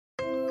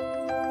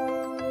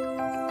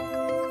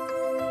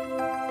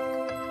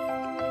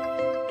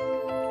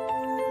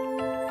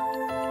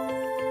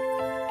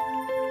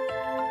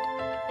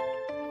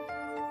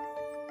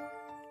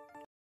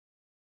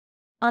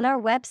On our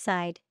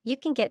website, you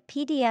can get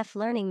PDF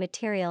learning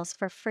materials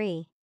for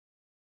free.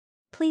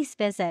 Please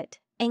visit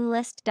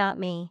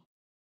englist.me.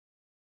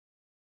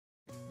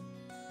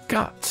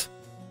 Gut.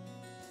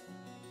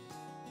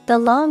 The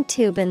long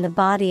tube in the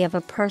body of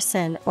a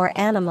person or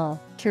animal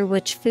through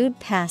which food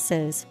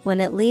passes when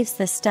it leaves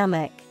the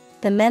stomach,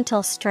 the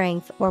mental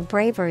strength or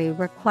bravery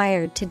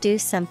required to do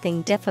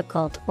something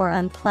difficult or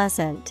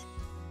unpleasant.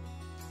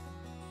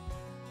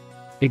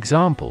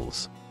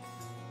 Examples: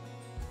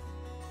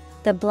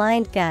 The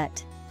blind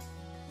gut.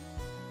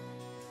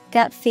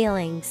 Gut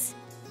feelings.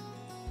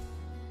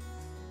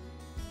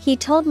 He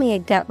told me a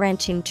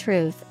gut-wrenching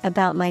truth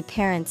about my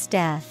parents'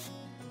 death.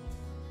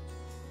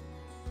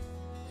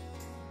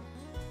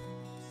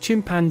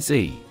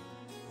 Chimpanzee.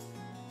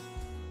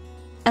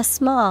 A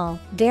small,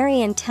 very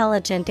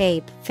intelligent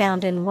ape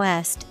found in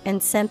West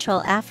and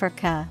Central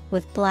Africa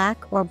with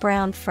black or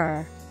brown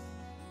fur.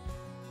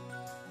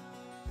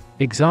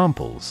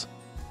 Examples: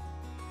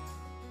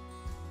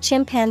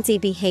 Chimpanzee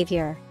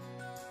behavior.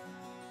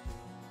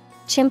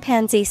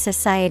 Chimpanzee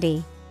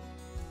society.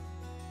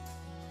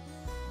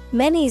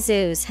 Many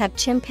zoos have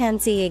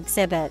chimpanzee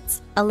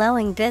exhibits,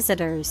 allowing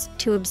visitors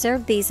to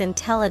observe these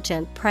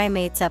intelligent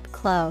primates up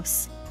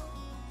close.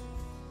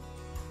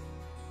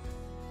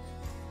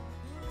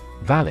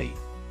 Valley.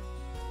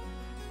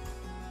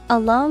 A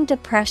long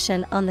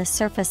depression on the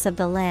surface of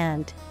the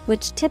land,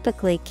 which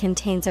typically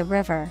contains a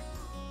river.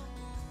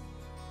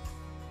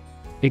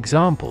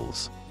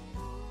 Examples: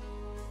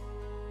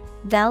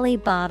 Valley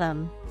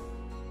bottom.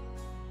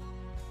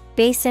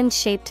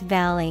 Basin-shaped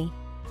valley.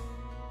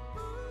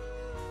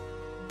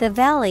 The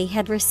valley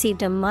had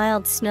received a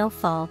mild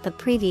snowfall the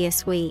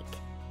previous week.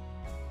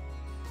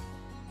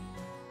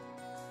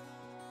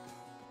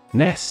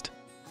 Nest.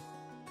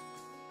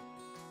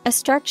 A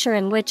structure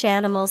in which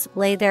animals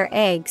lay their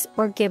eggs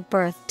or give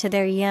birth to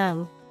their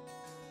young.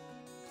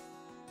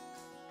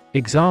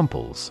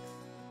 Examples: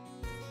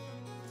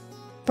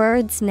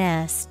 Bird's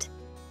nest.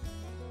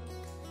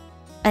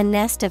 A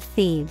nest of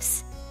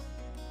thieves.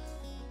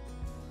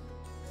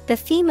 The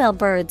female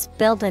birds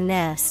build a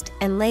nest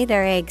and lay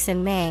their eggs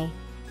in May.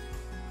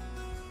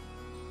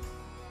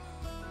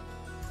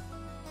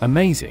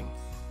 Amazing.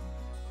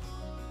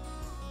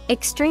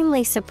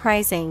 Extremely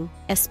surprising,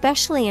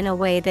 especially in a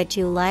way that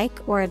you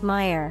like or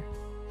admire.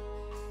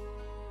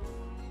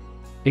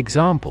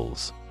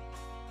 Examples: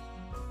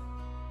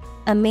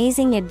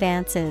 Amazing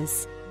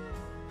advances.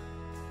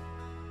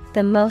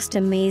 The most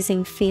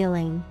amazing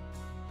feeling.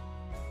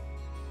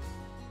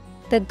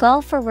 The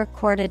golfer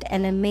recorded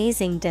an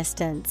amazing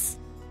distance.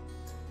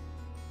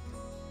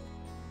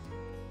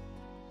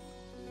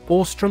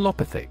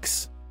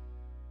 Australopithecus.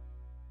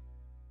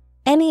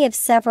 Any of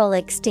several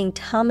extinct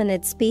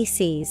hominid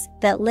species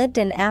that lived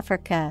in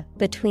Africa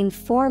between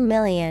 4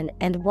 million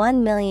and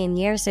 1 million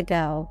years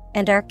ago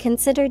and are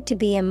considered to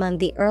be among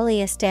the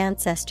earliest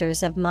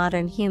ancestors of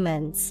modern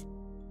humans.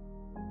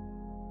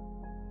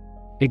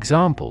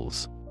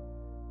 Examples: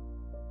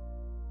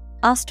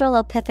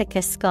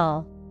 Australopithecus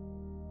skull.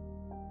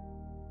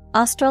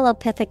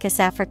 Australopithecus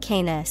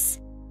africanus.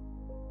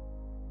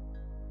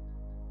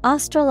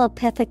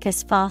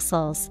 Australopithecus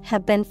fossils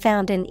have been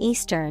found in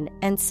eastern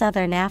and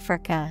southern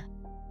Africa.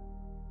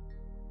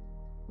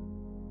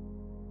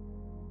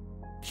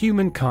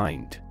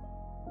 Humankind.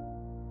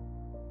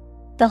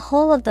 The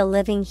whole of the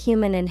living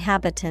human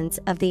inhabitants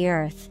of the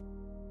earth.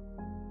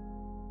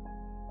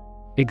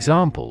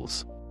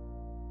 Examples: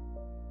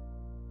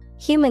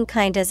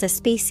 Humankind as a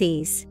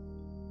species.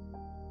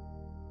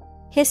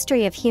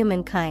 History of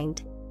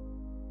humankind.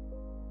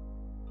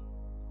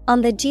 On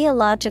the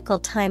geological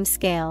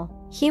timescale,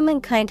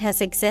 humankind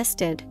has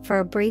existed for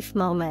a brief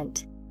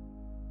moment.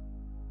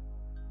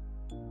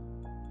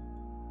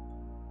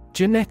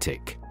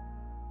 Genetic.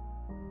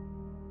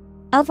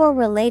 Of or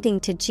relating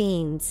to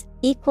genes,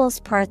 equals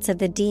parts of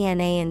the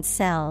DNA in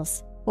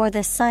cells, or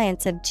the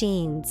science of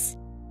genes.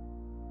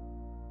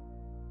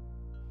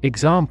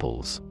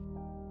 Examples: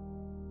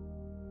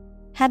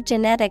 Have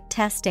genetic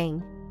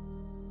testing.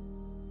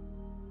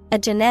 A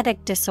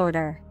genetic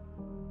disorder.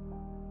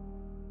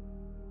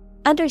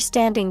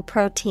 Understanding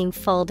protein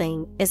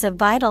folding is a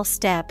vital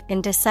step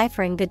in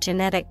deciphering the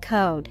genetic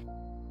code.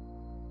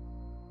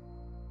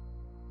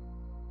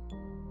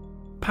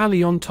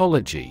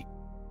 Paleontology.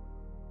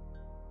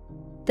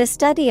 The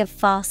study of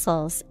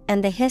fossils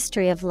and the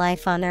history of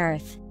life on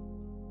Earth.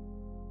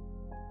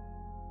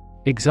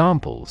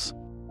 Examples: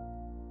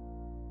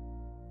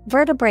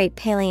 Vertebrate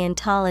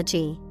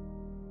paleontology.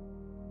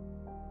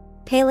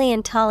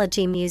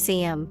 Paleontology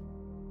museum.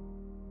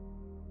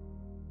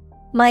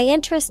 My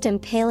interest in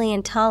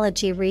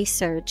paleontology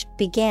research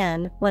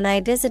began when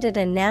I visited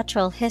a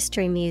natural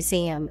history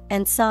museum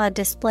and saw a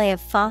display of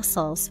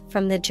fossils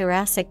from the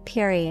Jurassic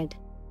period.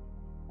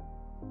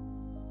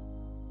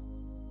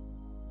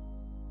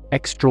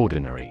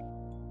 Extraordinary.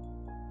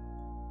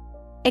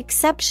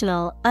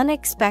 Exceptional,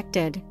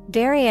 unexpected,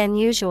 very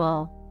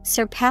unusual,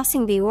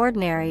 surpassing the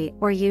ordinary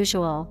or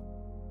usual.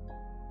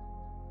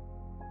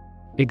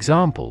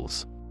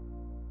 Examples: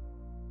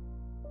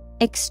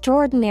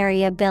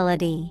 Extraordinary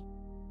ability.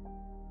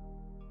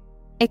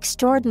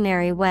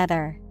 Extraordinary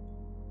weather.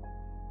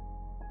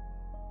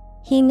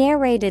 He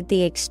narrated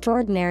the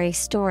extraordinary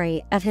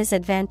story of his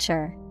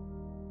adventure.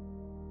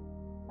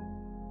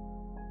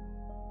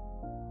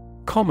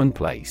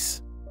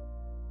 Commonplace.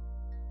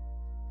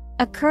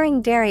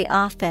 Occurring very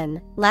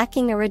often,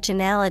 lacking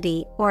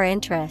originality or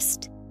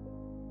interest.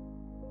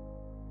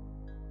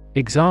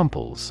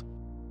 Examples: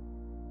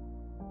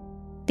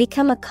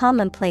 Become a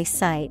commonplace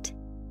sight.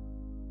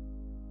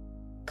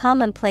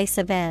 Commonplace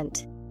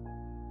event.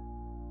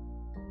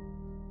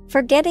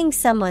 Forgetting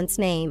someone's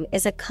name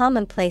is a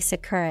commonplace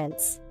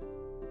occurrence.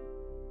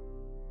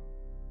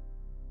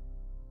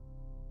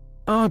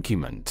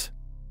 Argument.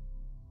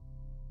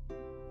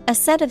 A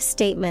set of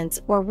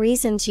statements or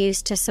reasons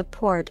used to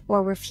support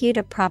or refute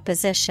a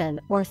proposition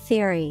or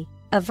theory,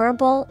 a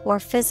verbal or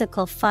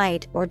physical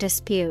fight or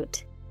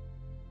dispute.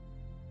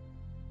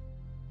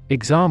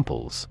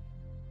 Examples: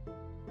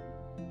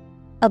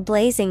 A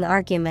blazing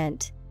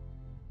argument.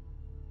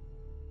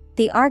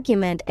 The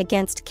argument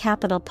against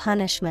capital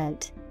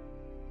punishment.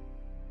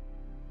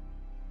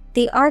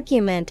 The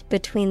argument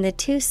between the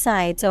two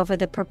sides over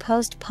the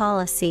proposed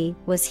policy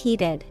was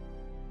heated.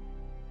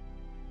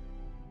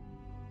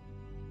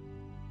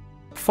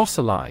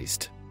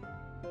 Fossilized.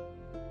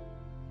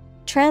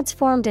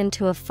 Transformed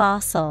into a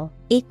fossil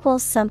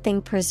equals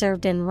something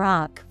preserved in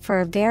rock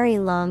for a very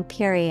long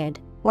period,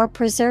 or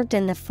preserved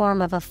in the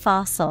form of a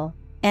fossil,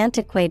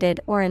 antiquated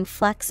or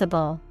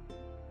inflexible.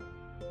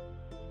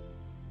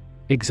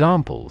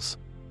 Examples: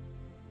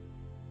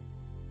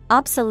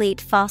 Obsolete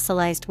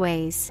fossilized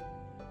ways.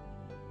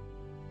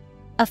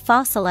 A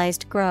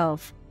fossilized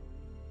grove.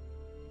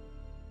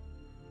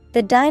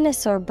 The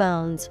dinosaur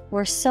bones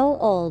were so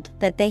old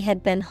that they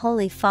had been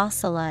wholly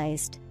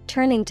fossilized,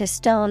 turning to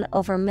stone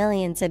over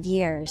millions of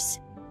years.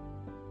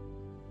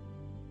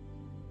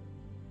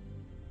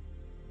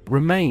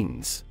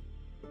 Remains.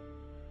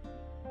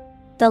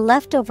 The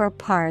leftover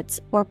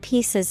parts or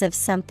pieces of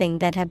something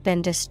that have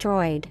been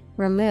destroyed,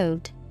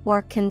 removed,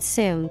 or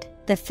consumed,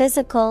 the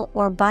physical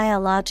or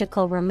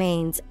biological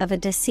remains of a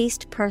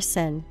deceased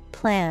person,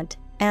 plant,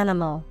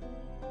 animal.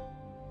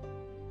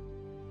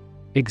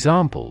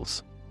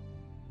 Examples: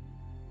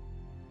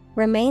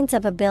 Remains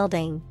of a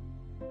building.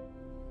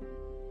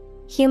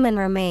 Human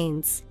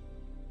remains.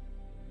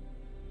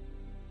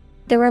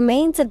 The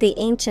remains of the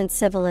ancient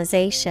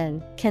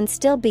civilization can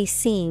still be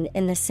seen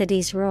in the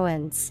city's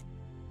ruins.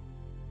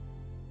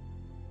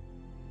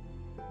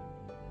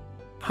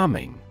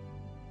 Humming.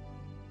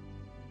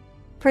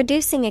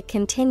 Producing a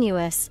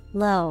continuous,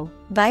 low,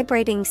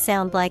 vibrating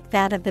sound like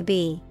that of the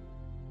bee.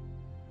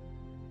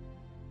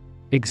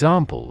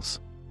 Examples: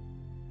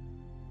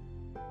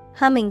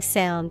 Humming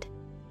sound.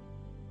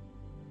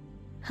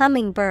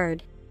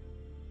 Hummingbird.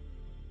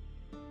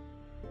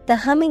 The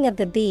humming of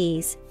the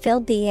bees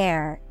filled the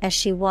air as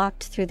she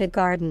walked through the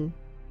garden.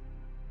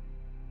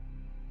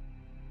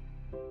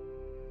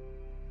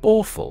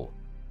 Awful.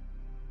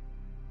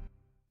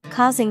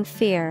 Causing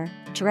fear,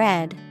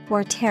 dread,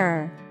 or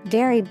terror,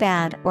 very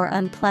bad or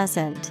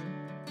unpleasant.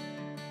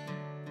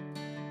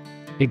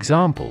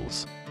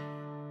 Examples: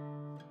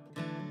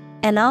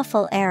 An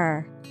awful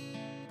error.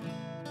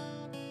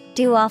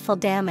 Do awful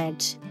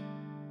damage.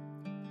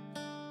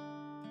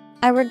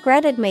 I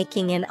regretted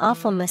making an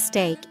awful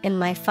mistake in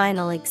my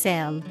final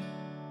exam.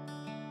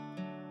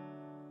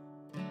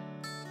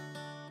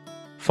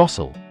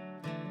 Fossil.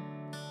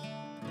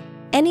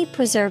 Any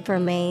preserved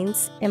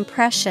remains,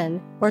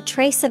 impression, or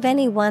trace of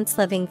any once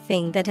living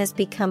thing that has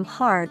become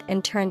hard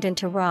and turned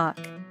into rock.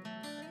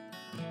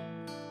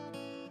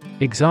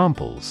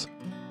 Examples: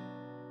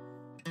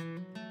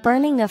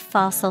 Burning of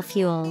fossil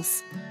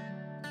fuels.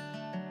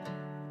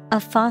 A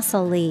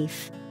fossil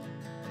leaf.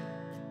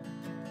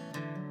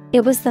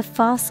 It was the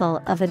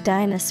fossil of a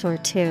dinosaur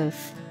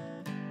tooth.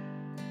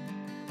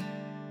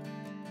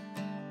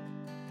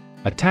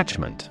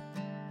 Attachment.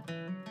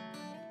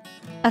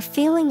 A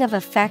feeling of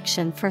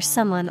affection for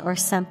someone or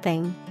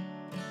something.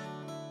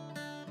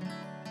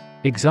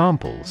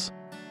 Examples: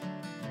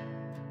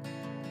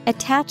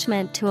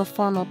 Attachment to a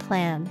formal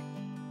plan.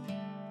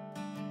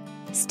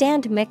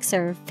 Stand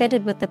mixer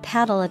fitted with the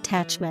paddle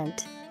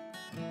attachment.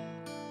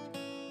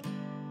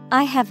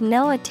 I have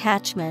no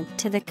attachment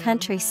to the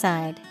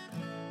countryside.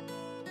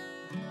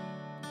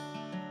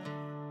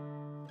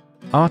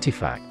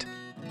 Artifact.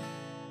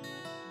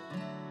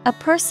 A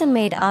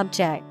person-made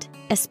object,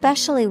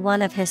 especially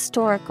one of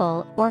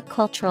historical or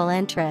cultural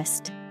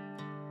interest.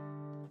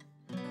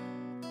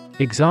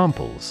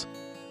 Examples: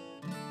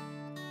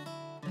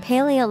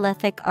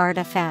 Paleolithic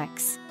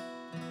artifacts.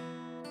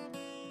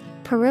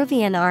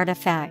 Peruvian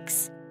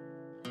artifacts.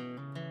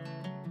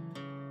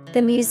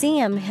 The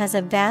museum has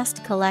a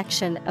vast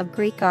collection of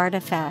Greek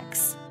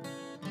artifacts.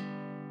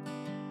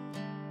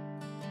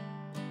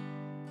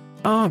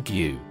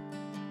 Argue.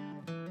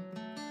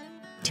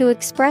 To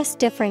express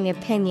differing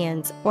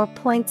opinions or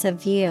points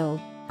of view,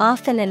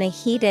 often in a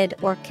heated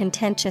or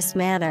contentious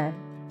manner,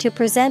 to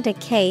present a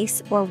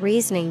case or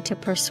reasoning to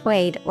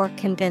persuade or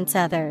convince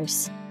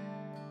others.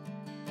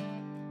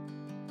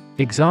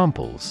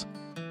 Examples: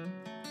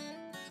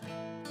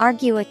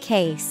 argue a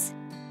case,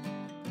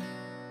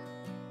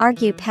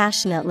 argue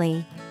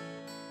passionately.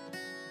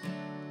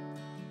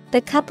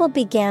 The couple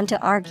began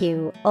to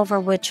argue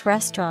over which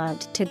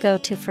restaurant to go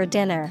to for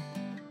dinner.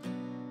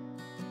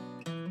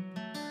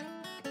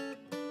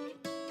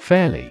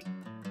 Fairly.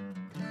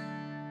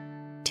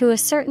 To a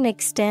certain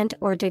extent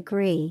or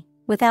degree,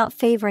 without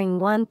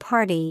favoring one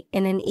party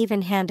in an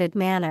even-handed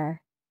manner.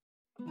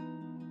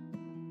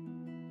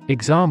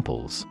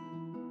 Examples: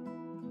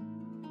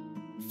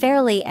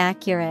 fairly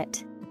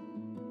accurate,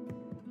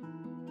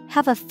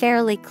 have a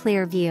fairly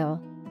clear view.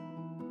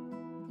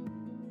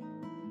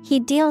 He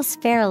deals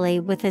fairly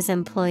with his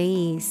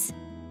employees.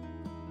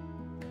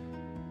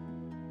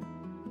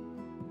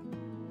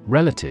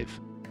 Relative.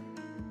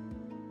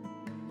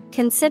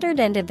 Considered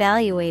and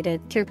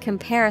evaluated through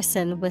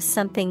comparison with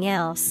something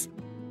else.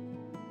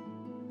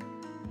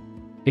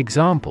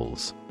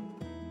 Examples: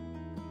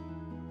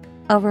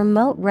 a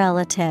remote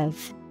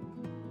relative.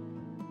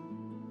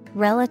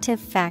 Relative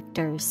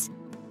factors.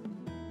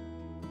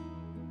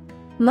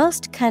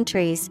 Most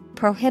countries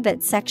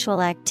prohibit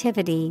sexual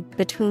activity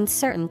between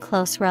certain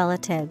close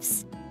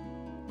relatives.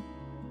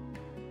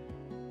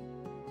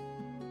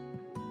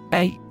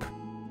 Ape.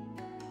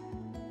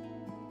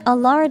 A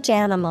large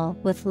animal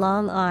with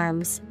long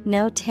arms,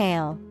 no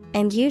tail,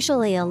 and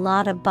usually a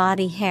lot of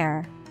body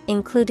hair,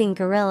 including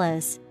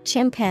gorillas,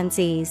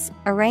 chimpanzees,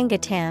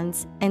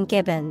 orangutans, and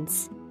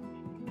gibbons.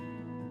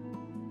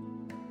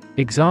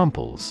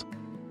 Examples: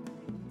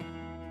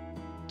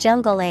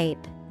 jungle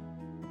ape.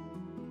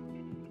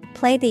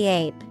 Play the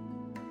ape.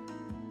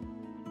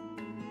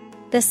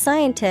 The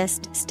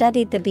scientist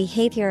studied the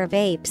behavior of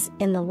apes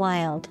in the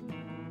wild.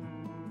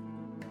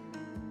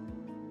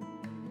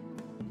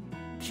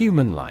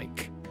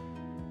 Human-like.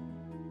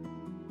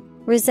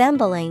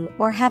 Resembling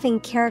or having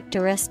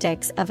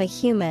characteristics of a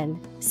human,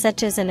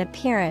 such as an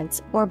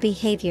appearance or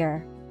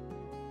behavior.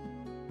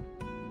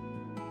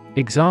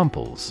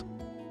 Examples: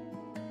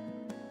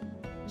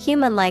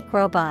 human-like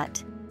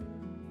robot.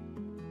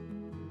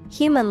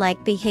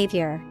 Human-like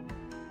behavior.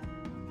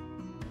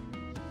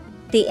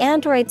 The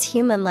android's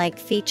human-like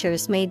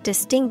features made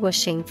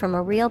distinguishing from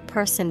a real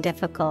person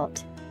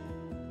difficult.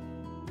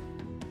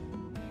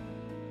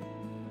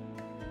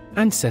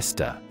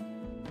 Ancestor.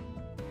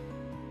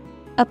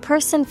 A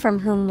person from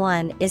whom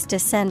one is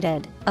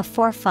descended, a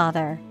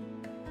forefather.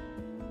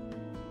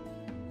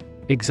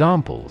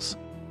 Examples: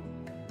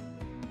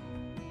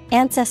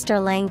 ancestor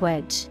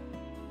language.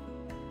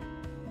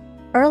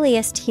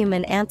 Earliest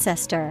human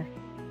ancestor.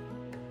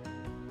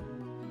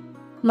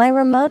 My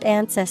remote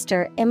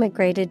ancestor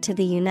immigrated to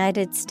the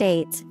United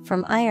States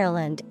from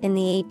Ireland in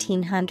the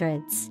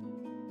 1800s.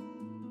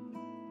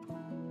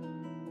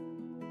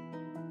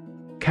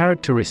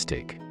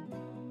 Characteristic.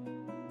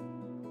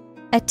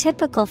 A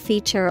typical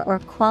feature or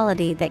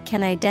quality that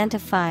can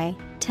identify,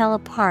 tell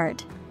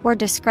apart, or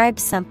describe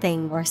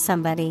something or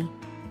somebody.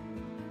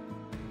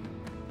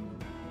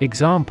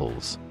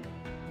 Examples: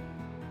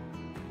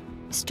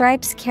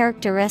 stripes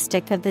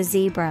characteristic of the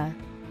zebra.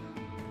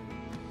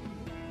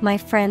 My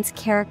friend's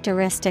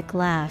characteristic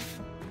laugh.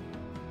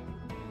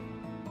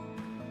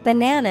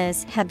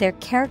 Bananas have their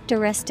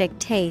characteristic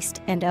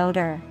taste and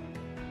odor.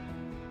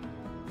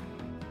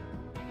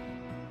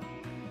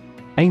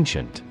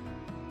 Ancient.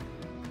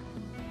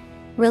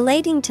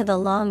 Relating to the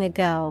long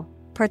ago,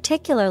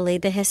 particularly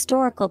the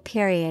historical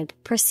period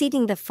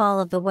preceding the fall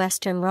of the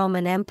Western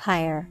Roman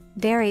Empire,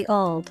 very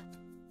old.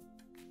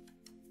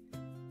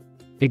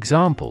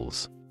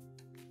 Examples: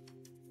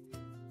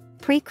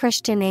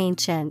 pre-Christian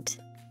ancient.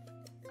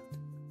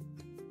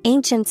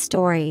 Ancient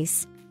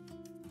stories.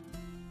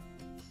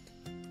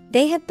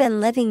 They have been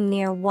living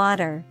near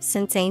water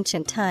since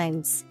ancient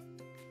times.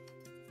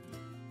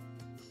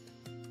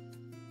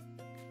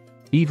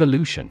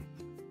 Evolution.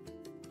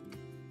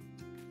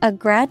 A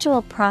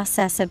gradual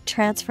process of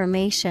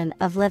transformation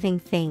of living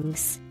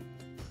things.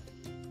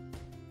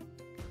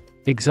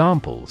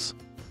 Examples: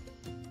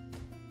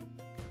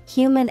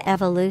 human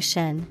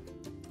evolution.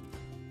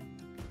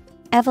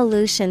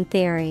 Evolution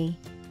theory.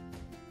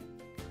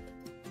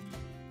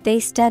 They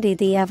study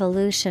the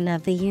evolution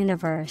of the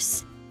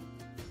universe.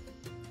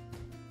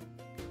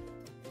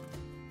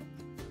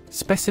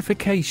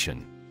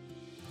 Specification.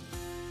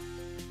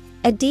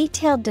 A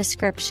detailed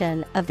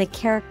description of the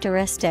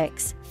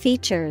characteristics,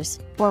 features,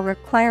 or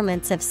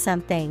requirements of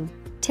something,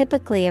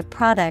 typically a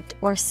product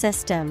or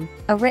system,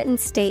 a written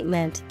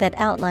statement that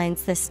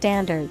outlines the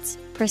standards,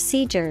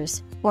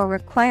 procedures, or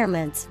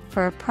requirements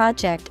for a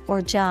project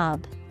or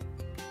job.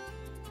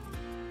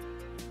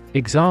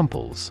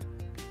 Examples: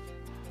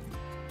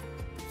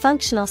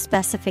 functional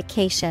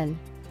specification.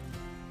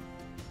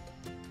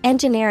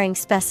 Engineering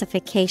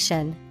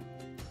specification.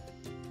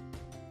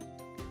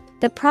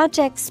 The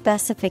project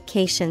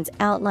specifications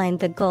outlined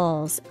the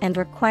goals and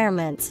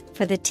requirements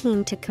for the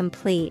team to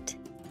complete.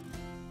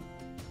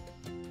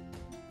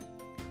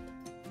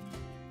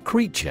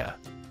 Creature.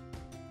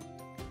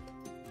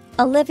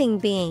 A living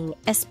being,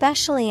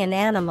 especially an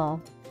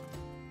animal.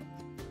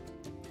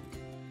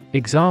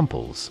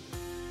 Examples: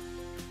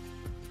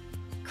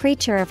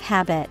 Creature of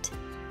habit.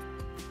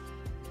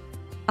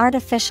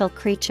 Artificial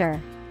creature.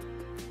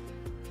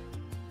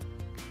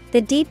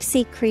 The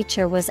deep-sea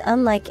creature was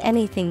unlike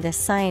anything the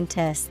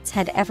scientists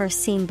had ever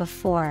seen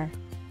before.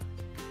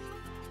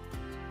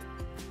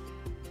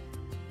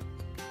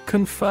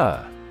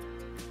 Confer.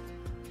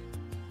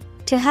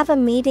 To have a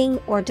meeting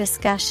or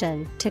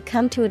discussion, to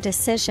come to a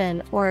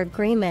decision or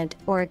agreement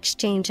or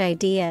exchange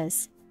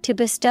ideas, to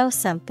bestow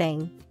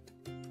something.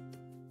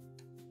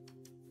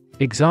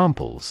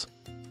 Examples: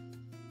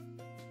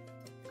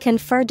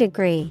 Confer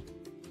degree.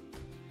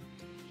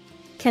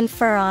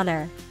 Confer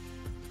honor.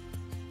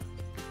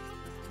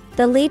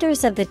 The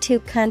leaders of the two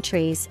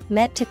countries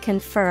met to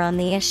confer on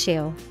the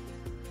issue.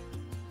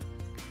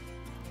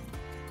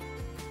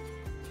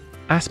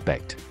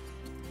 Aspect.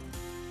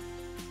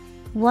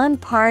 One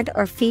part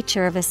or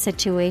feature of a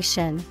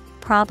situation,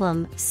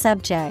 problem,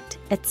 subject,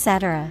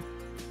 etc.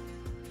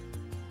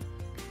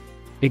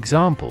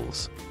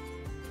 Examples: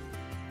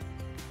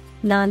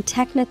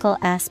 Non-technical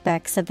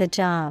aspects of the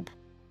job.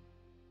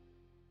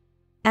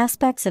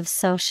 Aspects of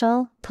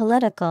social,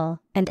 political,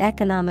 and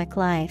economic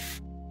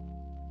life.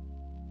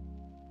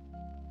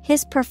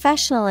 His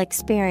professional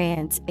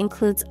experience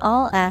includes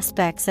all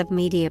aspects of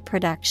media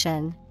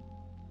production.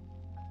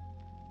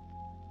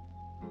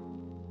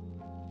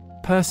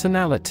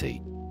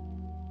 Personality.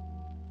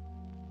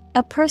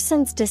 A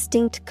person's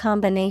distinct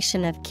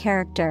combination of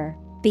character,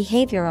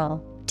 behavioral,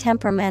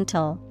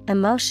 temperamental,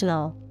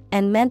 emotional,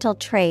 and mental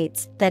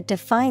traits that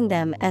define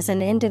them as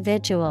an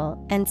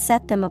individual and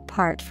set them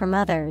apart from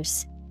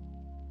others.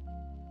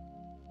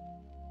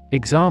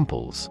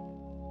 Examples: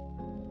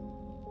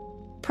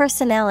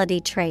 Personality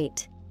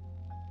trait.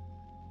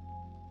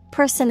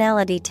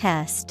 Personality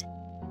test.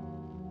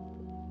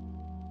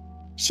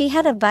 She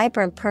had a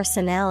vibrant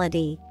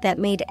personality that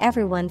made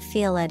everyone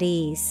feel at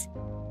ease.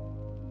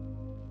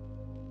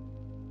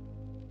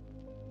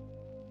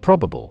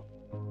 Probable.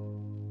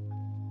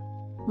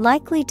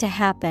 Likely to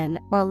happen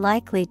or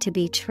likely to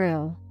be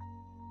true.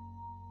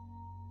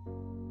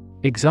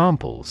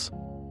 Examples: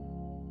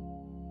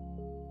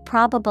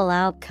 Probable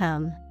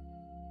outcome.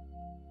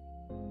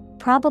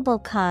 Probable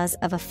cause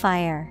of a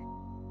fire.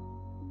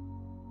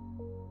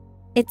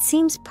 It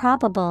seems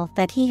probable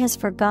that he has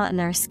forgotten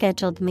our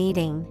scheduled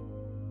meeting.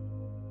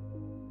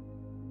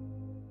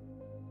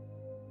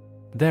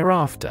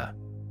 Thereafter.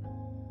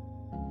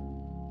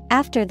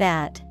 After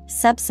that,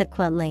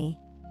 subsequently.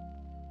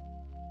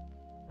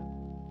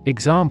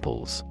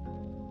 Examples: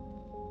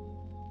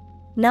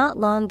 Not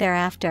long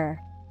thereafter.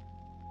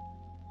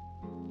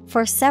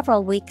 For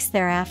several weeks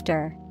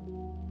thereafter.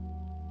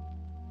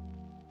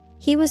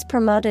 He was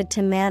promoted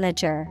to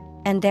manager,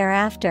 and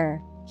thereafter,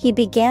 he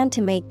began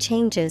to make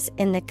changes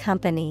in the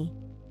company.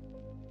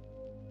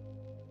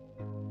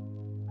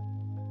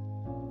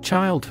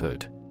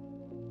 Childhood.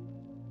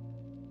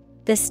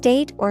 The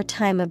state or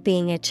time of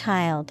being a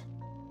child.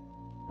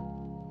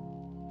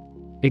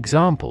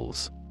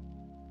 Examples: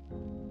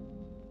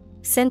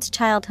 Since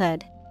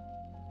childhood.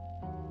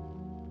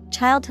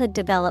 Childhood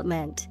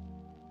development.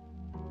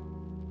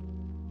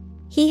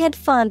 He had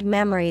fond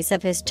memories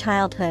of his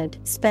childhood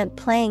spent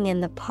playing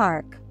in the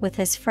park with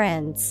his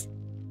friends.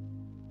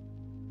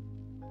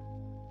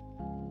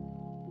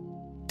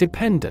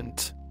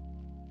 Dependent.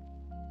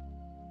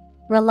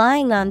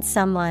 Relying on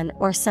someone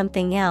or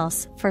something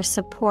else for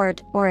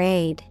support or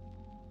aid.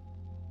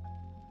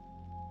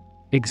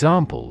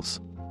 Examples: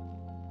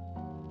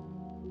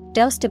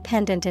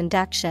 Dose-dependent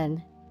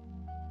induction.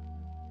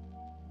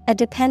 A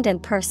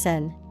dependent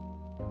person.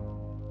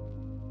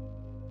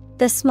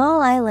 The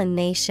small island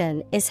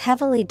nation is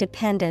heavily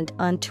dependent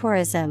on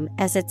tourism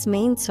as its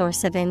main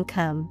source of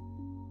income.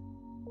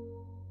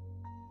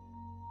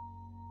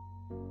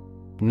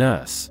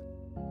 Nurse.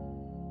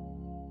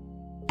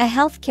 A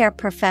healthcare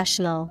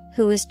professional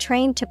who is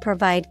trained to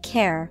provide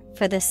care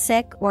for the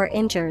sick or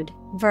injured.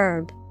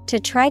 Verb, to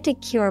try to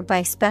cure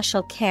by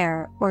special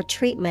care or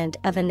treatment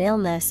of an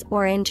illness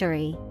or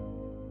injury.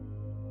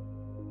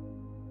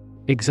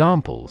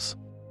 Examples: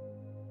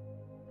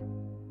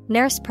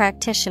 Nurse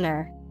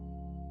practitioner.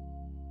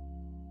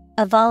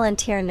 A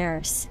volunteer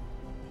nurse.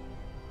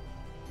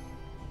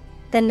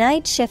 The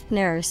night shift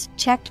nurse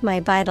checked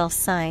my vital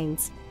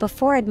signs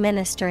before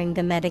administering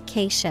the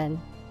medication.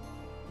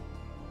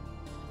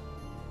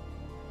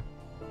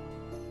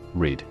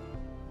 Rid.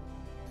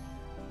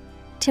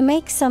 To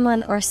make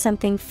someone or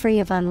something free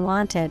of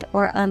unwanted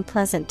or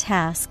unpleasant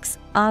tasks,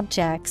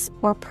 objects,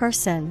 or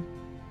person.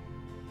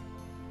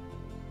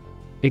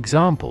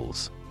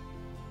 Examples: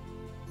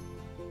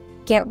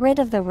 Get rid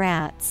of the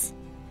rats.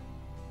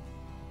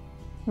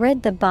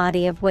 Rid the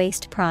body of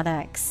waste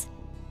products.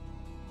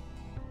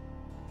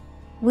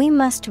 We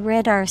must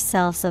rid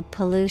ourselves of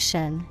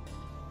pollution.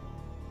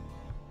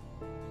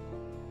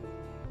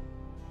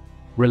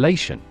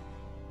 Relation.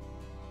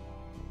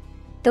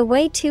 The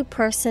way two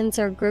persons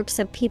or groups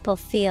of people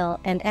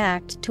feel and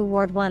act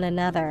toward one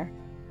another.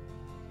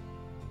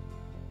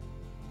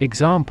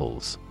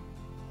 Examples: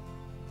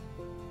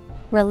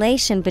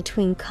 Relation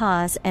between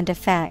cause and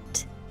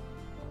effect.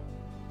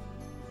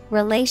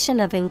 Relation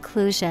of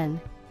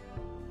inclusion.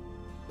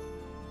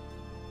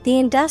 The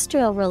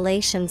industrial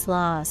relations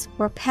laws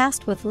were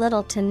passed with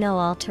little to no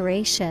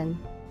alteration.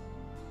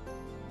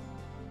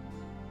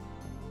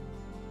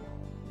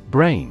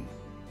 Brain.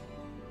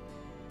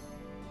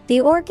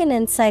 The organ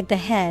inside the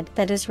head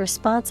that is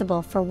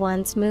responsible for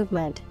one's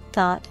movement,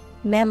 thought,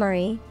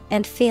 memory,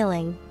 and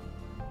feeling.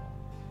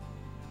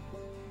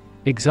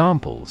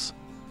 Examples: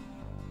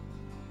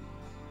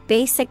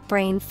 Basic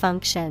brain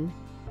function.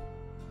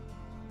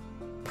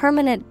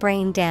 Permanent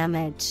brain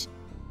damage.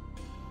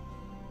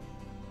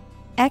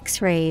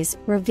 X-rays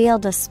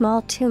revealed a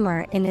small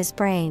tumor in his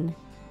brain.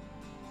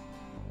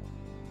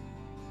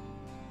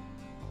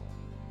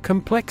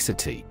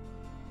 Complexity.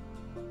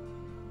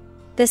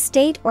 The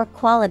state or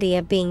quality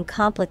of being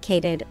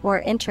complicated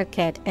or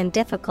intricate and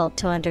difficult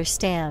to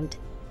understand.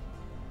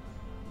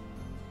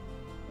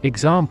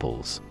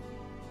 Examples: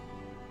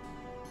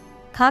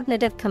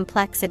 Cognitive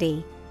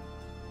complexity.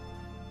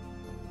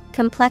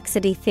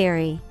 Complexity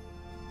theory.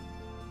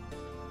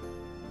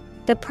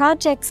 The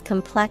project's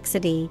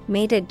complexity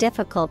made it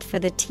difficult for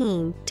the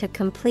team to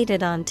complete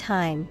it on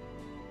time.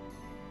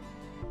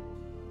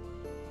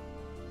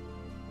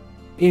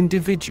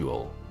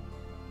 Individual.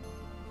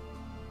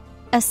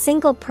 A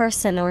single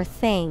person or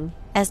thing,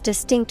 as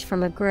distinct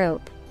from a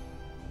group.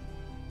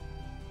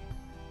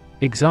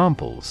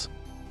 Examples: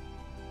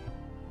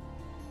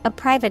 A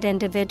private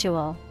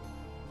individual.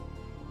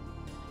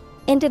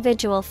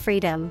 Individual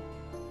freedom.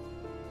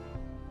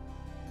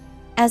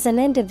 As an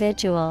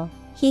individual,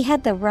 he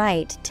had the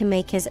right to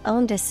make his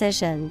own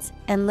decisions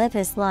and live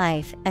his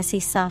life as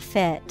he saw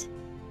fit.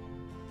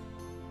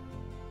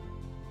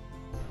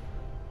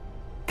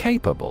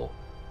 Capable.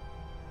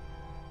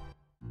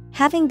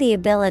 Having the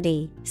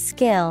ability,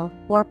 skill,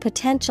 or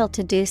potential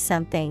to do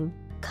something,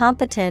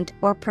 competent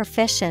or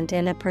proficient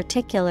in a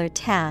particular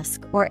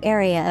task or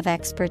area of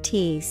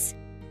expertise.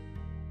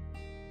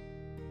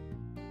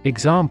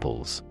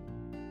 Examples: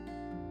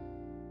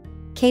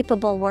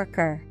 Capable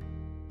worker.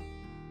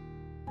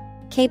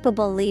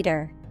 Capable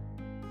leader.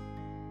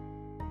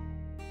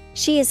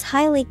 She is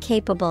highly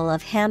capable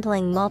of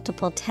handling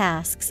multiple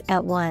tasks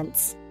at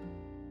once.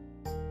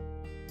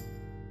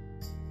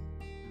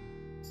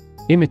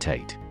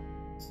 Imitate.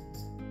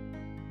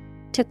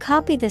 To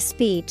copy the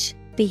speech,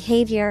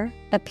 behavior,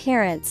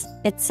 appearance,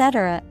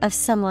 etc. of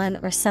someone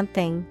or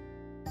something.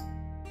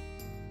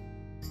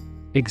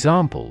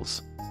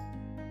 Examples: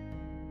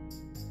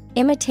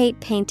 Imitate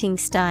painting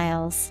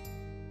styles.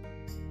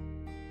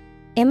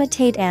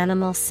 Imitate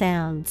animal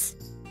sounds.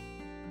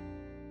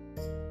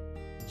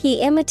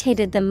 He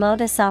imitated the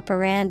modus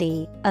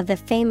operandi of the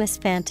famous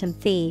phantom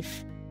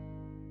thief.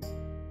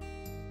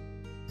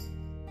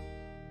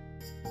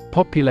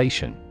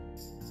 Population.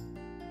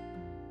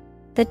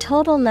 The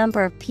total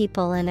number of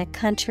people in a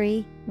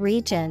country,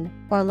 region,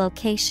 or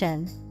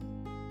location.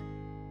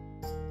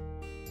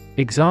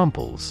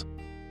 Examples: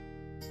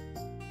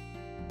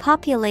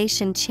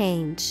 Population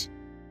change.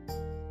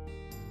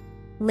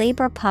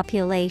 Labor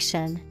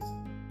population.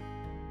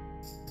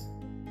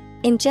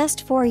 In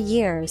just 4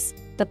 years,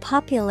 the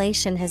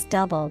population has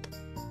doubled.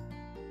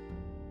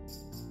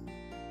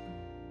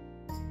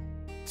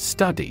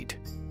 Studied.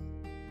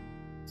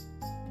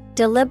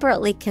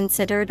 Deliberately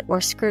considered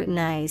or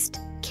scrutinized,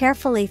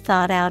 carefully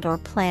thought out or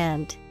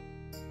planned.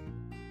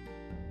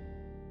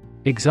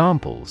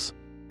 Examples: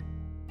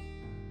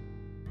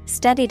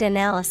 Studied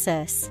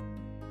analysis.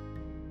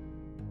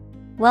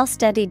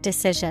 Well-studied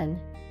decision.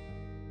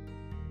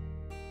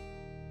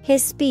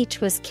 His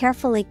speech was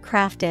carefully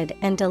crafted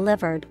and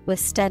delivered with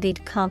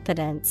studied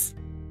confidence.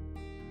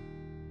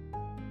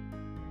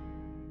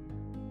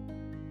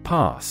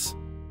 Pass.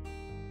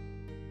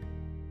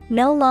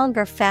 No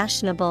longer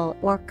fashionable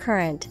or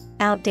current,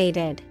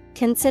 outdated,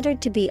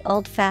 considered to be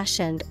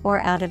old-fashioned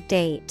or out of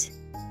date.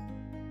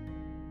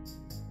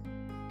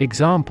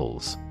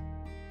 Examples: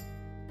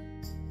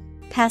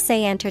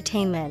 Passé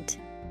entertainment.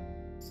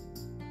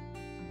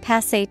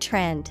 Passé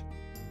trend.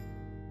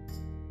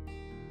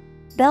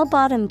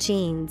 Bell-bottom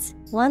jeans,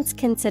 once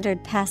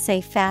considered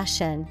passé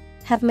fashion,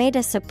 have made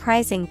a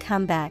surprising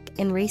comeback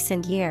in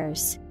recent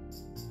years.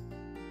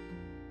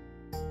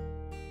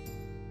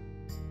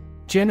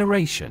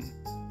 Generation.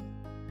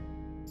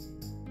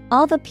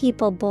 All the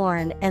people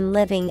born and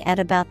living at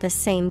about the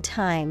same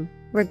time,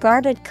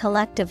 regarded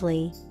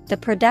collectively, the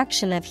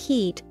production of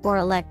heat or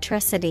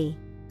electricity.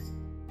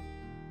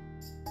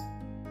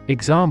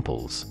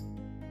 Examples: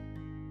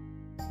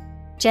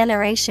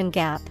 Generation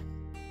gap.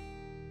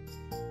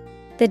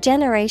 The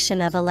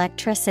generation of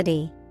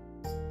electricity.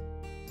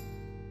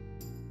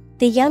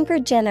 The younger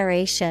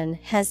generation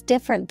has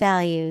different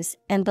values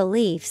and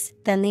beliefs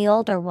than the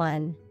older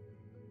one.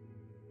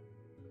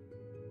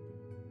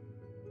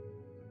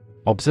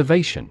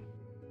 Observation.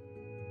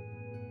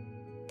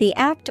 The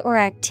act or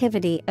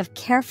activity of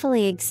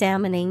carefully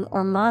examining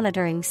or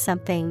monitoring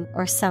something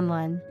or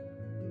someone.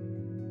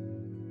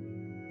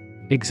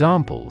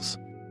 Examples: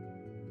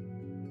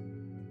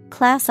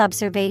 Class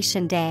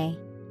observation day.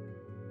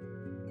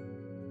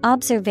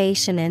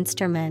 Observation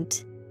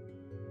instrument.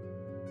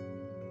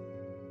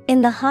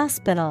 In the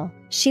hospital,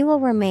 she will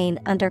remain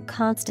under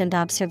constant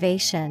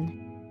observation.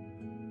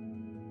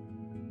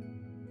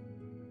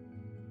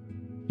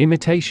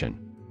 Imitation.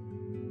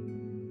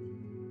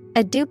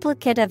 A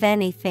duplicate of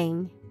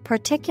anything,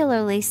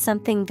 particularly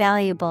something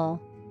valuable,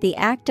 the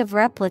act of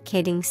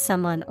replicating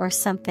someone or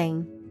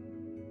something.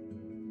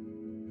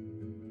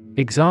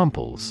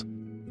 Examples.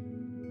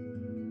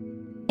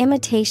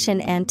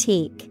 Imitation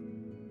antique.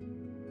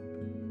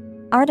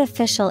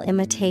 Artificial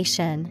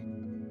imitation.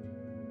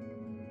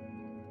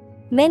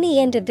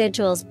 Many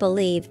individuals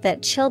believe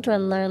that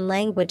children learn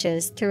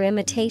languages through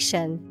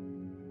imitation.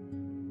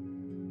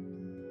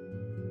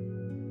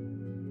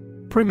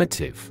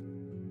 Primitive.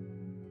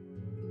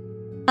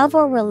 Of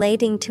or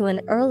relating to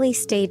an early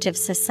stage of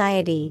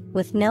society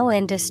with no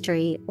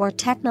industry or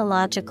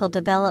technological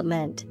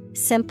development,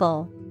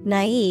 simple,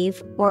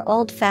 naive, or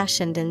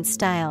old-fashioned in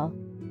style.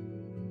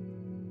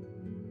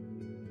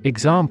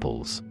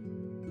 Examples.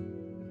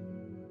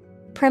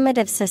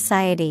 Primitive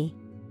society.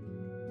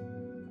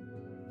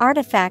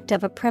 Artifact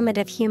of a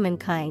primitive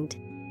humankind.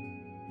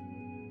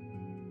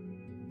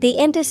 The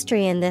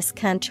industry in this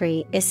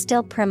country is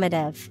still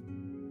primitive.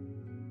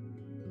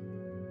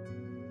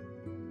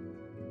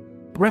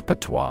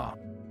 Repertoire.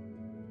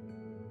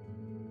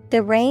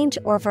 The range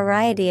or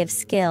variety of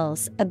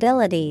skills,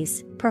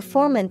 abilities,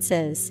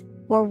 performances,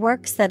 or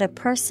works that a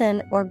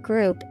person or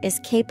group is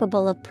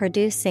capable of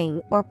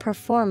producing or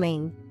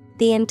performing.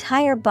 The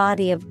entire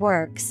body of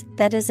works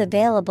that is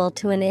available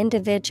to an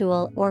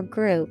individual or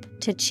group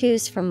to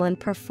choose from when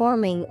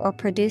performing or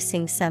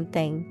producing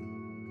something.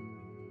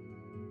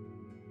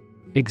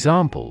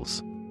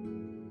 Examples.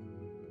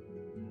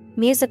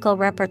 Musical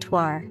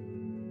repertoire.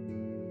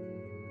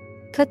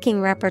 Cooking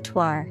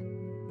repertoire.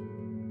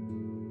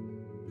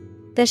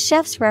 The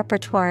chef's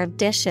repertoire of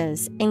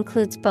dishes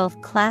includes both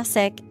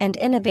classic and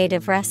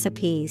innovative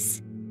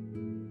recipes.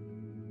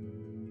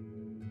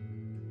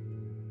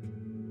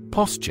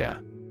 Posture.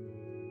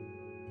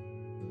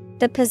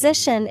 The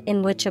position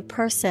in which a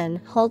person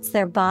holds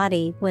their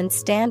body when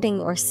standing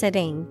or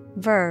sitting.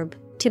 Verb,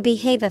 to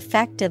behave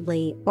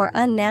effectively or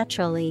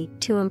unnaturally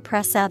to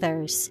impress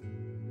others.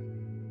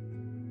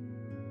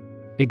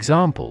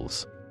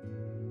 Examples.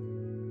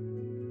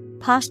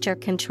 Posture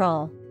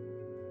control.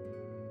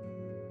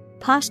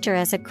 Posture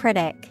as a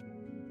critic.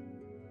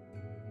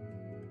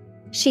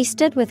 She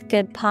stood with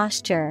good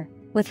posture,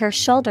 with her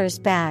shoulders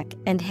back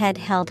and head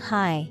held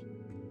high.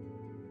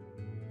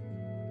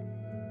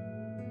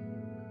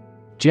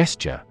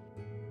 Gesture.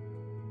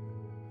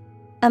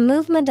 A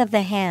movement of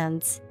the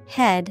hands,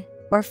 head,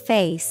 or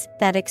face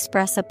that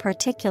express a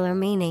particular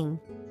meaning.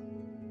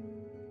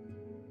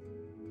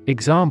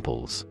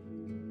 Examples.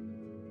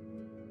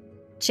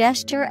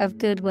 Gesture of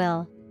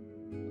goodwill.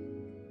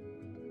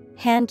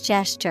 Hand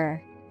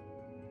gesture.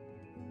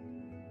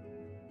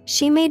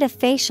 She made a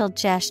facial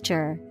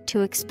gesture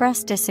to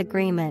express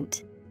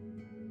disagreement.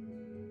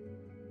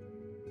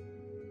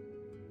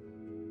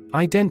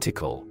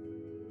 Identical.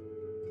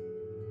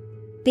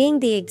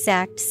 Being the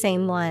exact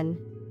same one.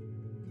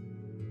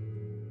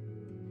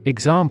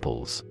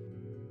 Examples.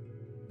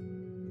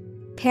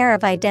 Pair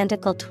of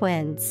identical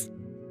twins.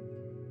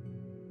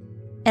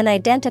 An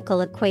identical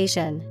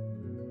equation.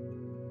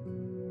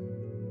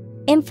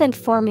 Infant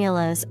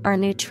formulas are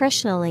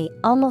nutritionally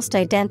almost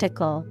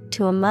identical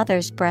to a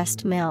mother's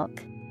breast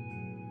milk.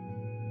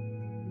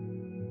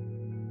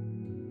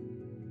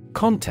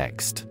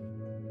 Context.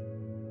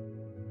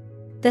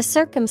 The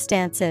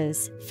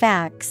circumstances,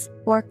 facts,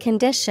 or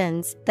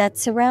conditions that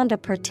surround a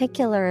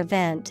particular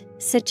event,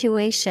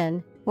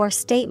 situation, or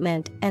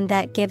statement and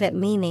that give it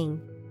meaning.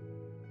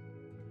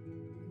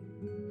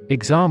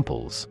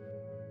 Examples.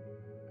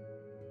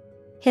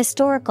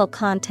 Historical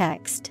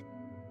context.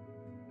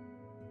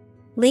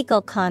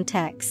 Legal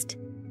context.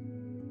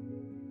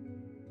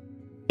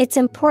 It's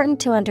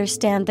important to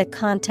understand the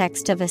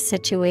context of a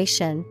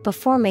situation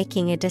before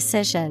making a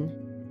decision.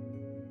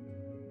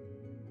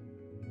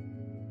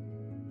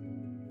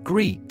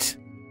 Greet.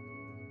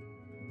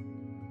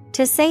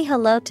 To say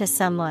hello to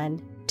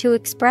someone, to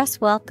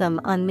express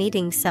welcome on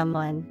meeting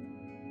someone.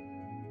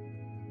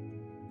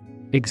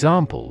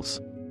 Examples.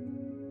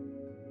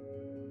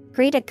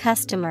 Greet a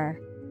customer.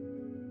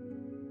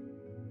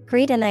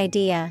 Greet an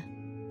idea.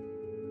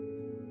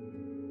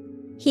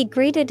 He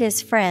greeted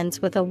his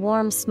friends with a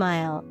warm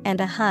smile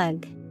and a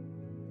hug.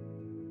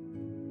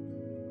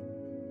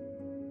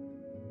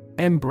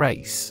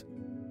 Embrace.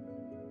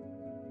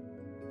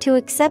 To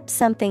accept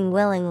something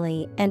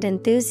willingly and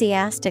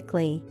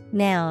enthusiastically.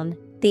 Noun,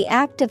 the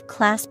act of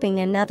clasping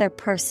another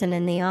person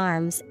in the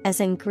arms as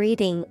in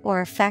greeting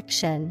or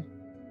affection.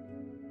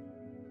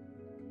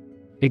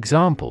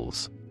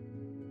 Examples.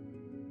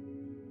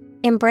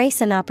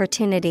 Embrace an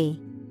opportunity.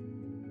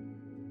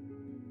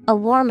 A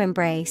warm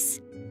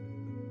embrace.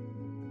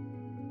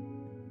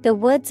 The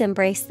woods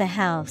embrace the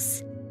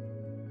house.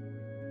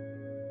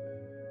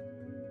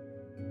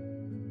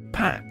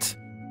 Pat.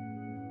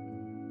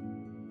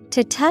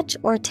 To touch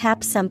or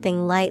tap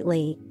something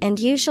lightly and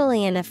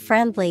usually in a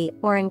friendly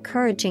or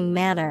encouraging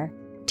manner.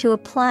 To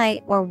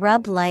apply or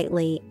rub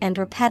lightly and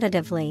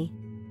repetitively.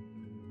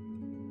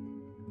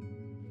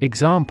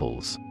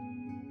 Examples: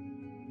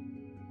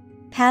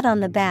 Pat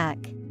on the back.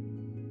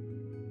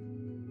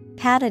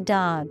 Pat a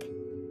dog.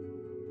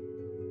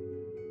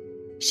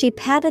 She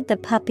patted the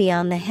puppy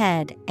on the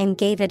head and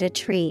gave it a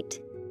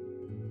treat.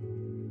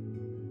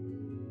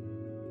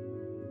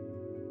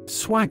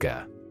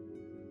 Swagger.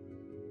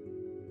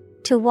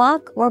 To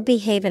walk or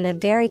behave in a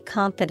very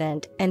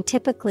confident and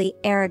typically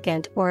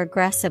arrogant or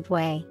aggressive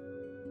way.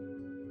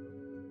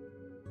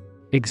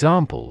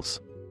 Examples: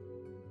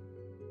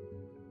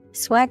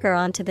 Swagger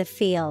onto the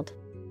field.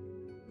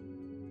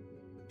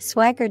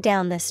 Swagger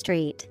down the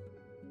street.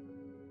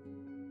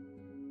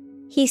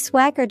 He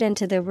swaggered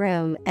into the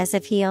room as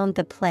if he owned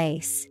the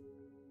place.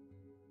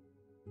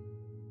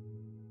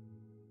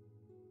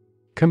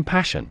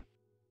 Compassion.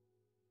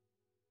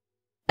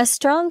 A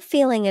strong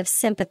feeling of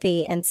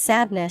sympathy and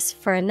sadness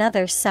for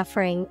another's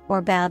suffering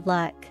or bad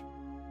luck.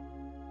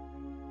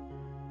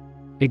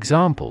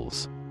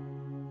 Examples: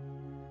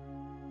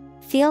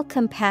 Feel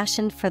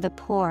compassion for the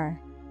poor.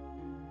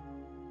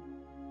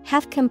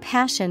 Have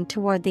compassion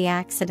toward the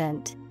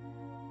accident.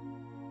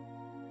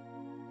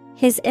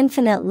 His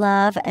infinite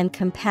love and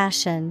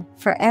compassion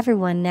for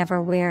everyone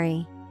never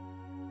weary.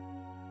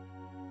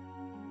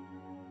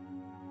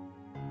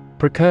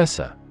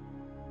 Precursor.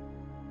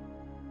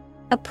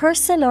 A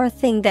person or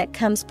thing that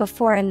comes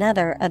before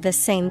another of the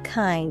same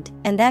kind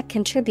and that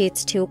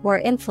contributes to or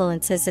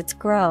influences its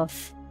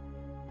growth.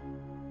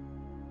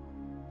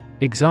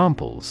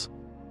 Examples: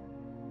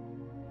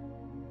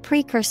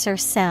 Precursor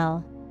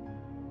cell.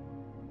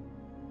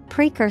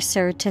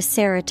 Precursor to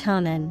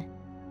serotonin.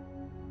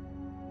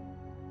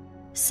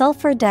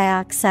 Sulfur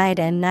dioxide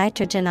and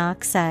nitrogen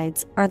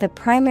oxides are the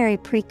primary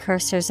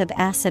precursors of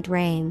acid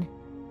rain.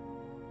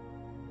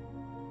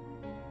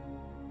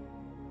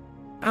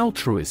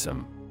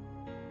 Altruism.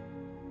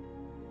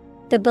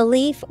 The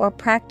belief or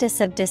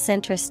practice of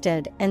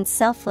disinterested and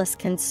selfless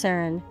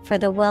concern for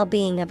the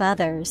well-being of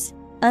others,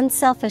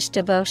 unselfish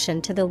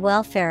devotion to the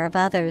welfare of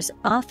others,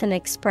 often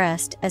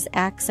expressed as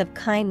acts of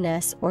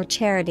kindness or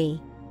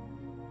charity.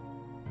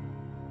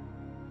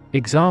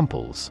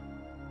 Examples: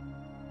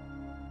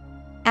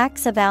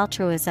 Acts of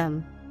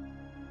altruism.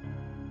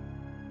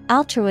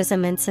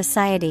 Altruism in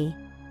society.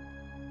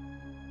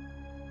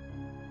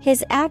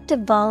 His act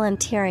of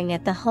volunteering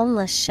at the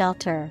homeless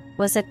shelter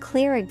was a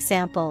clear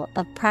example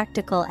of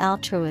practical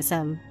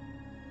altruism.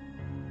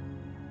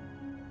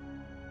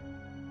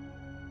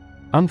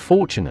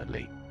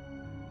 Unfortunately.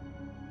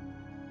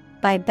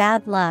 By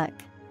bad luck,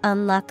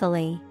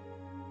 unluckily.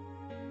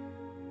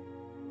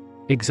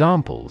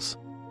 Examples: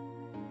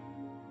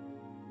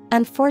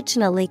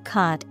 Unfortunately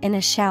caught in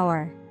a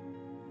shower.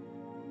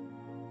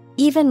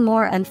 Even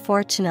more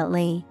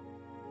unfortunately.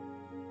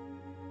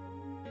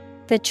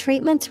 The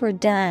treatments were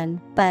done,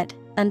 but,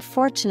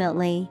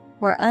 unfortunately,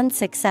 were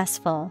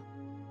unsuccessful.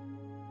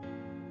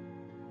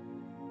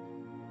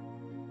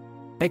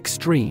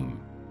 Extreme.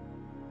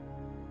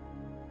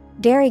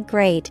 Very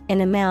great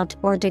in amount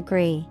or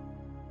degree.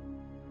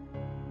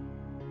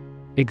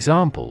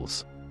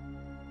 Examples: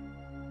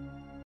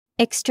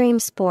 Extreme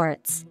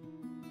sports.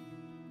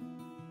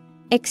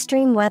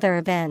 Extreme weather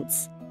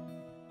events.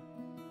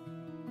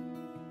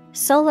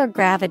 Solar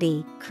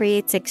gravity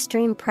creates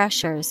extreme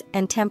pressures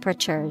and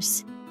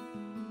temperatures.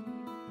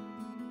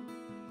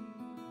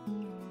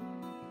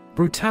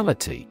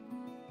 Brutality.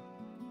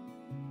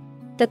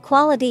 The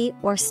quality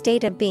or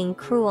state of being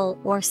cruel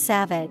or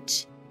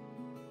savage.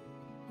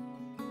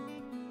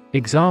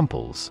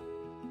 Examples: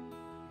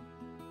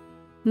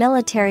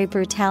 Military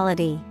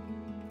brutality.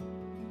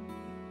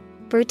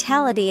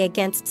 Brutality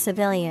against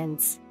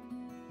civilians.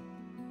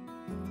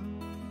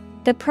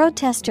 The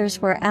protesters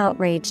were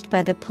outraged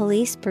by the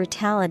police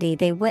brutality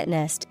they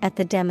witnessed at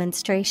the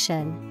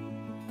demonstration.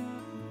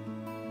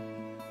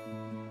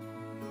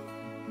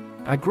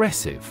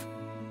 Aggressive.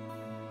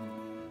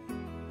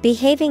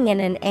 Behaving in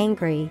an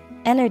angry,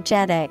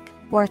 energetic,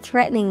 or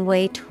threatening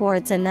way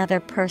towards another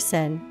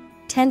person,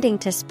 tending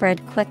to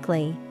spread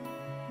quickly.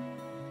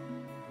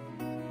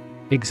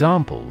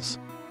 Examples: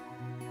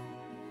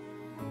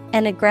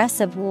 An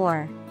aggressive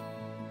war.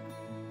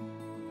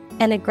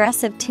 An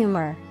aggressive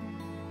tumor.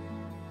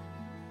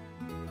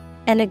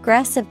 An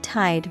aggressive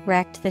tide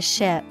wrecked the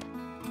ship.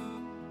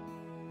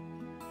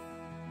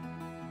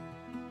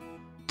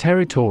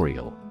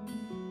 Territorial.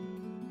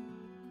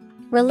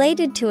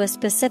 Related to a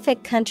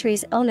specific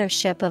country's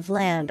ownership of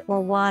land or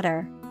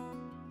water.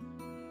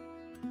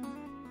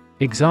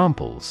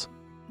 Examples: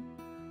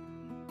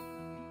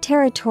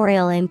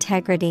 Territorial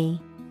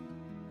integrity.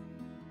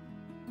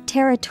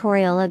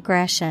 Territorial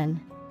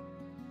aggression.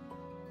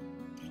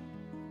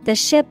 The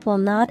ship will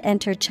not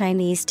enter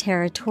Chinese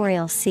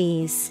territorial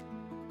seas.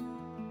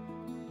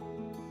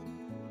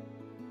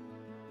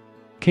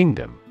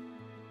 Kingdom.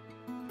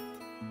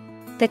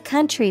 The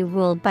country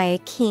ruled by a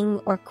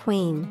king or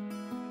queen.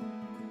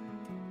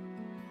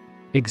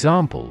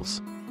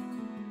 Examples: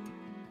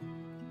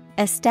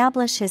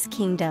 Establish his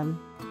kingdom.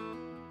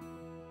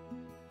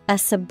 A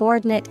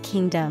subordinate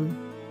kingdom.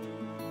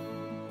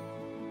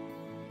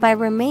 By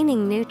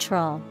remaining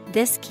neutral,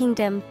 this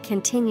kingdom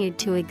continued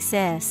to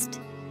exist.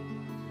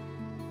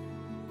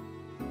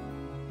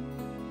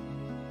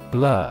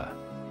 Blur.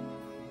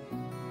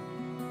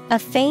 A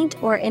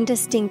faint or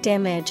indistinct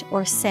image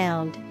or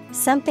sound,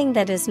 something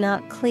that is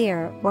not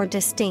clear or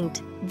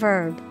distinct.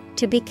 Verb,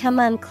 to become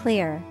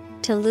unclear,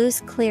 to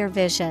lose clear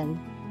vision.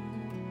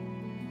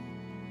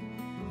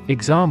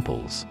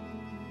 Examples: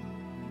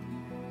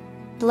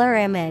 Blur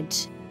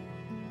image,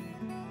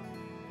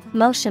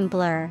 motion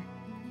blur.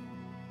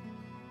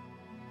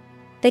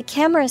 The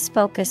camera's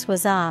focus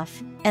was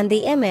off, and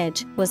the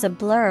image was a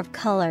blur of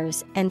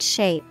colors and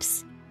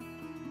shapes.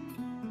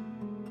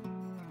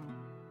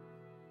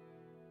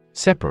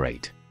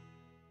 Separate.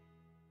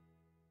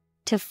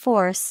 To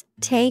force,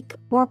 take,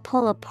 or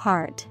pull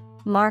apart,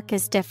 mark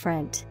as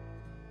different.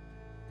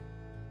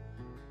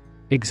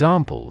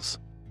 Examples: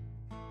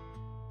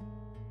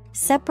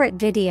 Separate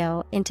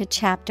video into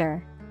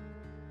chapter.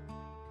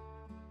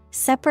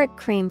 Separate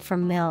cream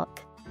from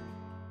milk.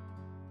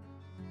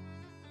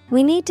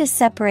 We need to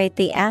separate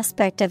the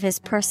aspect of his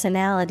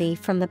personality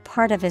from the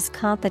part of his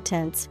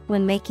competence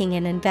when making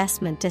an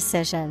investment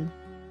decision.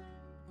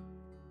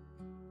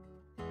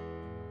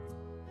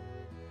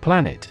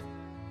 Planet.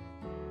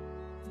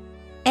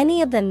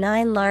 Any of the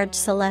 9 large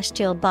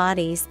celestial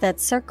bodies that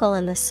circle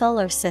in the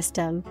solar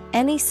system,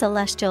 any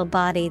celestial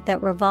body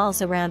that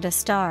revolves around a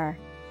star.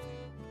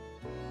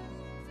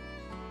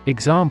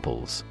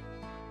 Examples: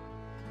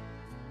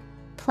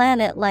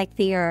 Planet like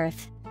the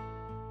Earth.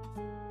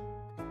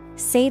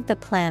 Save the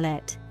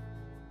planet.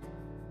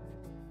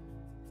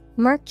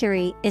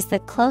 Mercury is the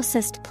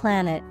closest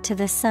planet to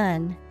the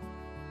Sun.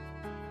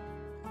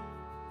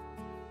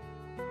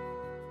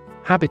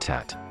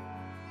 Habitat.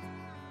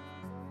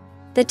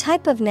 The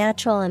type of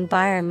natural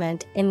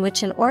environment in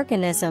which an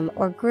organism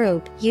or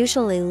group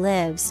usually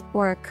lives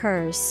or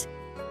occurs.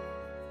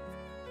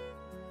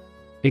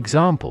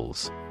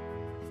 Examples: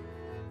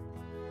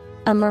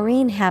 A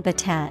marine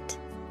habitat.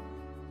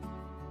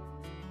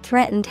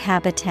 Threatened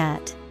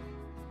habitat.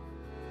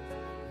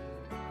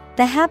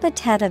 The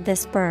habitat of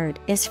this bird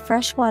is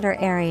freshwater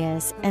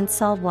areas and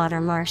saltwater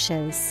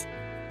marshes.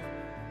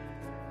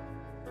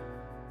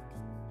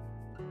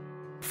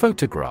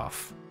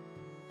 Photograph.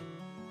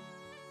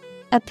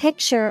 A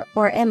picture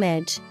or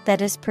image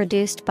that is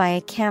produced by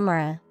a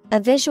camera, a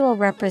visual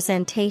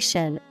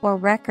representation or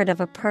record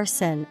of a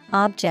person,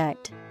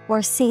 object,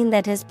 or scene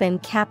that has been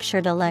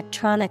captured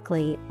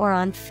electronically or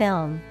on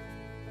film.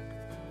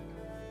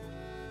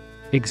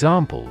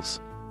 Examples: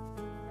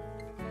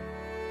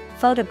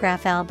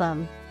 Photograph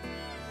album.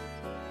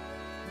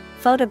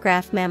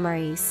 Photograph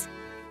memories.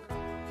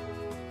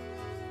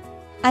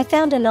 I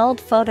found an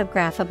old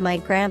photograph of my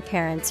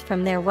grandparents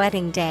from their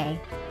wedding day.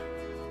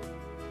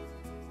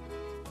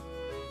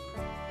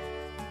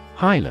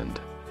 Highland.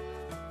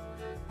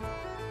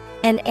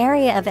 An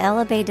area of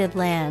elevated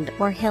land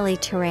or hilly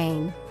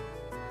terrain.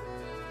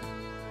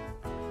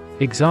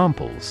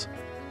 Examples: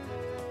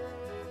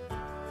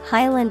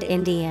 Highland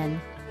Indian.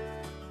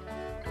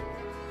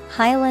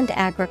 Highland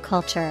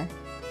agriculture.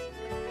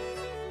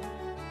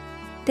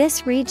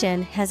 This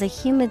region has a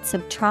humid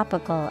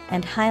subtropical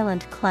and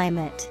highland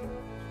climate.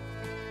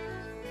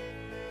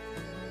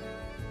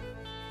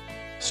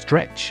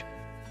 Stretch.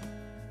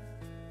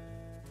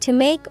 To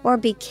make or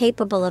be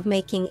capable of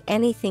making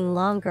anything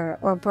longer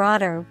or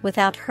broader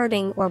without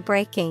hurting or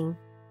breaking.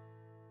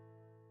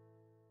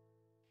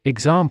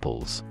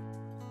 Examples: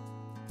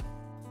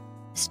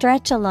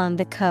 Stretch along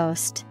the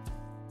coast.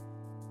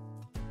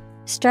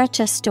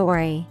 Stretch a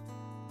story.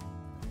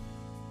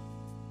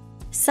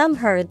 Some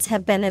herds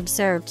have been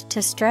observed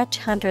to stretch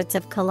hundreds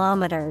of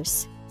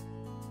kilometers.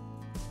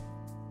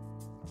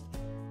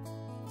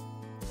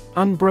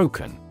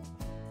 Unbroken.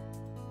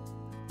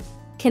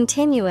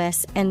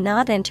 Continuous and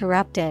not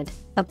interrupted,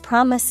 of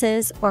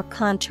promises or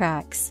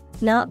contracts,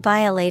 not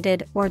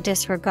violated or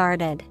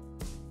disregarded.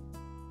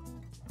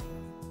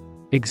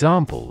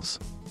 Examples: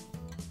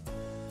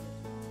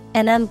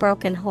 An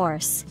unbroken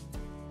horse.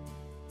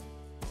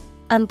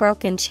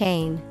 Unbroken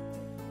chain.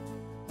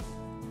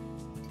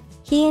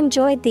 He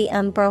enjoyed the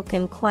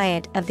unbroken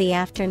quiet of the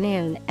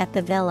afternoon at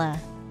the villa.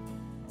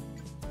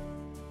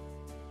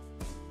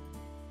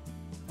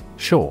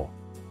 Shore.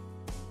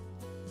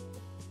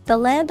 The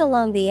land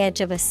along the edge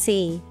of a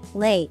sea,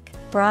 lake,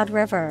 broad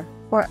river,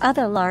 or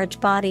other large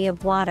body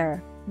of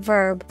water.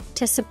 Verb,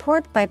 to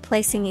support by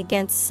placing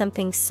against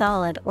something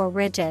solid or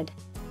rigid.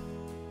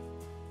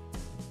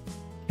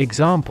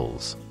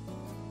 Examples: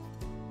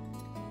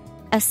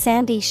 A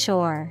sandy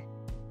shore.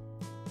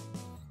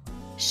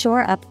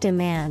 Shore up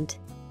demand.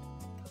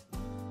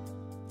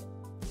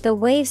 The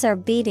waves are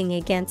beating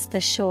against the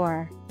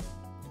shore.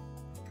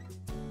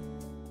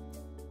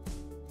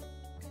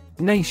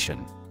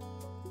 Nation.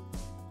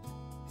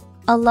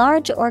 A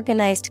large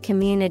organized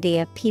community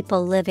of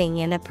people living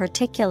in a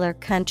particular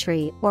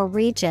country or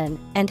region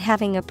and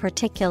having a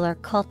particular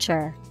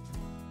culture.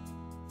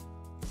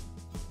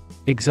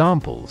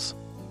 Examples: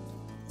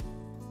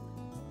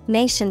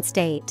 Nation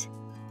state.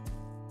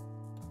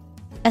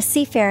 A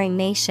seafaring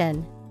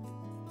nation.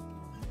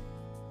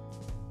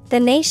 The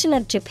nation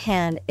of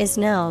Japan is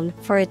known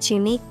for its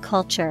unique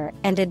culture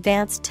and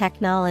advanced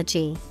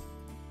technology.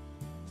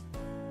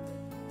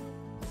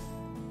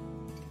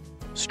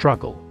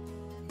 Struggle.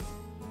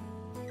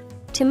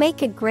 To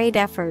make a great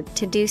effort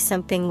to do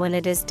something when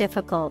it is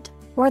difficult,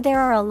 or there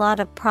are a lot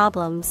of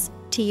problems,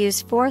 to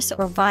use force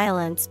or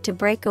violence to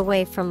break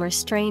away from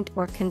restraint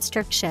or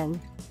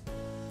constriction.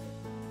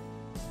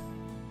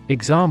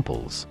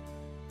 Examples: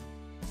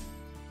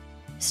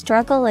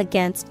 struggle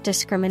against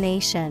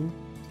discrimination,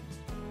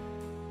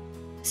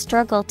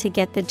 struggle to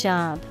get the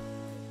job.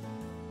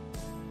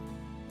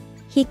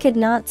 He could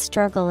not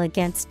struggle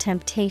against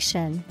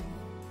temptation.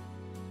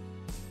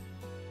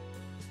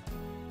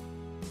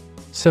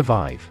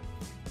 Survive.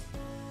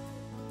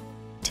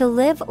 To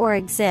live or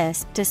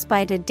exist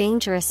despite a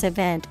dangerous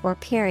event or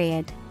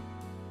period.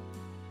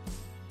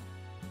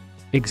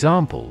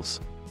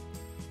 Examples: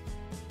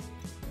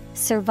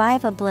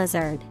 survive a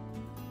blizzard,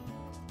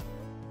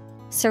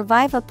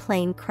 survive a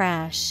plane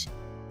crash.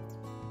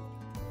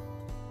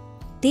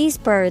 These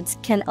birds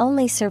can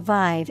only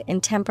survive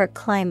in temperate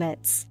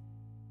climates.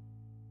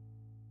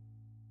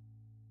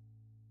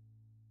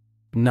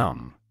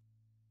 Numb.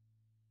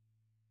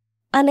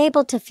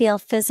 Unable to feel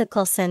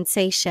physical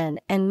sensation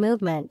and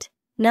movement,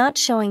 not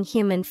showing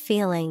human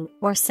feeling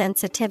or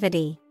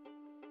sensitivity.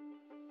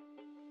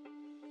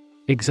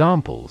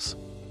 Examples: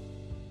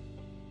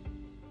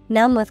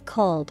 numb with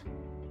cold,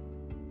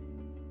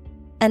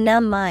 a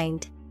numb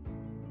mind.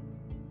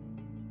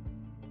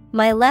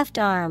 My left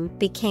arm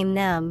became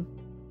numb.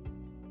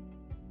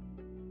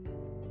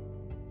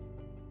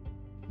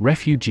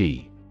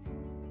 Refugee.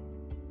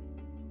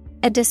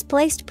 A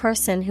displaced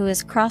person who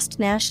has crossed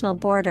national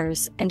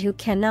borders and who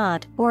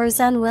cannot or is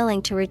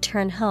unwilling to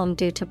return home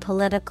due to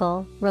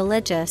political,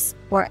 religious,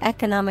 or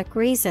economic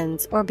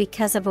reasons or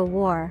because of a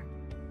war.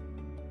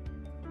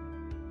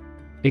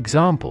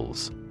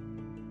 Examples: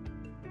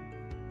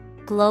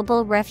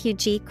 global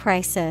refugee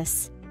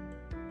crisis,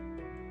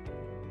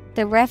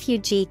 the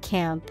refugee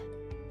camp.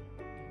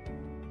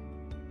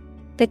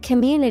 The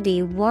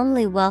community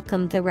warmly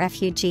welcomed the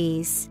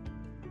refugees.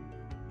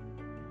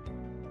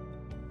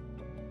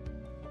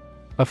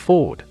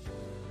 Afford.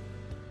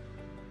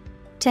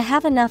 To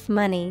have enough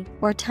money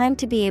or time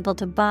to be able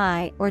to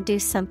buy or do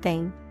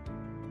something.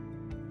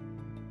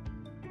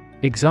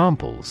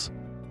 Examples: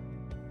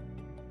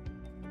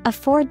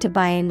 afford to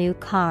buy a new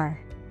car,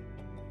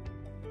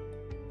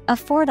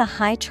 afford a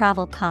high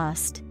travel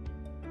cost.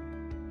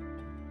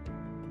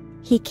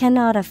 He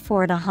cannot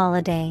afford a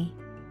holiday.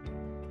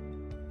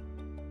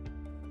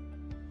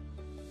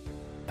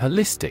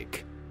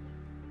 Holistic.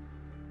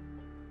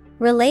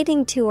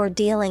 Relating to or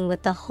dealing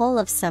with the whole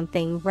of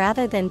something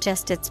rather than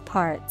just its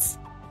parts.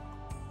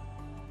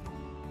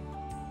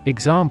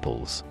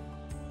 Examples: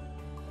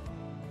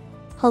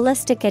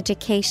 holistic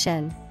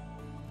education,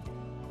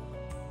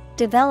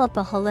 develop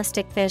a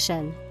holistic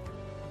vision.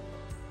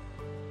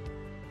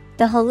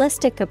 The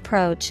holistic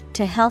approach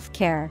to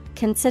healthcare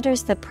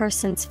considers the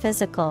person's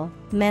physical,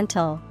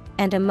 mental,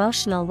 and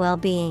emotional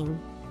well-being.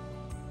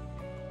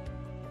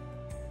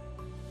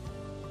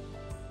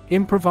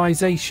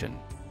 Improvisation.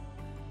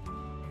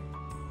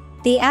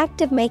 The act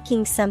of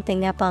making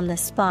something up on the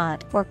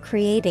spot or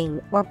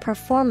creating or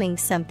performing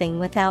something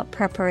without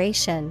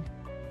preparation.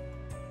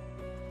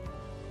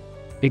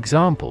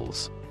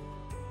 Examples: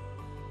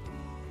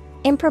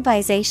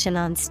 improvisation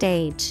on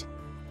stage,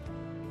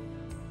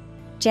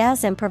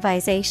 jazz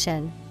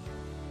improvisation.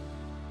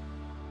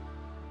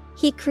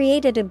 He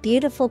created a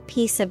beautiful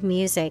piece of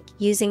music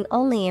using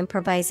only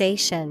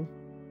improvisation.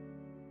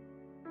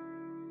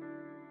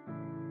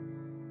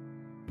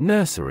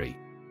 Nursery.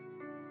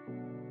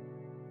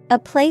 A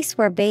place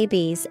where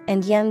babies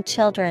and young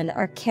children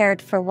are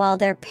cared for while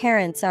their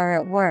parents are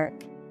at work.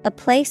 A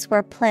place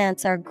where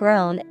plants are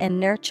grown and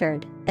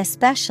nurtured,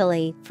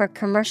 especially for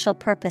commercial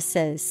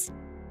purposes.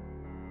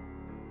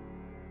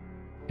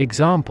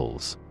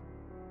 Examples: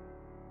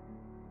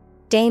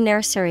 day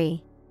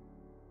nursery,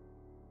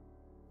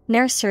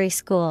 nursery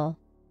school.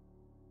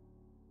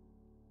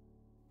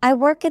 I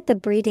work at the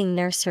breeding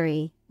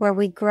nursery, where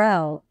we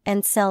grow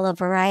and sell a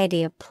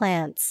variety of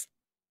plants.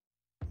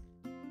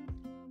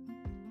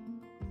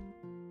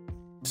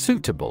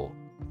 Suitable.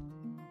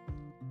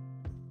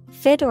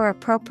 Fit or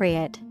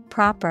appropriate,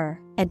 proper,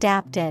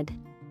 adapted.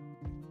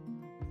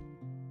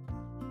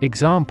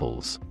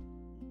 Examples: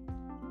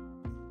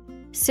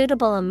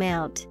 suitable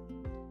amount,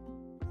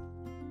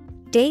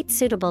 date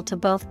suitable to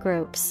both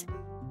groups.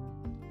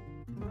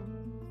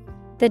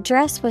 The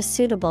dress was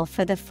suitable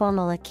for the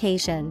formal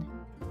occasion.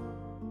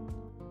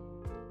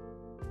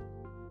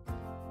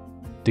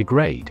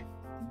 Degrade.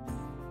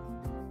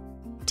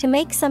 To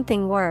make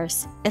something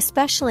worse,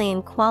 especially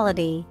in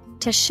quality,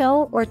 to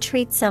show or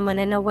treat someone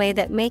in a way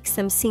that makes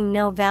them see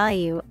no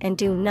value and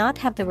do not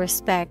have the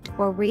respect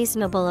or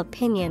reasonable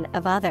opinion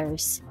of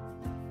others.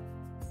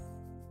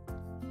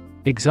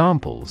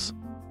 Examples: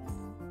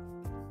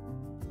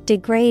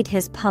 degrade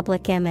his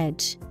public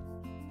image,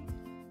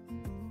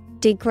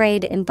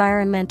 degrade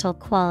environmental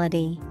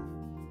quality.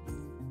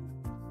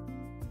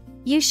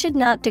 You should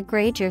not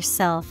degrade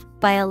yourself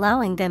by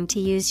allowing them to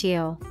use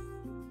you.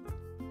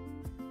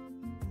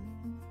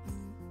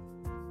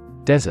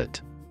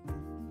 Desert.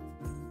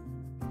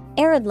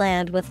 Arid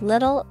land with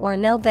little or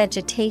no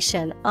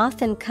vegetation,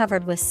 often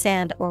covered with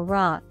sand or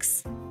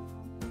rocks.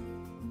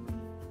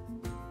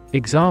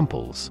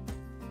 Examples: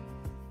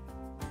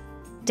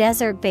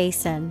 Desert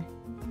basin.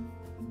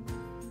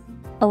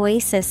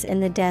 Oasis in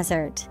the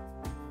desert.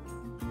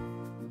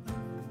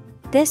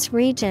 This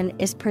region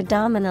is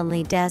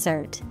predominantly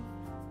desert.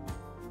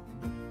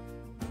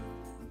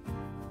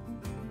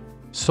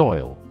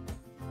 Soil.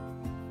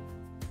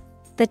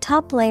 The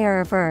top layer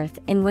of earth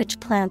in which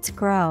plants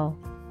grow.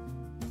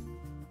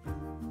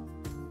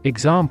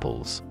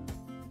 Examples: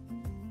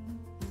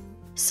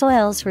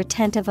 Soils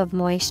retentive of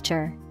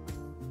moisture.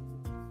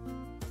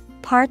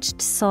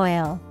 Parched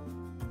soil.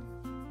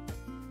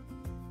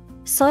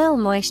 Soil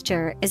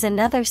moisture is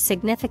another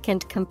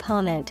significant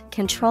component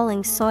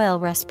controlling soil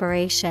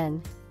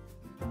respiration.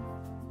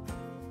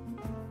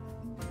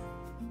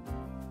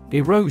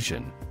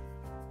 Erosion.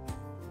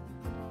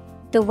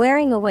 The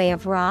wearing away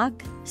of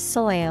rock,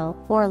 soil,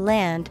 or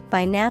land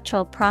by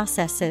natural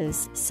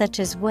processes such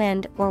as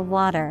wind or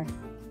water.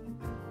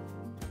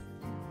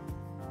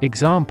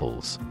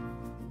 Examples: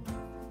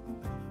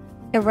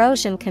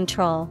 Erosion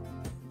control.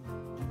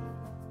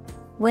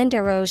 Wind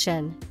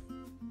erosion.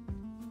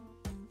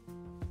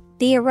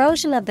 The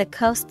erosion of the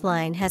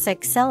coastline has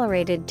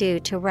accelerated due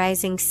to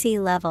rising sea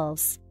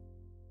levels.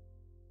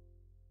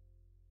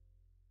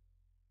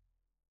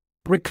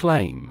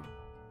 Reclaim.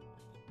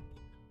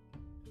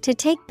 To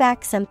take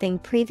back something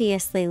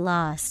previously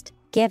lost,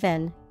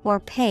 given, or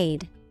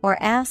paid,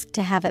 or ask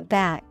to have it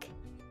back.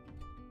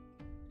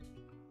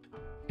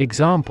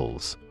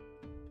 Examples: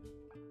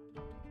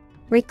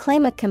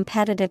 Reclaim a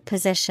competitive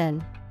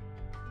position.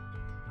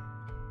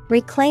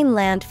 Reclaim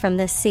land from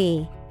the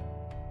sea.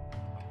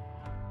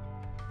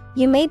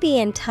 You may be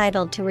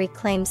entitled to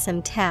reclaim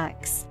some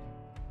tax.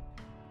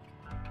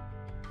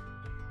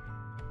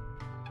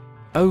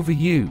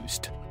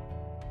 Overused.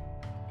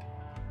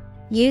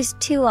 Used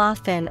too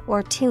often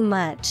or too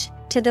much,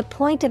 to the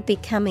point of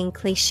becoming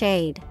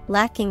cliched,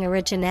 lacking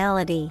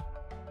originality.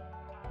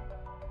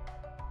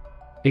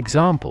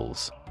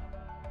 Examples: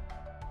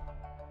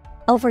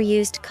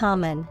 Overused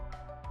common.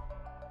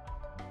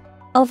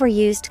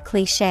 Overused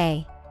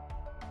cliche.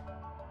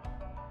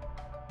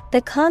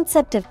 The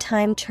concept of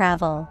time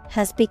travel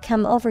has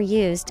become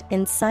overused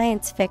in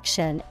science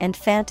fiction and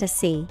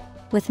fantasy,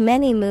 with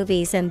many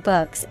movies and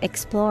books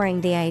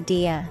exploring the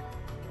idea.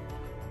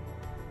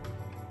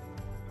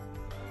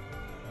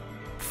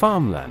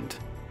 Farmland.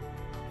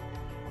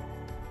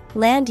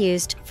 Land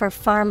used for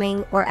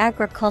farming or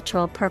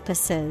agricultural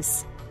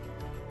purposes.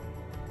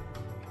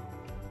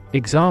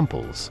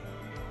 Examples: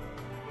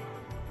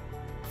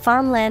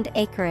 Farmland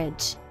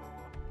acreage.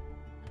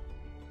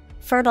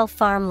 Fertile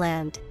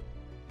farmland.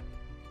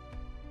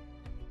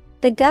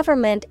 The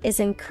government is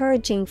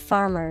encouraging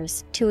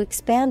farmers to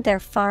expand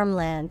their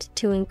farmland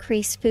to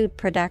increase food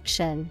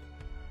production.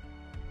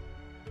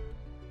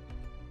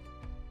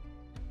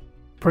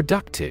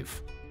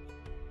 Productive.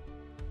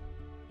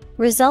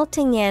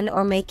 Resulting in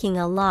or making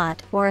a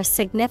lot or a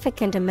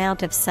significant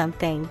amount of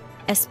something,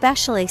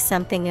 especially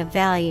something of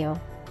value.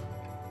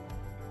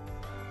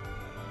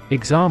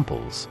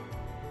 Examples: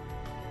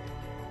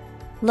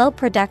 Low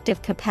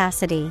productive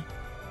capacity.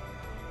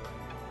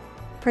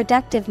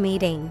 Productive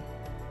meeting.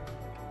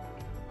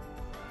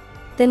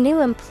 The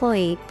new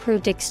employee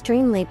proved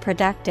extremely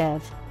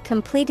productive,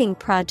 completing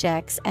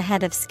projects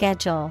ahead of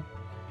schedule.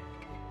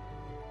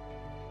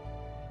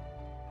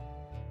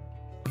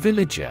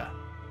 Villager.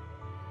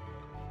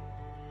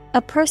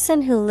 A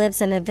person who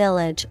lives in a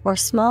village or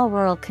small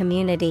rural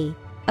community.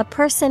 A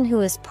person who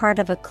is part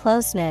of a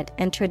close-knit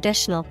and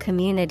traditional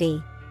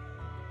community.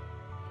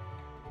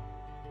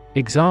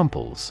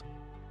 Examples: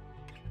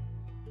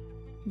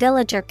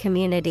 Villager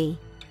community.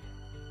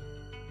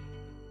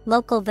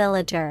 Local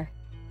villager.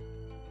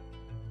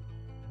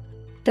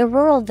 The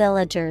rural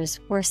villagers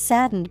were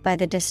saddened by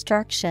the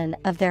destruction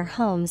of their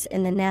homes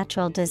in the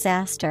natural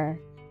disaster.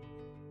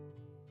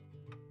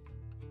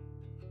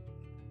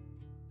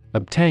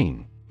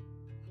 Obtain.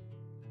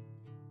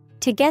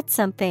 To get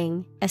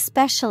something,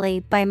 especially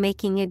by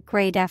making a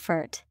great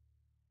effort.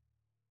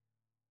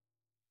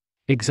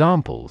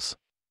 Examples: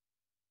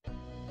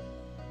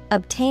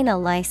 Obtain a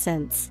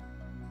license.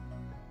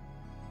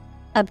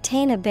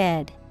 Obtain a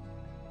bid.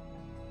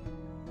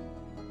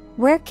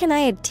 Where can I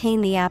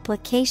obtain the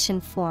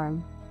application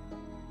form?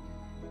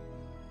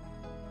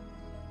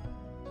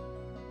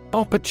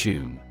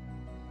 Opportune.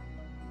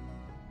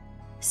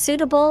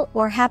 Suitable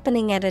or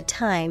happening at a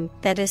time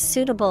that is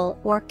suitable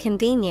or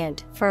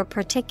convenient for a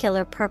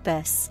particular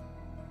purpose.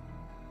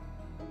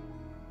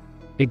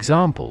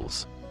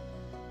 Examples: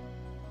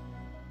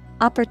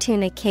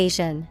 Opportune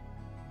occasion.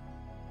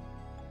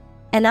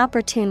 An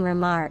opportune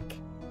remark.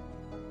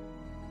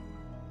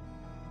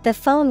 The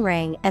phone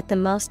rang at the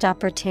most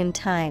opportune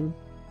time.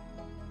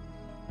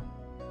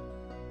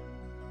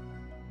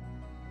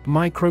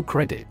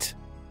 Microcredit.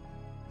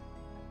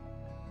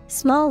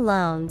 Small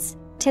loans,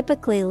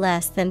 typically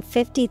less than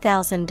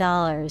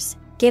 $50,000,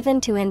 given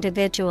to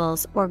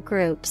individuals or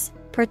groups,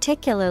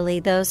 particularly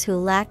those who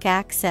lack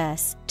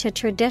access to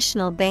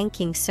traditional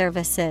banking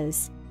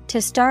services,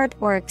 to start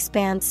or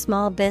expand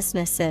small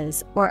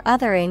businesses or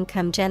other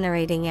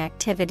income-generating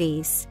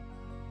activities.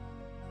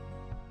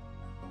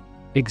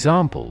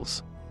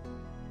 Examples: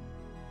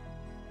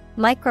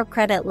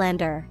 Microcredit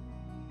lender,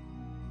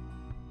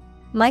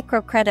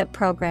 microcredit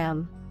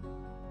program.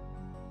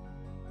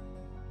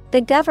 The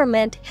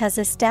government has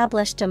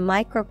established a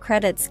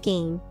microcredit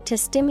scheme to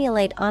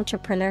stimulate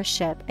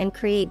entrepreneurship and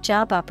create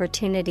job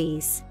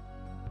opportunities.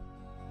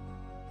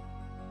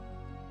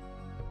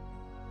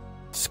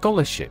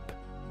 Scholarship.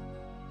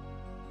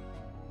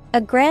 A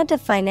grant of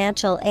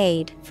financial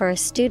aid for a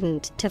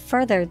student to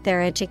further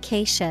their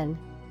education.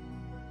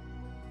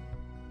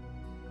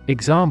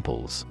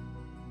 Examples: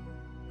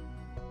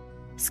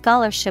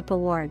 Scholarship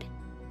award,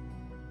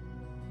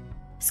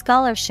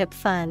 scholarship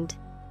fund.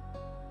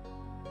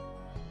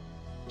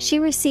 She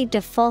received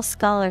a full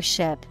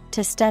scholarship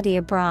to study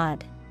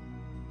abroad.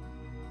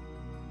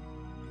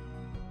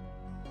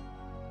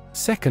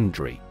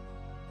 Secondary.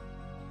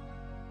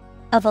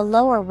 Of a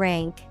lower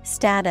rank,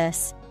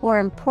 status, or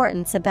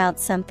importance about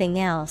something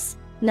else,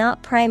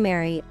 not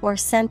primary or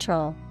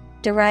central,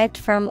 derived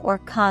from or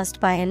caused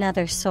by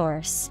another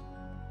source.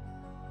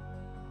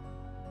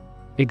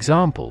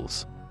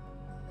 Examples: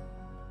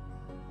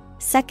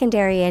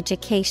 Secondary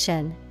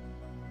education,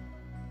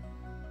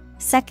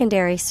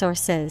 secondary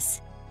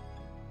sources.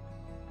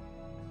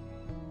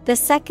 The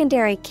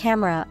secondary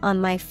camera on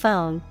my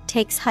phone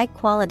takes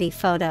high-quality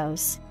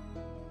photos.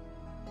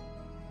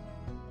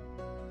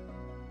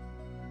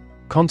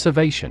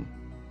 Conservation.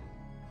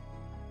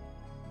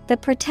 The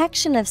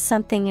protection of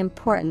something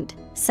important,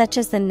 such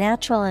as the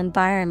natural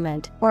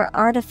environment or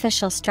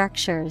artificial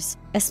structures,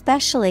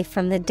 especially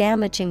from the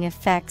damaging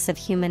effects of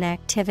human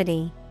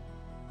activity.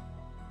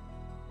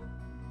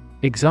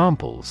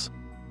 Examples: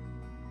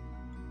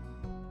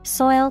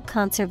 Soil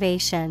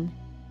conservation,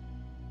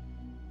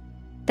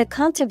 the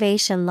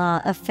conservation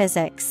law of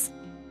physics.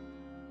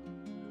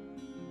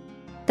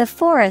 The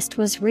forest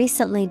was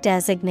recently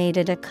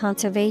designated a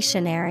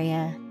conservation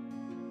area.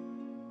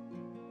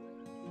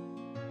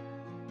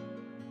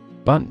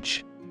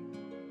 Bunch.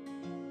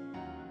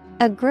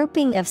 A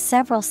grouping of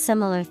several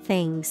similar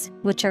things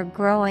which are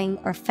growing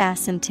or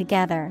fastened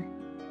together.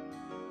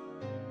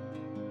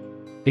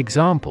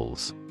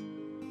 Examples: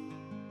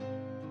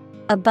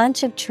 A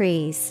bunch of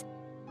trees,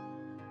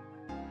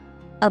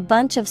 a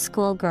bunch of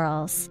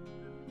schoolgirls.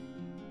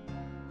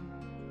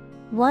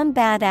 One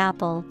bad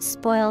apple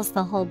spoils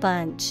the whole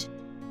bunch.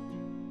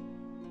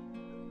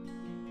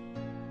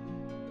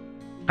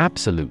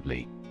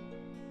 Absolutely.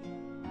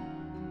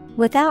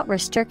 Without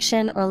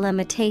restriction or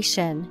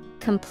limitation,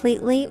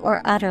 completely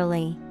or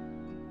utterly.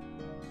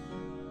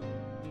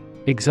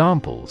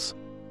 Examples: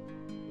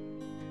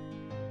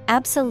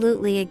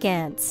 Absolutely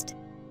against.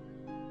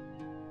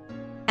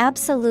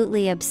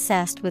 Absolutely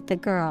obsessed with the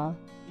girl.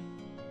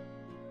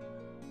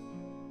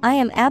 I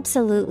am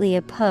absolutely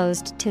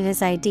opposed to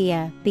his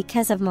idea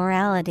because of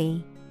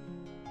morality.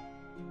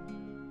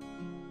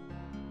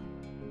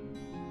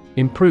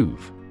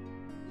 Improve.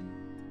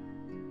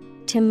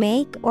 To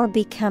make or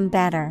become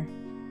better.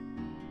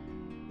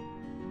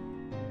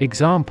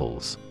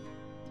 Examples: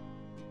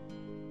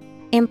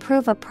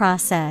 Improve a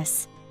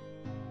process.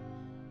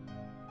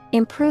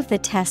 Improve the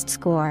test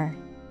score.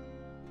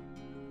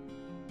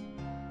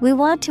 We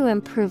want to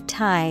improve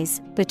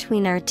ties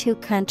between our two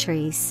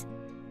countries.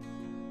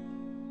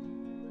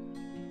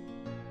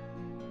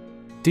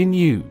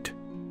 Denude.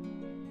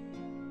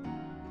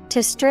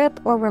 To strip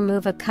or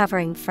remove a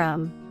covering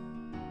from.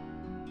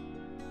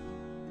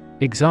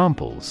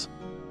 Examples: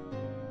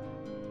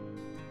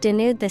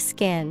 Denude the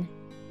skin.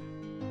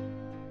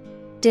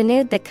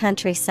 Denude the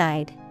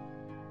countryside.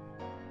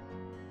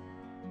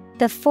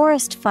 The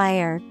forest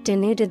fire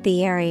denuded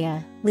the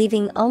area,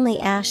 leaving only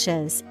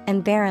ashes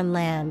and barren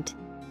land.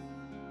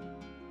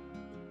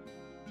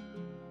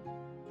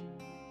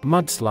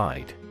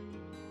 Mudslide.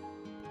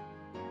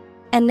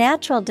 A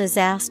natural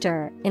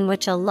disaster in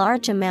which a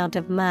large amount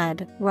of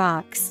mud,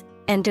 rocks,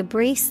 and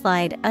debris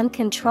slide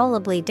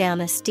uncontrollably down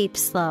a steep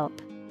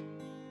slope.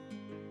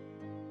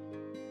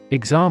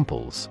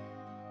 Examples: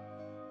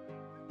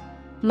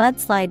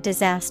 Mudslide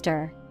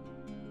disaster.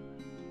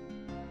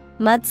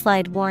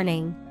 Mudslide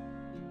warning.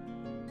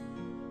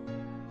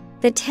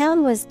 The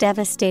town was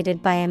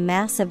devastated by a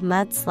massive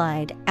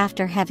mudslide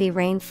after heavy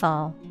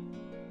rainfall.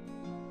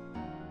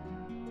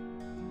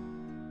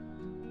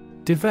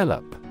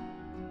 Develop.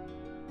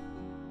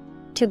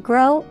 To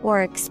grow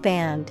or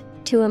expand,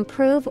 to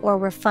improve or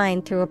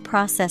refine through a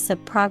process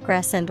of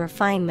progress and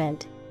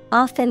refinement,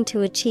 often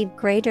to achieve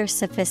greater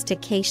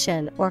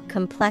sophistication or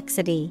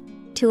complexity,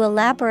 to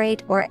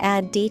elaborate or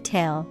add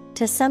detail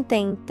to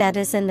something that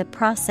is in the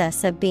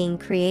process of being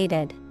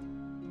created.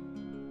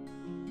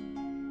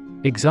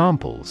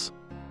 Examples: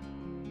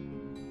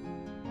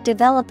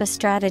 Develop a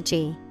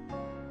strategy.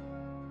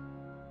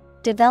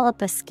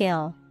 Develop a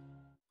skill.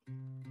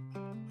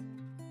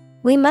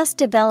 We must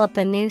develop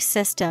a new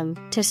system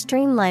to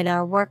streamline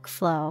our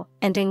workflow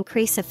and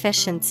increase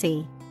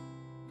efficiency.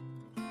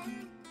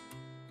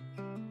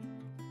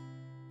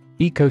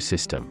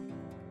 Ecosystem.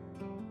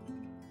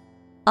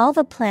 All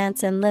the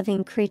plants and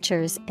living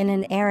creatures in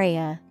an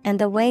area and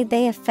the way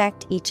they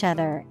affect each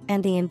other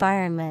and the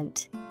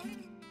environment.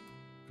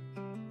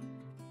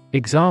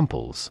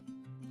 Examples: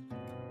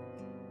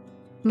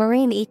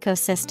 Marine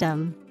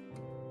ecosystem.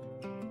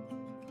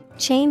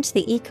 Change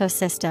the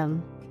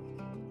ecosystem.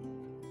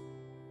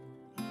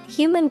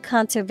 Human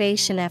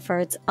conservation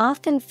efforts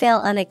often fail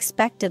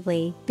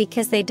unexpectedly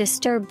because they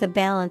disturb the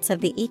balance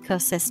of the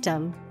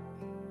ecosystem.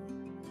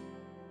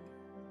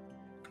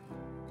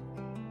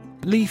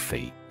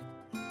 Leafy.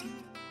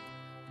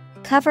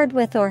 Covered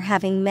with or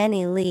having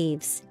many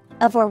leaves,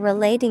 of or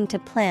relating to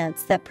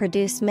plants that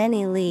produce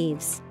many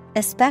leaves,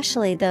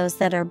 especially those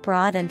that are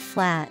broad and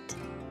flat.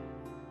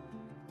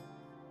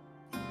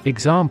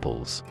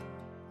 Examples: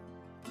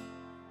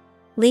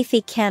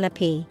 Leafy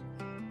canopy.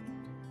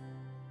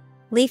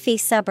 Leafy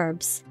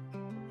suburbs.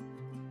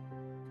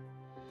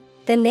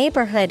 The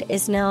neighborhood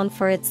is known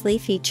for its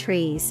leafy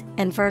trees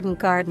and verdant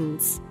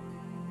gardens.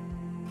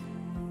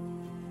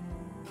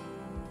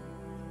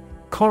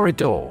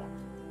 Corridor.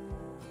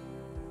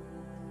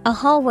 A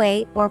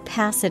hallway or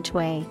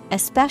passageway,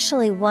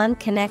 especially one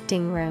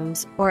connecting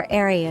rooms or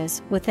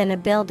areas within a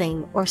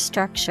building or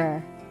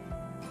structure.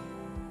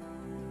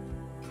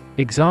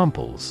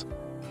 Examples: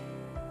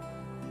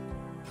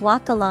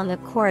 Walk along a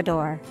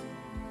corridor.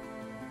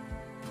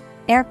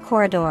 Air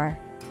corridor.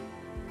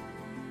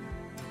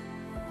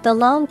 The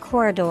long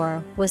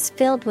corridor was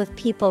filled with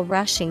people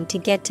rushing to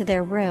get to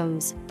their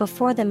rooms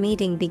before the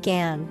meeting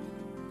began.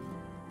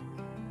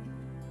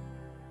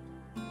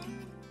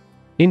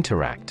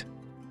 Interact.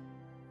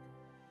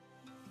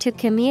 To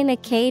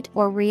communicate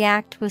or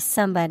react with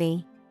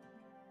somebody.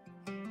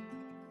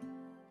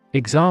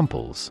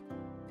 Examples: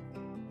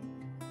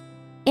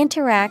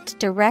 Interact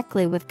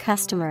directly with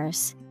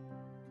customers.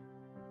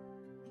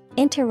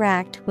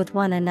 Interact with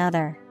one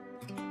another.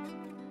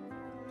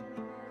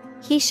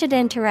 He should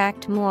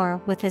interact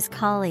more with his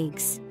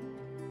colleagues.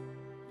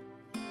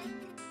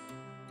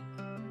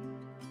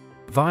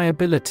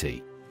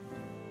 Viability.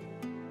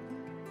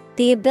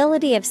 The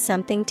ability of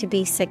something to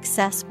be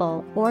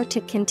successful or to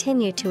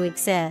continue to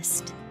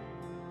exist.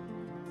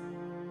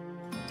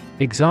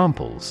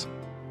 Examples: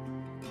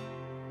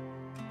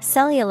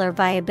 Cellular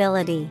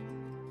viability.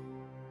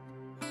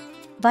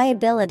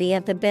 Viability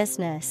of the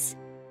business.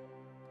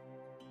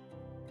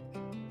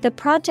 The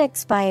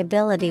project's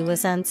viability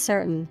was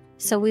uncertain,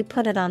 so we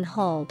put it on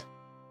hold.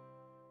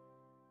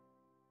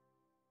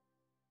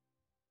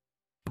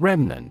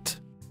 Remnant.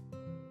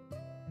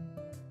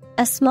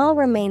 A small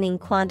remaining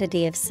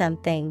quantity of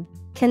something,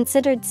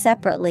 considered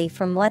separately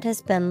from what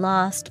has been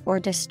lost or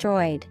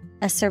destroyed,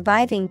 a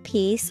surviving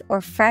piece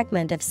or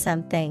fragment of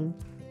something.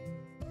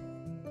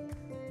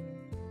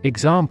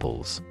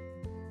 Examples: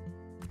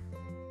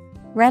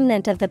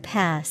 Remnant of the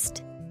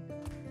past.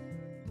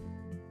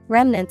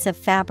 Remnants of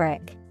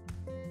fabric.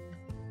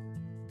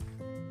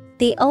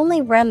 The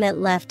only remnant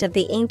left of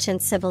the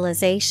ancient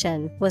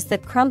civilization was the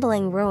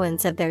crumbling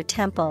ruins of their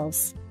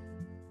temples.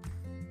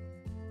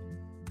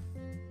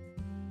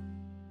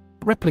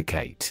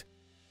 Replicate.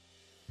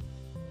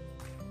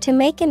 To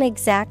make an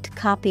exact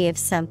copy of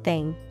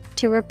something,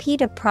 to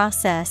repeat a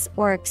process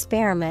or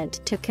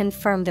experiment to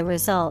confirm the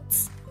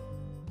results.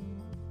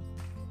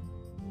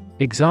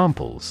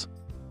 Examples: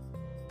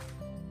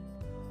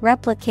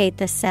 Replicate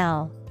the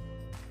cell.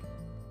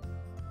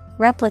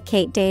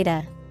 Replicate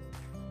data.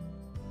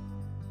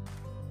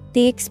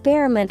 The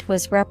experiment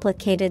was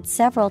replicated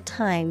several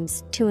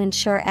times to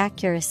ensure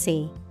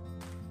accuracy.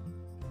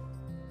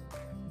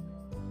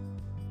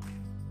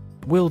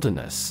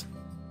 Wilderness.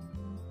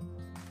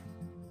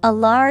 A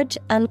large,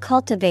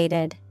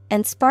 uncultivated,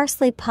 and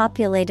sparsely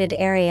populated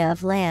area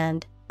of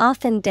land,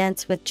 often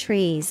dense with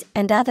trees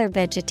and other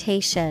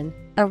vegetation,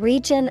 a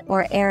region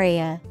or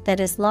area that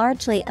is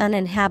largely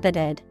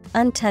uninhabited,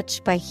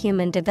 untouched by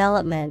human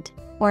development,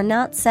 or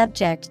not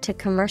subject to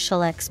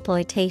commercial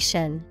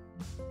exploitation.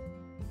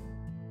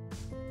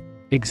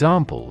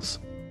 Examples: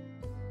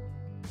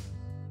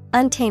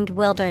 Untamed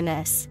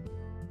wilderness.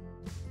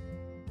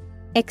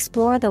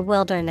 Explore the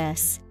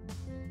wilderness.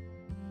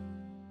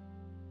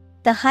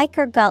 The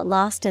hiker got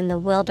lost in the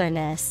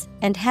wilderness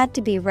and had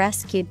to be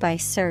rescued by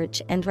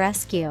search and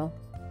rescue.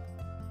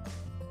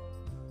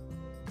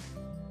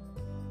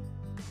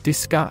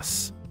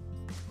 Discuss.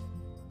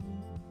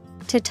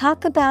 To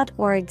talk about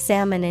or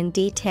examine in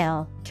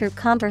detail, through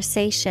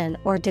conversation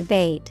or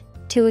debate,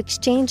 to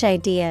exchange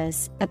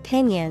ideas,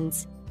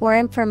 opinions, or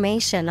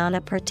information on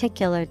a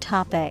particular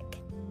topic.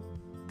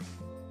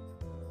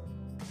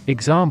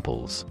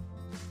 Examples: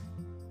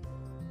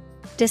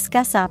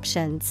 Discuss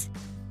options.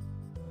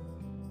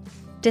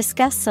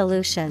 Discuss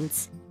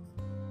solutions.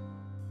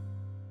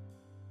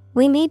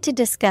 We need to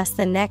discuss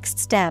the next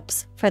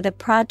steps for the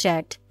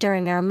project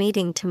during our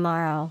meeting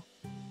tomorrow.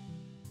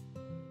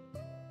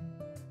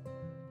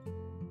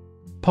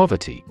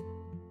 Poverty.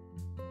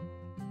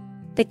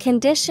 The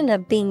condition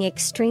of being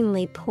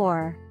extremely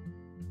poor.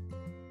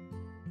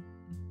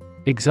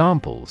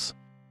 Examples: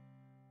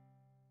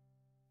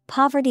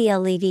 Poverty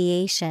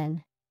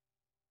alleviation.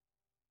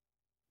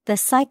 The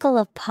cycle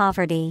of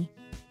poverty.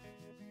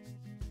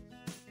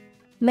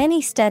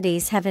 Many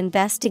studies have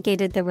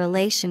investigated the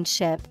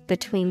relationship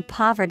between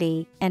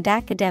poverty and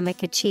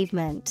academic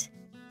achievement.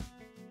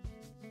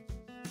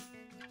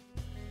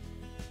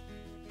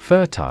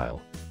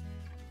 Fertile.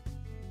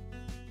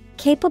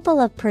 Capable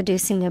of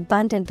producing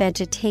abundant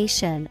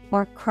vegetation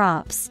or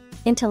crops,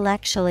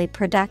 intellectually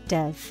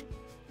productive.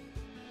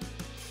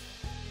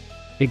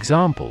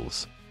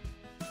 Examples: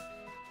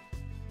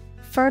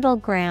 Fertile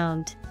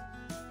ground.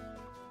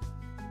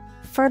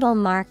 Fertile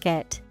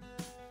market.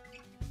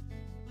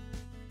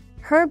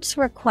 Herbs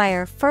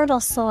require fertile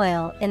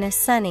soil in a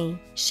sunny,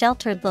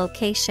 sheltered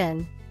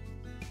location.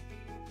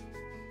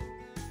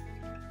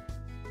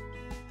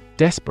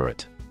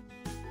 Desperate.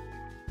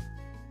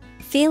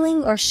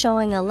 Feeling or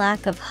showing a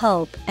lack of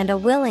hope and a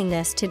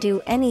willingness to do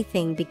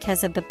anything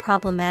because of the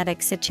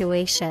problematic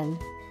situation.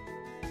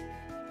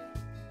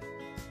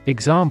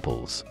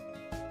 Examples: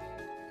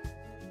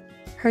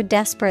 Her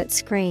desperate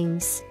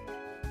screams.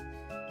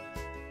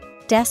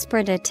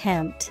 Desperate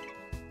attempt.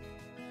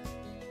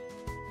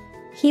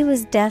 He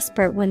was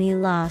desperate when he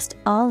lost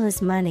all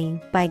his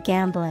money by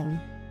gambling.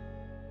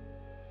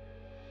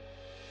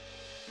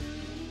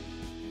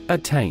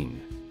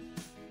 Attain.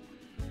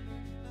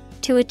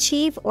 To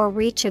achieve or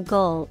reach a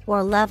goal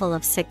or level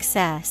of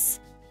success.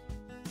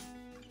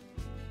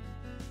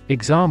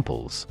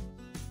 Examples: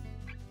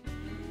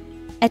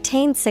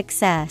 Attain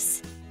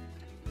success.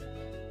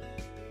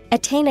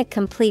 Attain a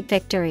complete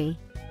victory.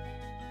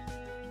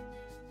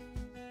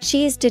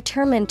 She is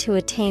determined to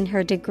attain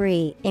her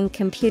degree in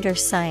computer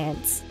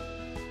science.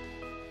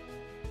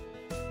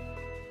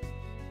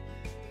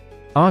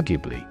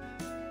 Arguably.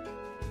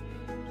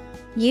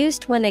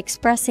 Used when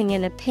expressing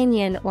an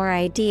opinion or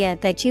idea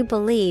that you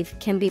believe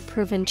can be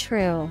proven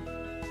true.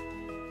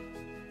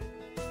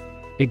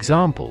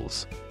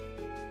 Examples: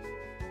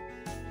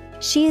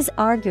 She is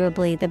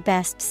arguably the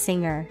best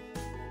singer.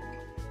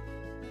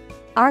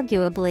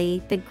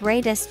 Arguably the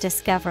greatest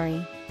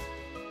discovery.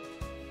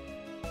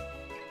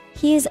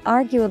 He is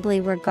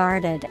arguably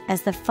regarded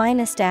as the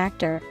finest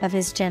actor of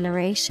his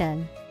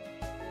generation.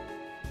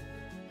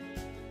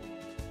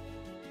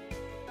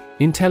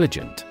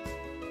 Intelligent.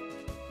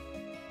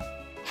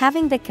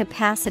 Having the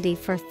capacity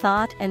for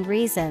thought and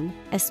reason,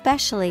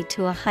 especially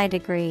to a high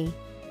degree.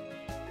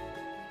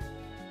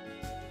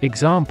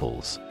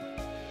 Examples: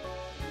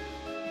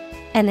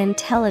 An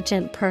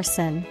intelligent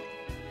person.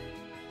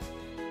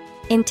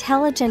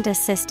 Intelligent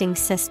assisting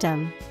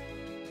system.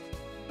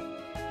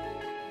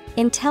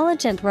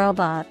 Intelligent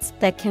robots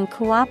that can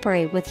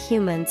cooperate with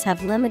humans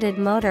have limited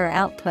motor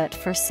output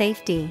for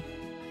safety.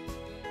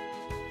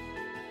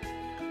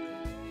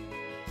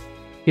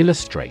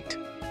 Illustrate.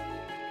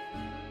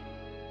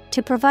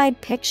 To provide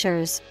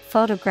pictures,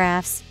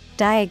 photographs,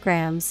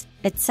 diagrams,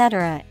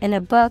 etc. in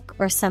a book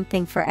or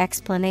something for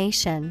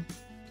explanation.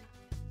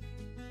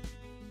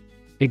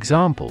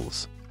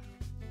 Examples: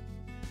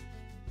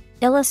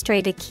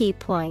 Illustrate a key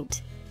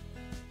point.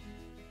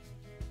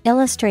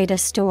 Illustrate a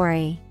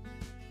story.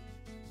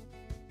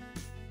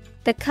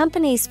 The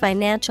company's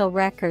financial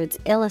records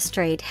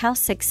illustrate how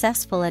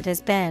successful it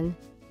has been.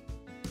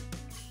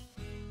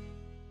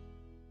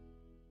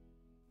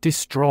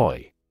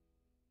 Destroy.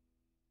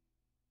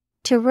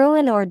 To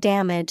ruin or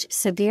damage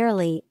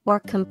severely or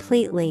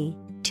completely,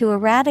 to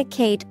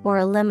eradicate or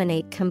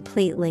eliminate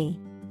completely.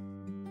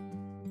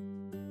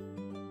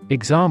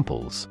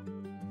 Examples: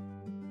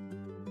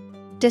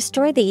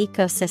 Destroy the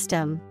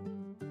ecosystem.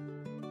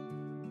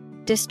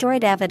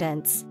 Destroyed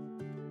evidence.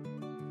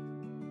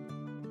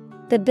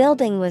 The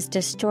building was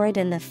destroyed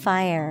in the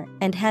fire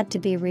and had to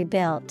be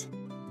rebuilt.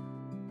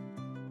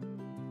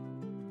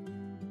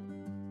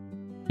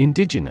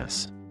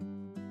 Indigenous.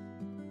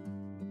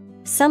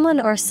 Someone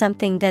or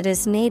something that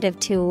is native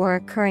to or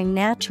occurring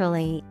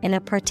naturally in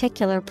a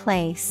particular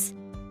place.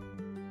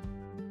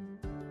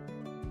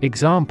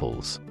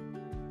 Examples: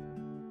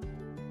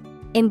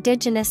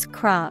 Indigenous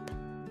crop.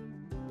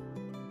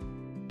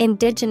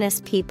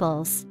 Indigenous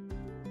peoples.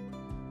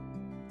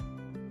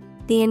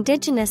 The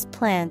indigenous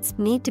plants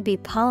need to be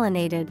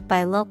pollinated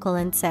by local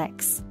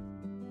insects.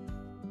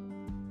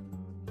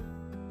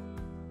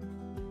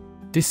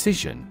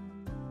 Decision.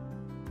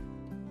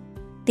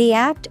 The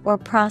act or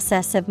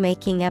process of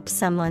making up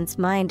someone's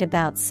mind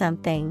about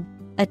something,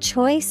 a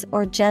choice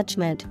or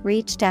judgment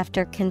reached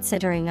after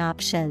considering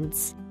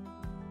options.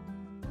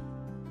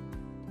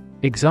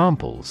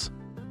 Examples: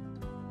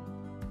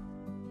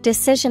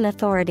 Decision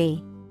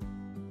authority.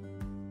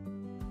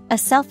 A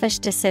selfish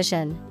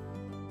decision.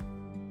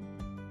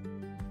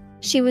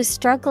 She was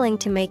struggling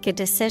to make a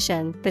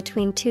decision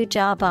between two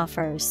job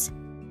offers.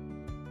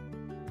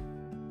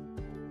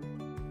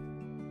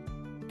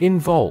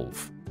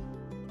 Involve.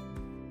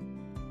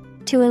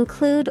 To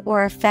include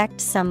or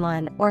affect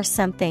someone or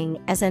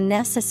something as a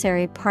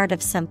necessary part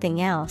of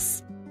something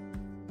else.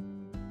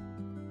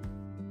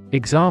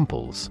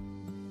 Examples: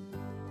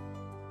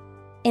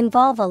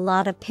 Involve a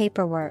lot of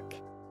paperwork.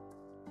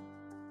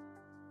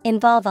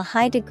 Involve a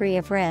high degree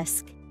of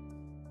risk.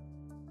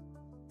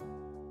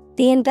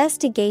 The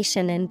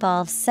investigation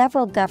involves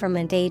several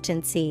government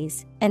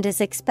agencies and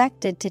is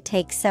expected to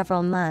take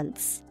several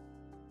months.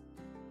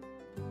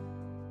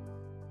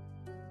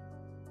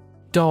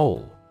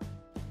 Doll.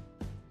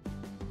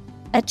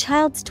 A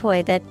child's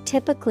toy that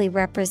typically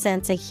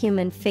represents a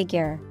human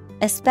figure,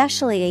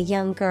 especially a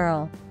young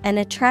girl, an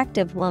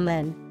attractive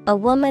woman, a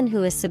woman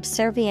who is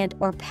subservient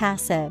or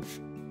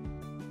passive.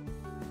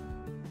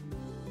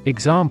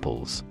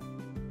 Examples: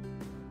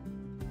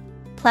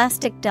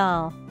 Plastic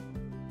doll,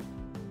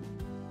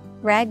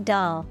 rag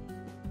doll.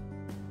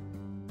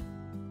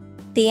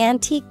 The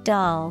antique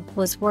doll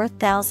was worth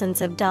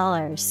thousands of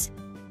dollars.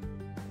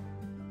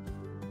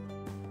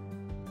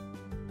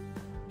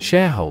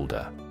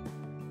 Shareholder.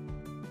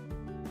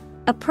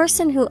 A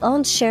person who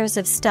owns shares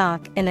of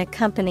stock in a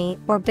company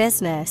or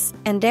business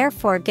and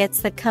therefore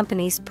gets the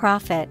company's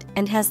profit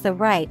and has the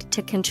right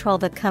to control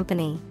the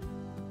company.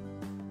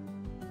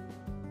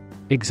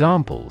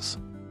 Examples: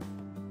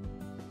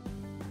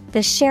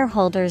 The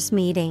shareholders'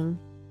 meeting.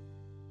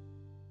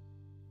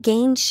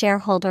 Gain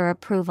shareholder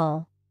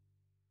approval.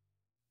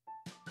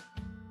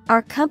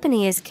 Our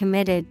company is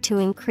committed to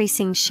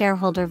increasing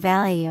shareholder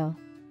value.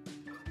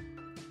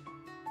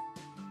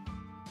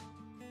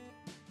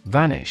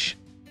 Vanish.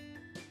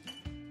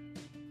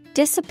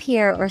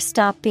 Disappear or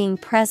stop being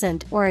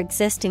present or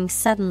existing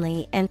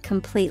suddenly and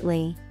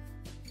completely.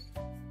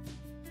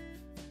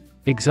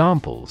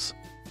 Examples: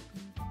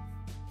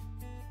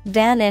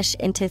 Vanish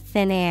into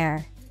thin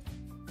air.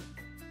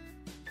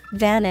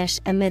 Vanish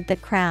amid the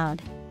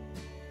crowd.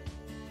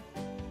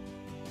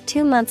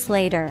 2 months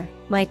later,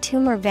 my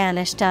tumor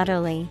vanished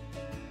utterly.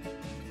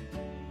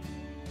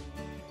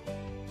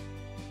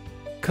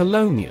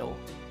 Colonial.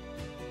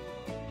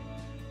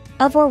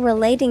 Of or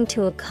relating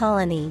to a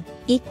colony,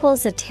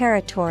 equals a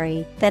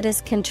territory that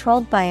is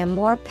controlled by a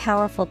more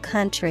powerful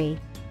country,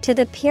 to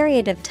the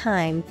period of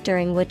time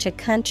during which a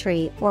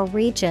country or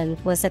region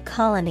was a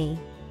colony.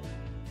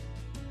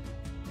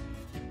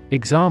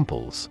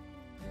 Examples: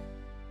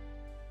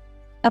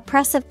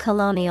 Oppressive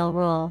colonial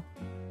rule.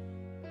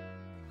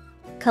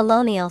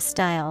 Colonial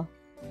style.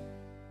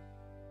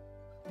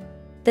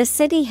 The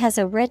city has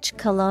a rich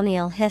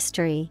colonial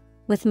history,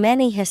 with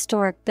many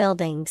historic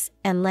buildings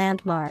and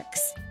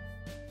landmarks.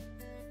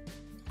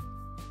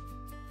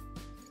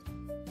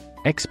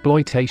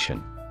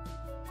 Exploitation.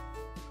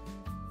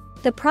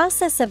 The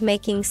process of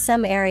making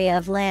some area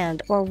of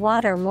land or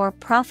water more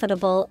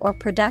profitable or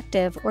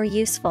productive or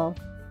useful.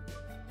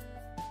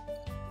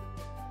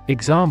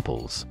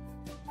 Examples: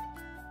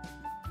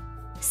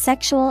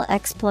 Sexual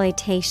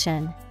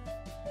exploitation.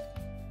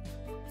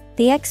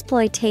 The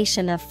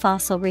exploitation of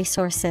fossil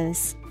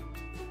resources.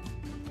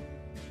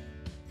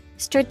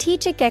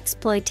 Strategic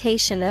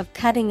exploitation of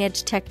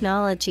cutting-edge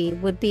technology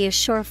would be a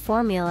sure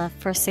formula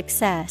for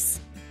success.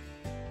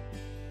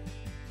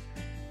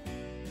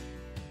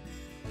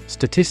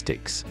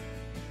 Statistics.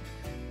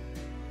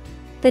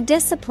 The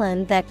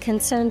discipline that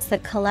concerns the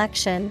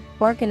collection,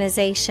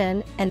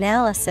 organization,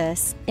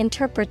 analysis,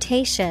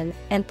 interpretation,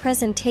 and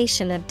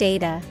presentation of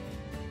data.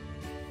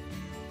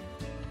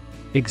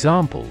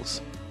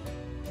 Examples: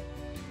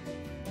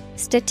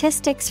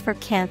 Statistics for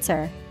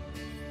cancer.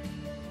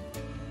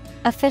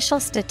 Official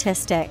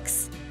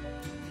statistics.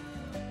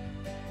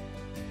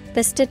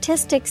 The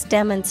statistics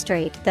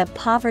demonstrate that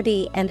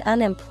poverty and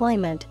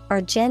unemployment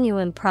are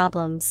genuine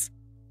problems.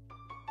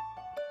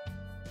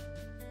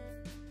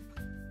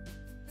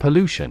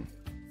 Pollution.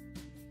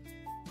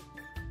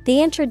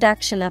 The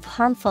introduction of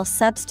harmful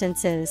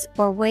substances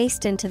or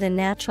waste into the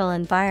natural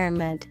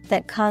environment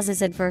that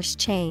causes adverse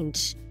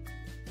change.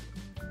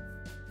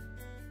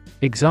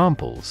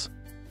 Examples: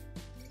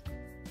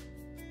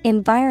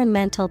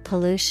 Environmental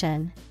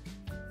pollution.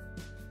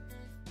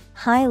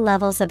 High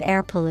levels of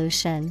air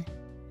pollution.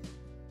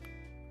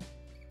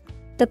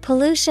 The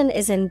pollution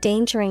is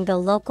endangering the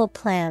local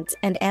plants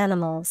and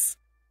animals.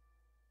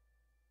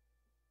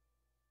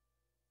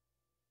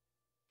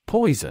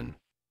 Poison.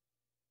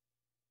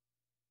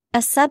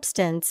 A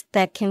substance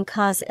that can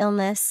cause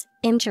illness,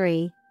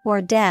 injury,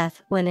 or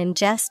death when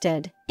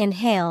ingested,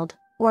 inhaled,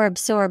 or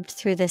absorbed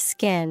through the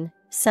skin,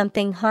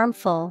 something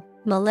harmful,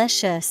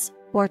 malicious,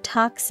 or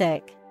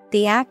toxic,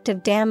 the act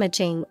of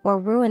damaging or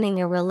ruining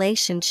a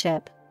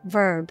relationship.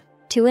 Verb,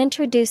 to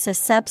introduce a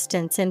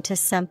substance into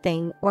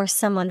something or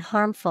someone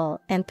harmful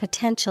and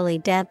potentially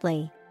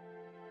deadly.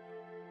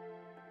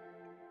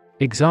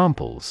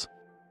 Examples: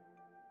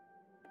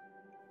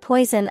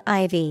 Poison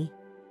ivy.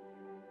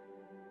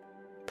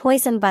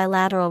 Poison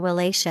bilateral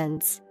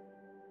relations.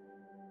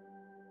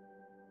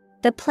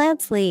 The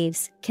plant's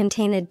leaves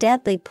contain a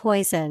deadly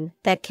poison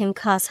that can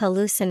cause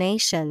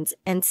hallucinations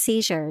and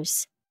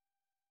seizures.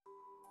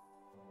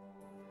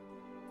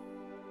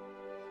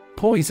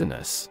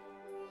 Poisonous.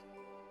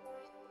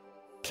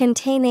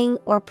 Containing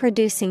or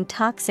producing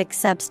toxic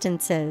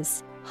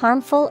substances,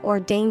 harmful or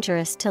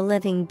dangerous to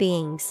living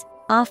beings,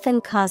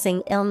 often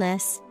causing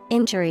illness,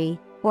 injury,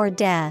 or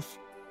death.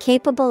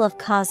 Capable of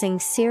causing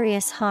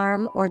serious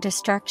harm or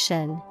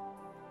destruction.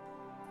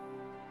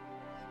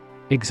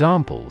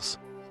 Examples: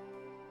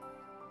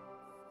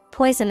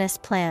 Poisonous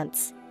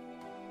plants.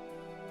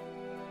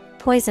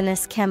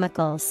 Poisonous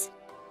chemicals.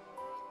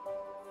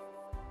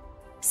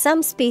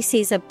 Some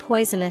species of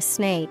poisonous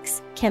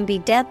snakes can be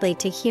deadly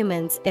to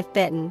humans if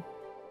bitten.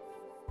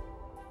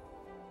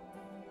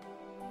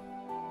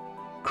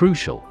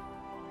 Crucial.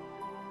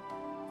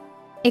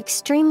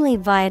 Extremely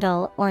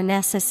vital or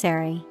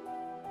necessary.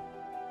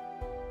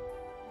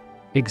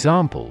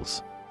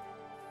 Examples: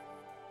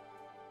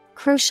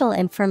 Crucial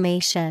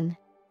information.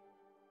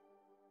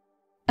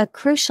 A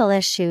crucial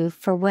issue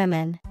for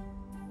women.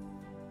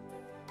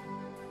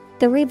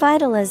 The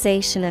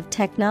revitalization of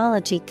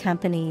technology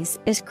companies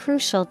is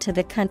crucial to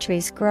the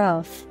country's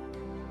growth.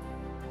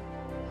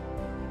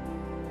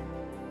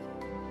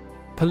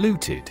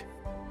 Polluted.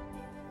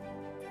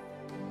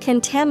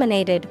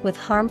 Contaminated with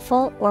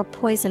harmful or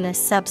poisonous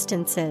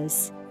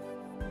substances.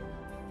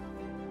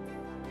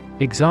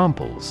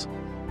 Examples: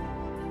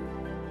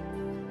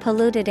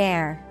 Polluted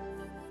air.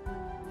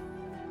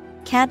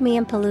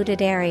 Cadmium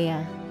polluted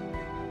area.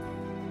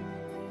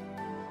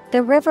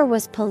 The river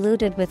was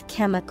polluted with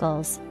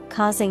chemicals,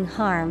 causing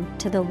harm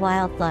to the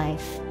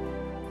wildlife.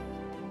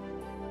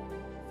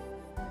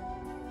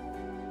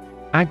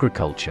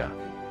 Agriculture.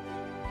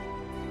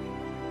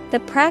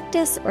 The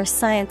practice or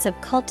science of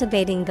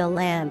cultivating the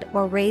land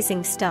or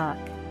raising stock.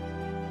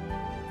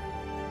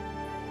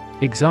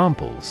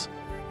 Examples: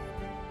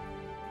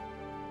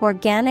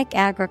 Organic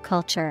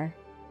agriculture.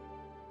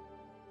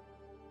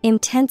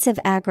 Intensive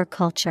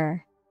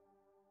agriculture.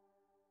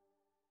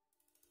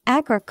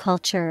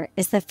 Agriculture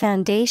is the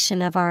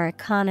foundation of our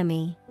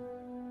economy.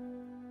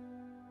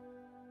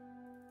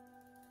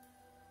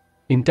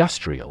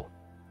 Industrial.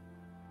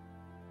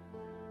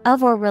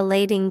 Of or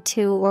relating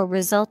to or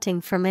resulting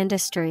from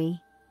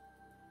industry.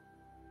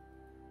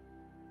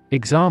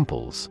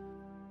 Examples: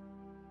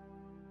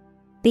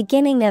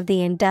 Beginning of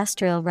the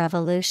Industrial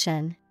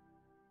Revolution.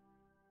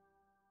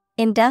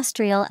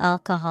 Industrial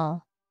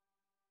alcohol.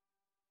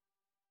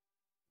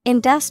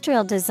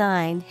 Industrial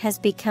design has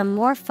become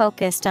more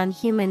focused on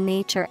human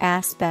nature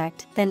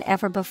aspect than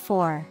ever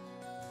before.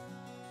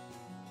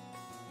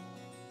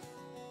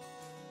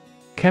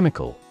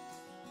 Chemical.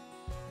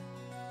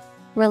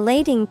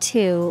 Relating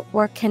to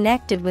or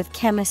connected with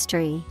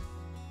chemistry.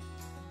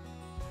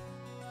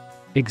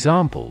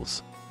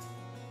 Examples: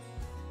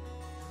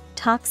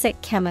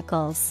 Toxic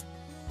chemicals.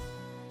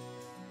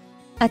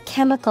 A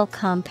chemical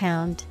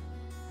compound.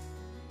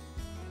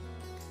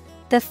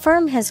 The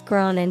firm has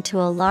grown into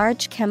a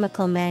large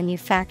chemical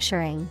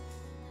manufacturing.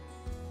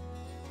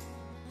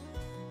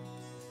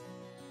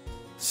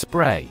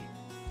 Spray.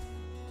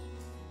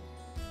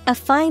 A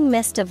fine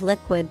mist of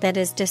liquid that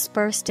is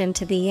dispersed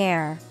into the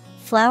air.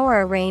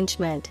 Flower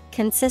arrangement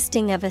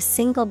consisting of a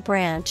single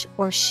branch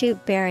or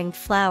shoot bearing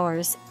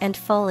flowers and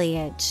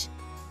foliage.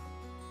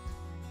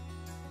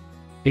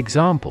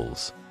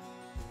 Examples: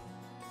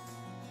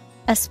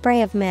 A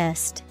spray of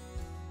mist.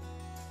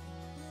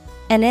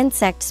 An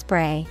insect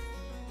spray.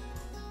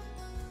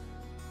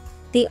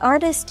 The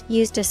artist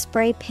used a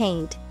spray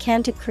paint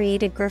can to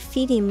create a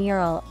graffiti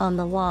mural on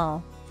the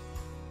wall.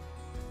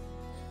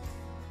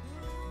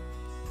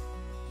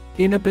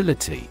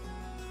 Inability.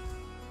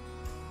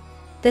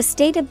 The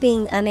state of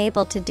being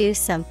unable to do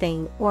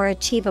something or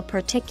achieve a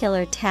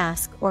particular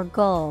task or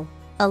goal,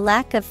 a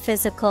lack of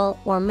physical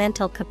or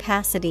mental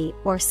capacity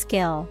or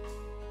skill.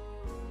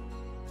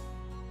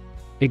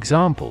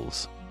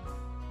 Examples: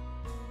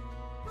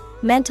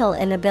 Mental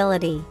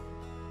inability.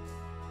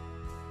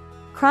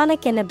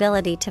 Chronic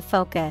inability to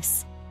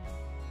focus.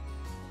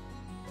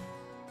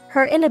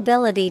 Her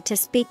inability to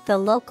speak the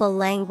local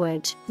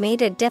language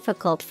made it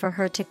difficult for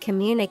her to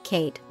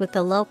communicate with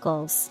the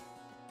locals.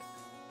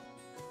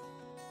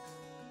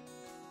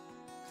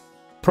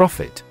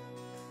 Profit.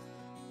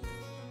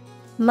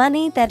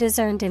 Money that is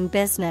earned in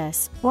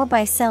business or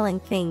by selling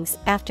things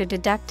after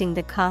deducting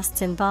the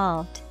costs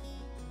involved.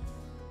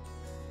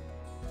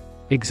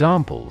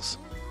 Examples: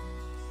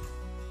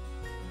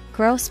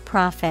 Gross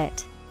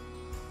profit.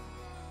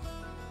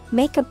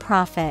 Make a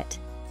profit.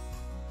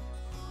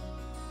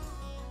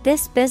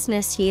 This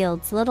business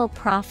yields little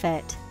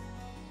profit.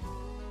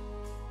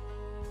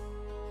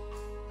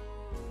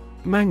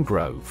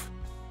 Mangrove.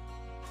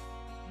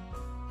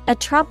 A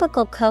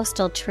tropical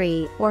coastal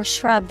tree or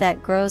shrub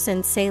that grows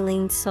in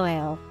saline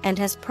soil and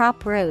has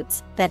prop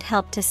roots that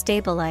help to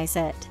stabilize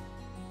it.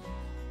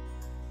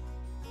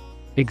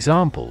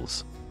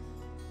 Examples: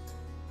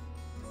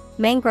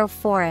 Mangrove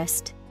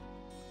forest.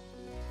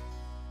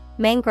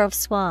 Mangrove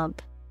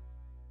swamp.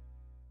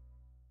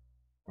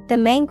 The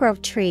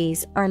mangrove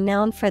trees are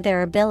known for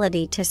their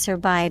ability to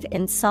survive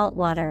in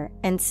saltwater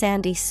and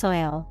sandy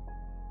soil.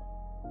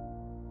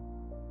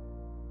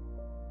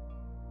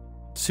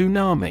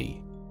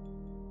 Tsunami.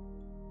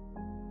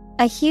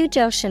 A huge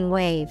ocean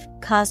wave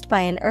caused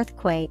by an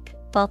earthquake,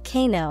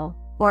 volcano,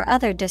 or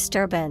other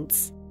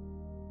disturbance.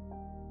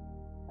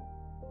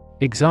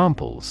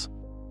 Examples: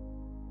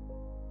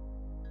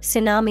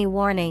 Tsunami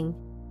warning.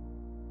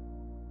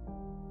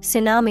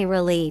 Tsunami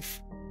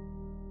relief.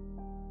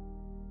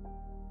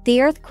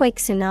 The earthquake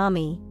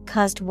tsunami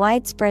caused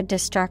widespread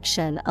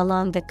destruction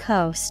along the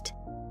coast.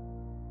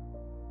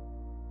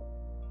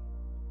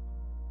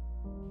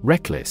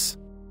 Reckless.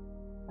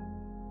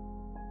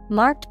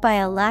 Marked by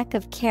a lack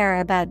of care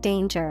about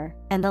danger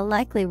and the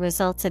likely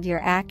results of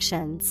your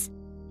actions.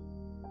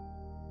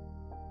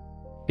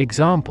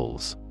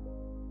 Examples: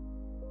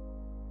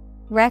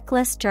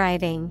 reckless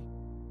driving.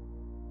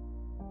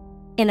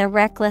 In a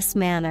reckless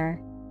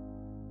manner.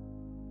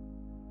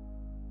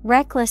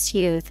 Reckless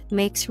youth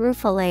makes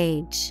rueful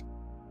age.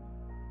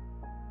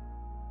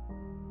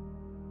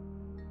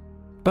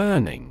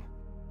 Burning.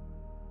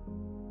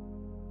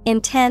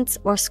 Intense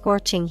or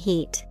scorching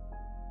heat.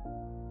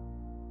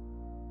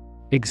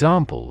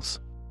 Examples: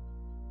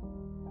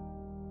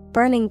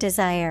 burning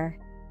desire.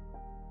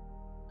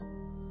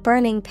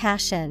 Burning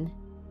passion.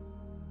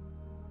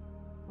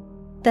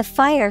 The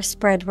fire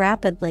spread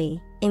rapidly,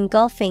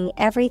 engulfing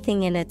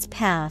everything in its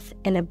path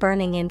in a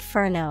burning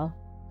inferno.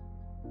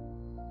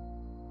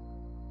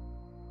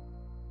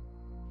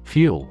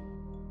 Fuel.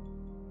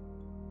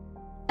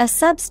 A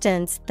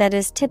substance that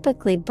is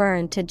typically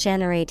burned to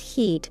generate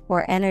heat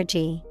or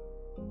energy.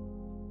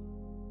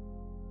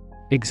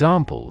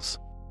 Examples: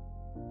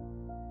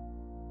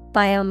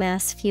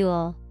 biomass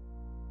fuel.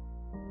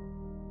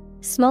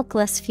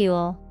 Smokeless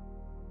fuel.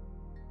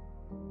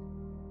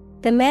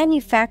 The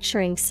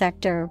manufacturing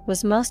sector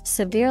was most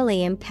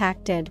severely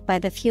impacted by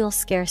the fuel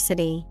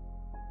scarcity.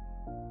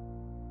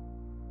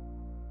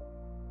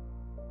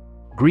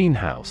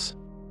 Greenhouse.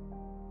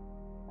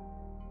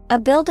 A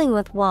building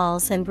with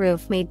walls and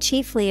roof made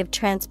chiefly of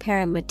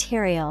transparent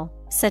material,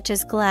 such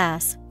as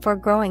glass, for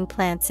growing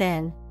plants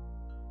in.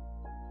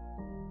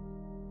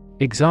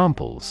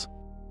 Examples: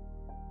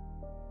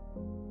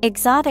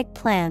 exotic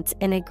plants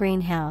in a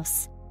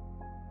greenhouse.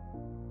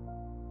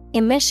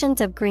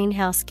 Emissions of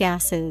greenhouse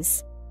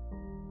gases.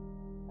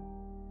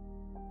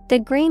 The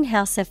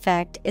greenhouse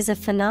effect is a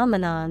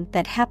phenomenon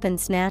that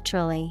happens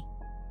naturally.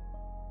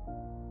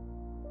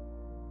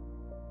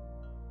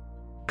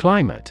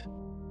 Climate.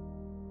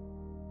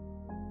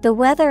 The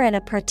weather in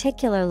a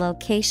particular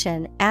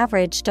location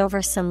averaged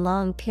over some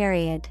long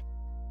period.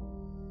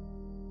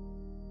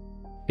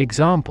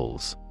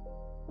 Examples: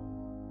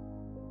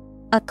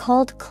 a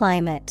cold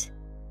climate.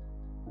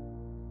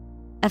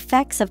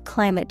 Effects of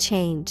climate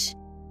change.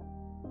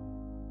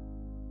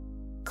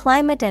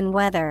 Climate and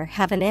weather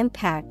have an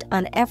impact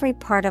on every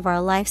part of our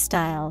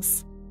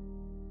lifestyles.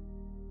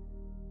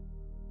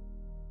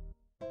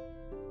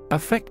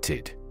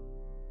 Affected.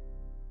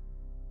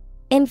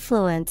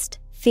 Influenced,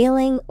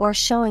 feeling or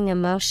showing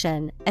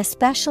emotion,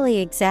 especially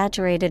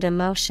exaggerated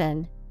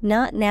emotion,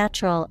 not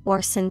natural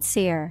or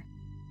sincere.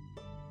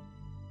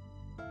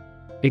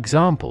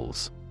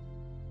 Examples: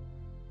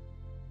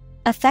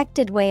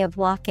 affected way of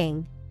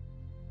walking.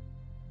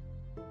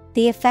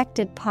 The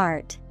affected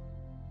part.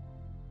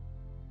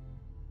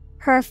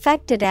 Her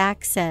affected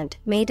accent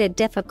made it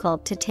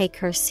difficult to take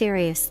her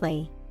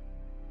seriously.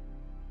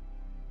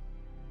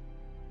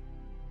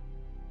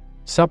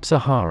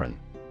 Sub-Saharan.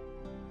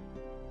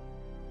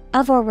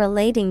 Of or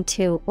relating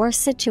to or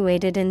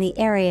situated in the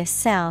area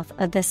south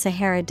of the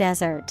Sahara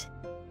Desert.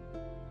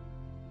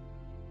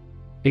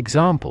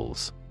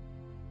 Examples: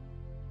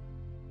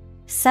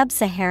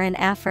 Sub-Saharan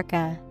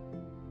Africa.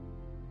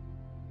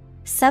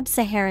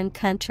 Sub-Saharan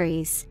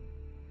countries.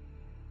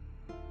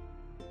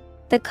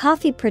 The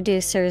coffee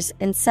producers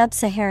in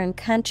sub-Saharan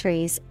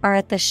countries are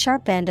at the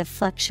sharp end of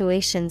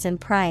fluctuations in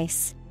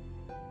price.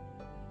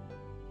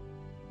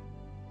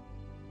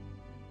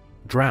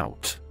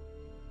 Drought.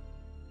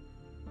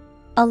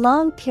 A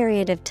long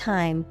period of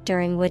time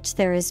during which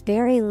there is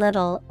very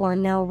little or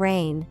no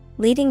rain,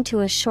 leading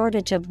to a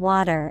shortage of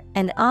water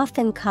and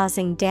often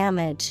causing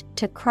damage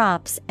to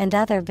crops and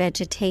other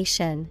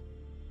vegetation.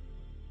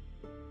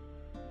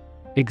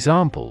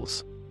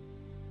 Examples: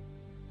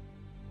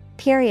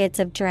 periods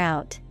of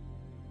drought.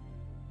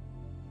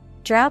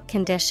 Drought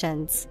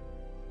conditions.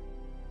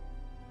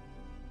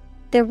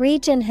 The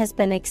region has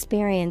been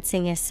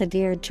experiencing a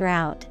severe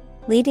drought,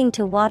 leading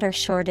to water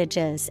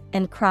shortages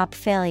and crop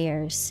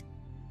failures.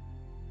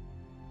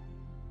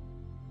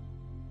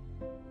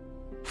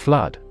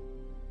 Flood.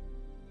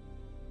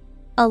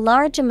 A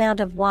large amount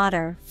of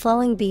water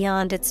flowing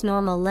beyond its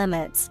normal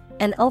limits,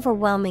 an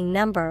overwhelming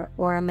number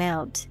or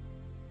amount.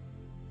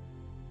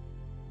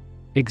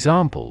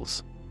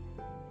 Examples: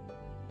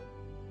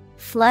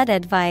 flood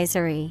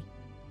advisory.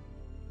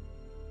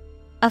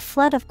 A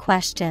flood of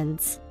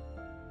questions.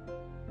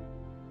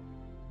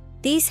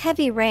 These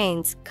heavy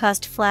rains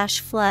caused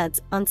flash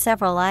floods on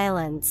several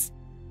islands.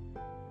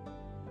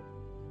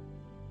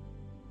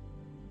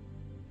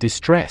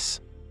 Distress.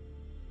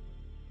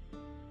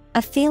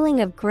 A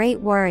feeling of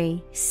great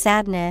worry,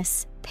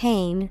 sadness,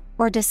 pain,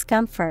 or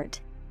discomfort.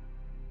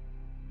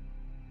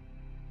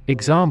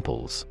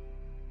 Examples: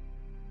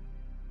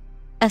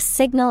 a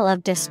signal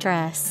of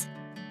distress.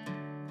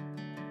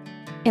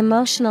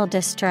 Emotional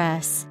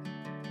distress.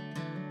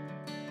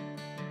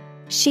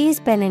 She's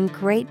been in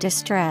great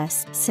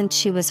distress since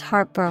she was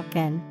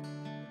heartbroken.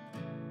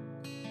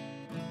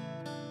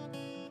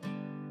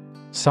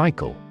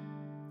 Cycle.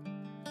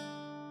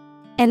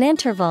 An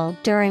interval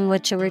during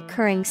which a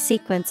recurring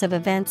sequence of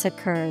events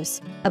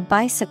occurs, a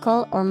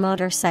bicycle or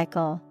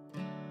motorcycle.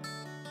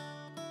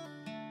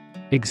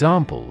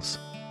 Examples: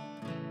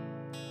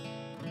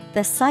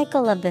 The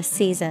cycle of the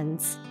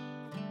seasons.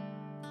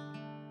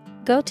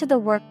 Go to the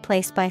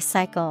workplace by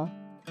cycle.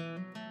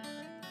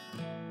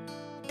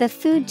 The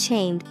food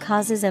chain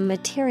causes a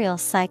material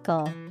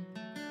cycle.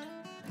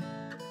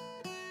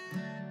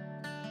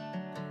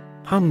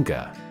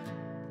 Hunger.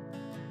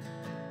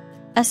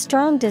 A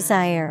strong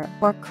desire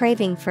or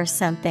craving for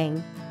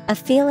something, a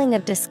feeling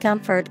of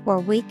discomfort or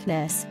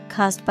weakness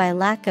caused by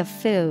lack of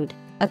food,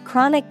 a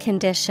chronic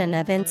condition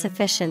of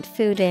insufficient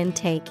food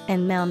intake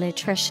and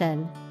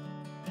malnutrition.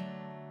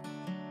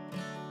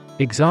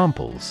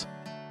 Examples: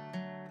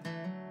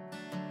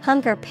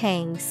 Hunger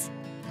pangs.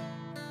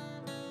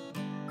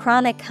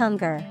 Chronic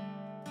hunger.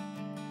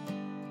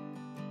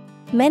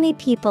 Many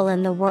people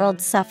in the world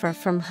suffer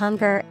from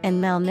hunger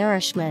and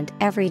malnourishment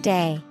every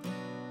day.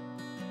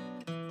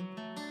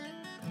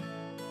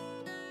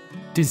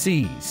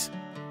 Disease.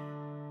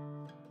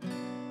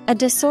 A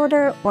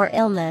disorder or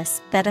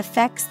illness that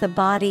affects the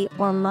body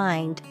or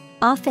mind,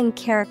 often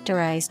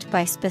characterized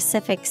by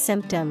specific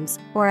symptoms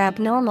or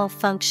abnormal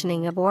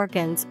functioning of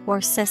organs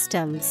or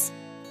systems.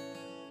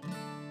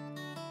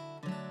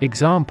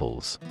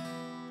 Examples: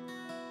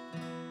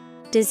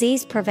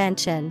 Disease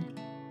prevention.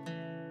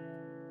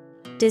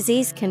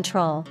 Disease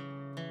control.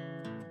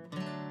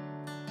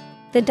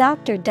 The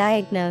doctor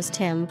diagnosed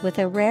him with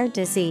a rare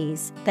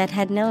disease that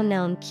had no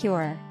known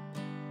cure.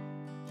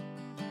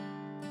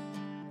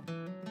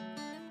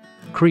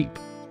 Creep.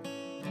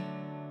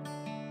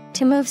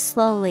 To move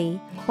slowly,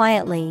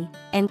 quietly,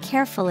 and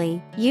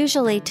carefully,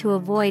 usually to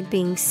avoid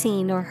being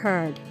seen or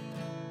heard.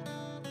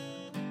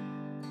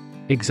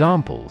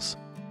 Examples: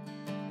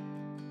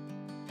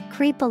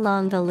 Creep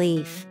along the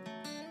leaf.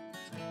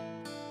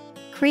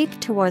 Creep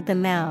toward the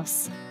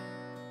mouse.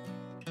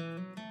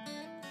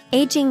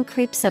 Aging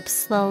creeps up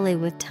slowly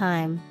with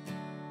time.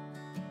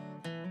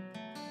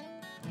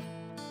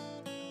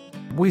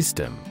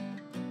 Wisdom.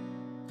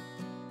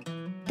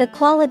 The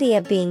quality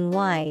of being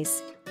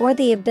wise, or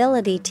the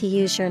ability to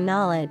use your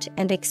knowledge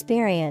and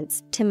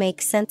experience to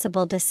make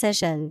sensible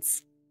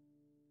decisions.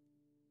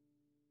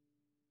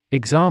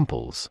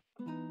 Examples: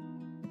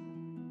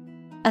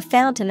 A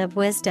fountain of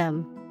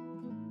wisdom.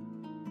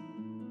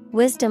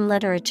 Wisdom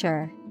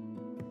literature.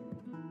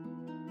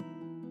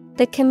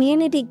 The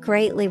community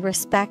greatly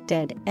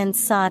respected and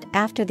sought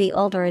after the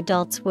older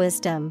adult's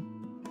wisdom.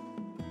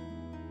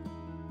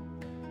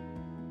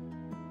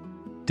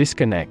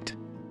 Disconnect.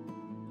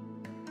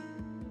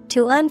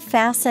 To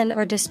unfasten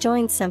or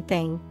disjoin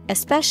something,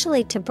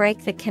 especially to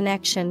break the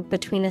connection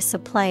between a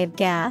supply of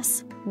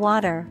gas,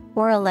 water,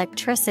 or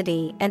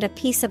electricity and a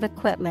piece of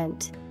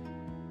equipment.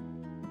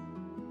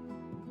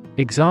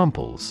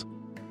 Examples: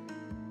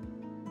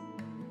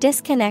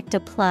 Disconnect a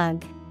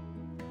plug.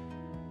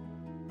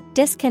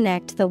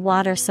 Disconnect the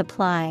water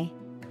supply.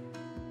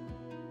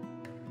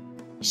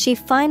 She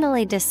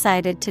finally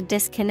decided to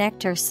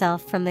disconnect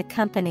herself from the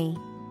company.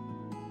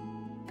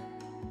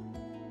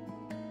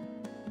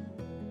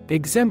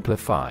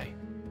 Exemplify.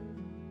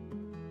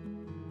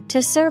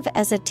 To serve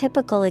as a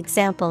typical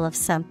example of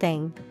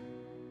something.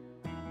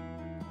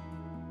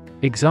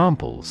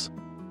 Examples: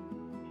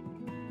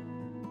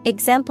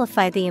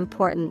 Exemplify the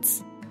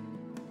importance.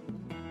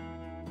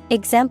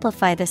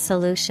 Exemplify the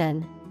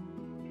solution.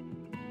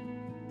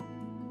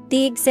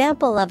 The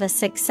example of a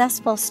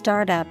successful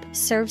startup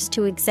serves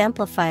to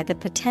exemplify the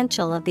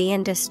potential of the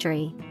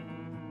industry.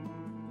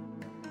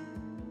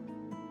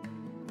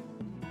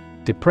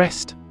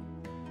 Depressed.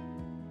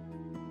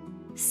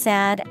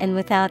 Sad and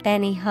without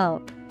any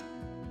hope.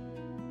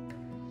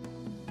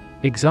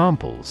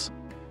 Examples: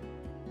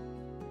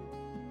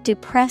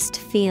 Depressed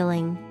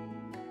feeling.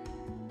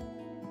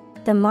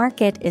 The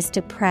market is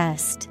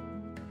depressed.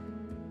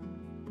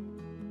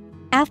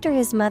 After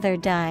his mother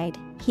died,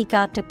 he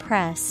got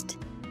depressed.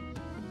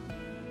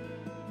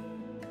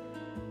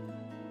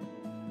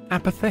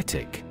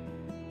 Apathetic.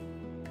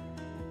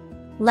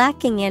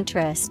 Lacking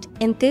interest,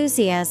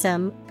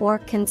 enthusiasm, or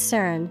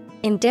concern,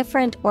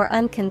 indifferent or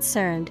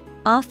unconcerned,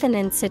 often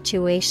in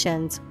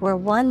situations where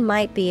one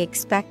might be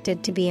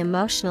expected to be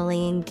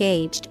emotionally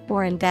engaged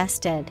or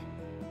invested.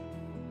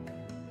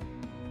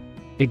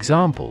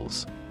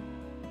 Examples: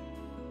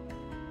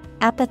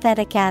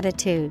 Apathetic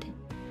attitude.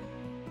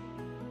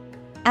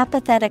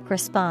 Apathetic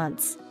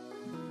response.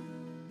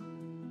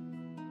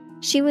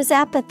 She was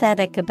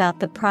apathetic about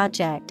the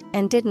project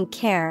and didn't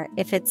care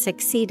if it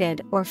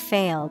succeeded or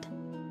failed.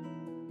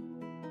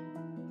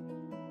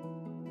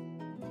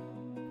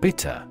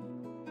 Bitter.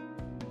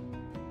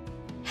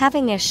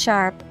 Having a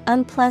sharp,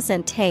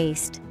 unpleasant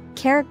taste,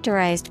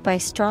 characterized by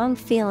strong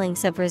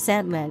feelings of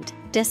resentment,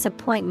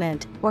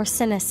 disappointment, or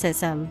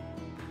cynicism.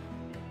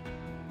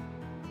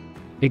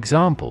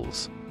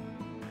 Examples: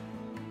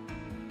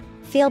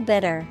 Feel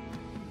bitter.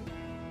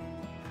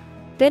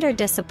 Bitter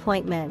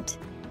disappointment.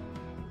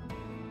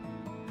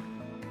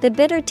 The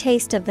bitter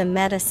taste of the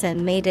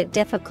medicine made it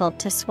difficult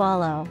to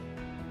swallow.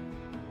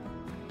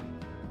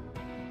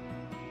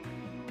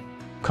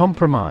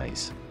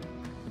 Compromise.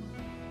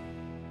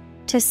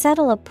 To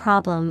settle a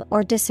problem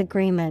or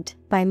disagreement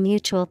by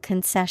mutual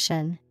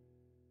concession.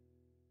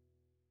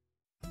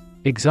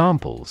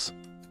 Examples: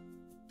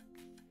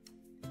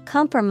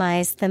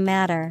 compromise the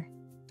matter.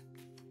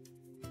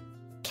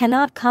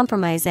 Cannot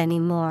compromise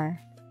anymore.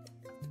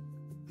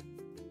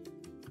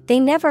 They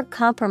never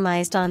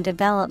compromised on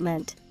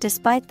development,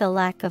 despite the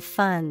lack of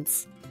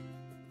funds.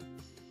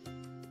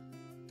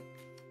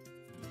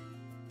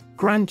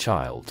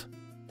 Grandchild.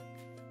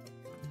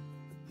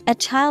 A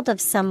child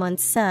of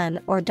someone's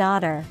son or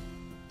daughter.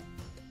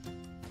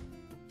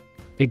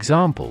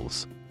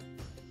 Examples: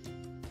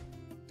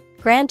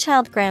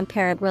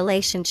 grandchild-grandparent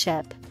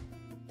relationship.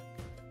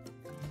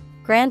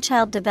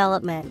 Grandchild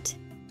development.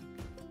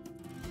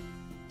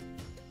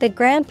 The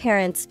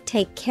grandparents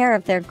take care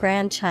of their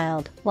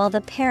grandchild while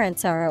the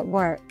parents are at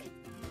work.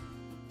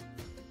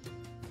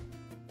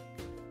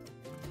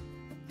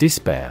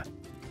 Despair.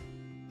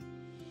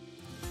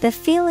 The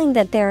feeling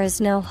that there is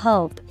no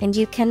hope and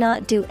you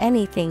cannot do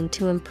anything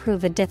to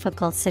improve a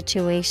difficult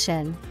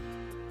situation.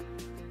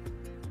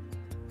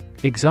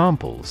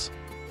 Examples: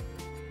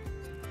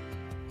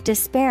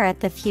 despair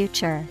at the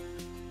future.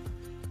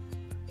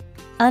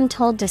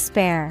 Untold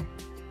despair.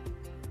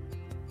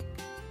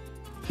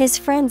 His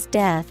friend's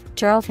death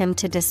drove him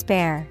to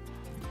despair.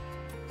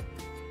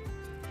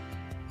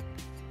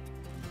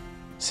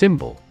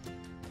 Symbol.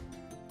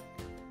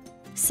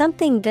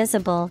 Something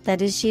visible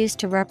that is used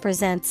to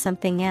represent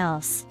something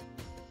else.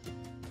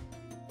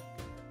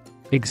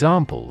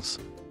 Examples: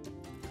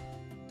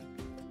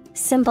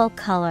 symbol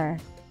color.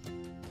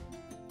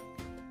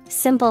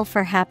 Symbol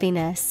for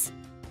happiness.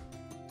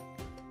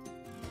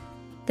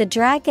 The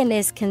dragon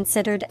is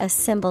considered a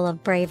symbol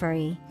of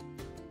bravery.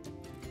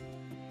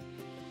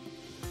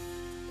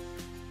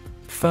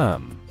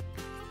 Firm.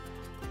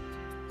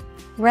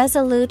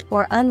 Resolute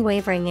or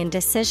unwavering in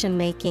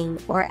decision-making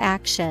or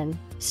action,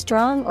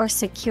 strong or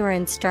secure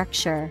in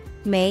structure,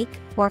 make,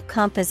 or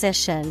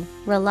composition,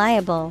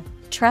 reliable,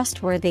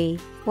 trustworthy,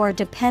 or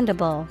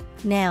dependable.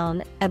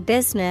 Noun, a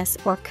business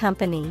or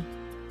company.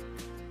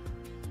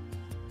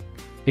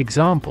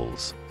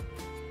 Examples: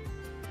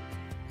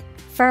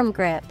 firm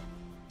grip.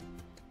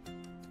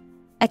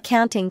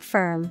 Accounting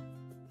firm.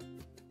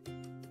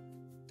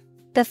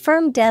 The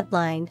firm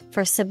deadline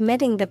for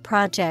submitting the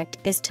project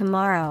is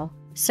tomorrow,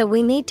 so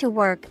we need to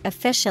work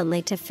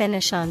efficiently to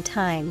finish on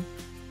time.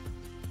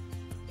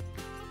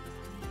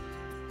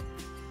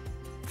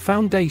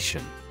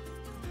 Foundation.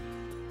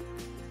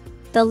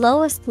 The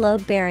lowest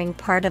load-bearing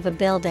part of a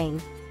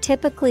building,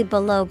 typically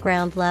below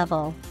ground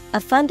level, a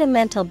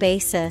fundamental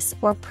basis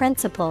or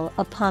principle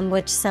upon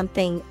which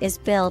something is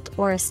built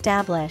or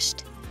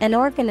established, an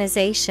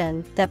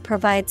organization that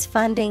provides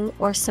funding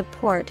or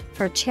support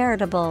for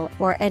charitable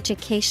or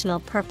educational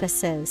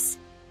purposes.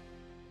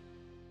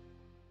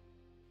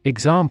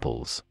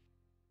 Examples: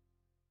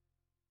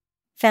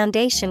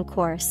 foundation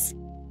course.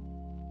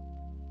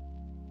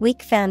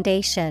 Weak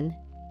foundation.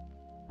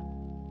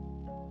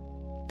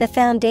 The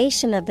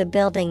foundation of the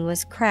building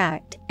was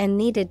cracked and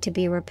needed to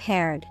be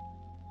repaired.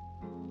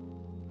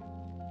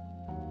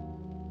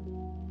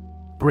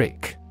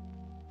 Brick.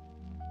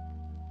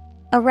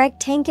 A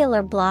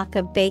rectangular block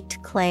of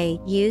baked clay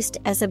used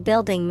as a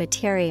building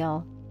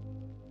material.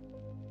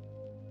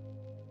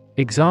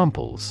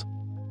 Examples: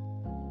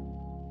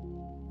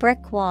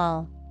 brick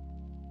wall.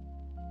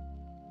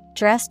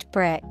 Dressed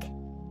brick.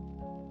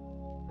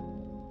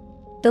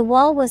 The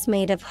wall was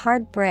made of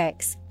hard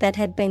bricks that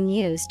had been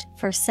used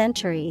for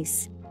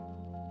centuries.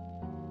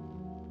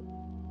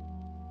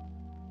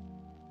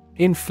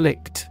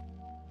 Inflict.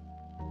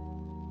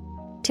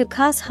 To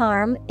cause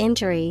harm,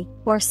 injury,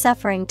 or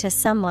suffering to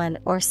someone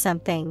or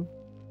something.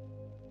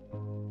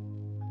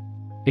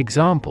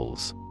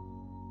 Examples: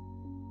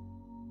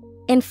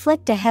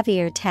 inflict a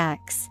heavier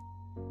tax.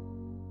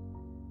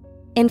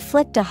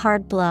 Inflict a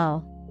hard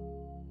blow.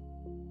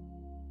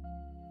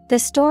 The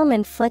storm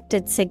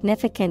inflicted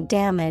significant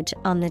damage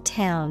on the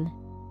town.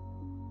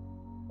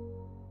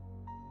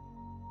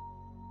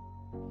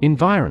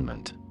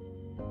 Environment.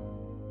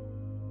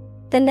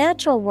 The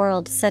natural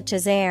world such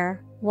as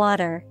air,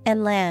 water,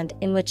 and land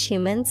in which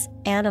humans,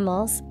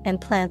 animals, and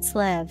plants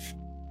live.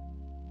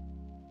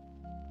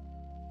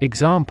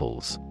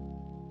 Examples: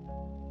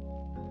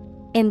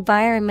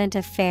 environment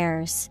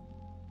affairs.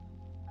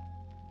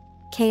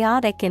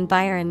 Chaotic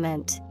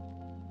environment.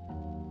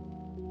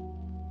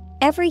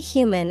 Every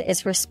human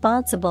is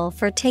responsible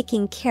for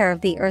taking care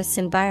of the Earth's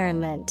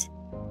environment.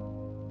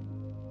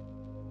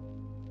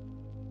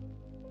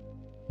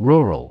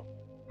 Rural.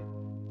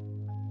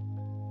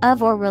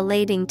 Of or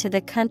relating to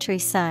the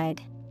countryside.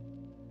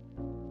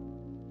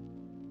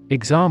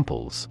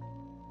 Examples: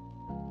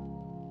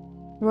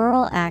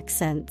 rural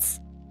accents.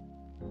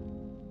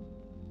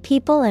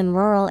 People in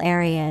rural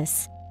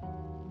areas.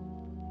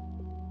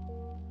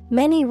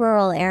 Many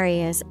rural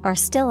areas are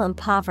still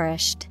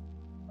impoverished.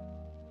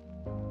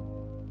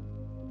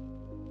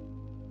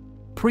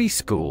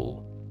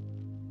 Preschool.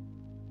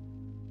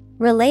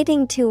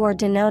 Relating to or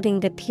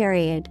denoting the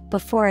period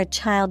before a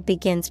child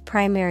begins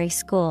primary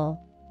school.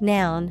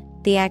 Noun,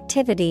 the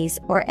activities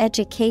or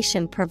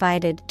education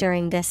provided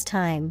during this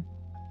time.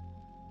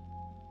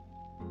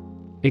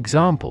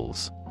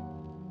 Examples: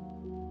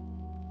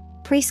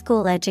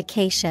 Preschool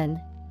education.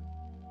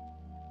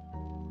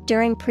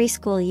 During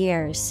preschool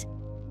years.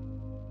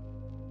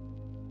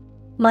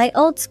 My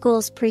old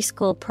school's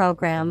preschool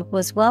program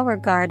was well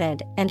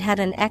regarded and had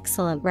an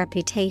excellent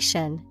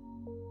reputation.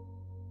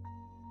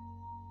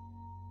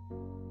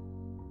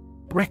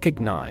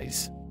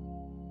 Recognize.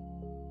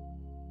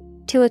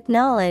 To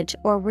acknowledge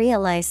or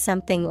realize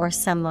something or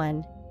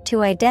someone,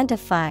 to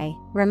identify,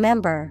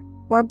 remember,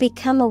 or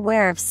become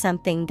aware of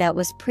something that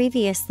was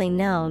previously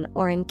known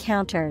or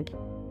encountered.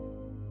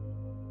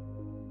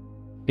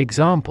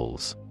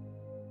 Examples: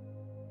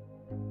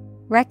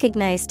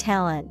 Recognize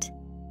talent.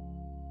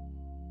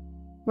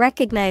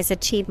 Recognize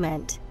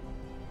achievement.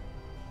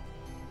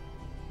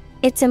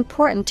 It's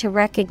important to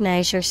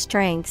recognize your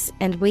strengths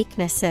and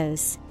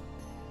weaknesses.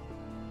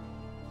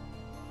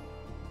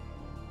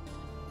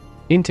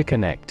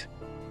 Interconnect.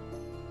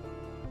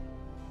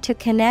 To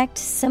connect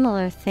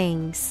similar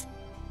things.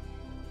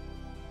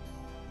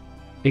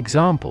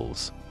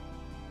 Examples: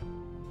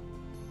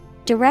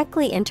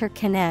 Directly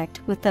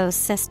interconnect with those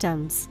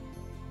systems.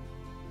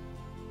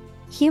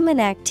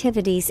 Human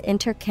activities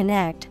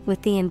interconnect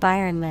with the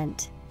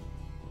environment.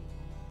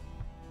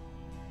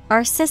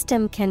 Our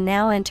system can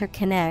now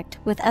interconnect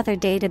with other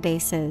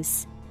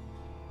databases.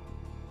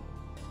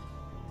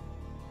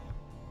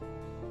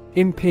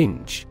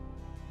 Impinge.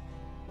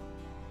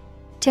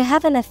 To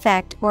have an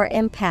effect or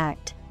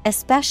impact,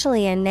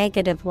 especially a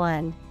negative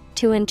one,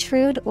 to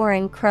intrude or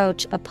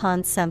encroach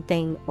upon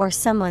something or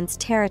someone's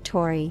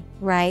territory,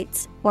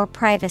 rights, or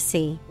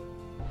privacy.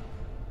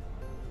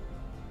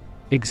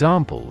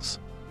 Examples: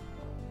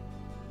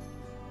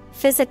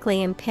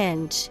 Physically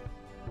impinge.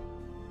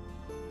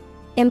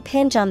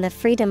 Impinge on the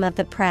freedom of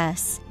the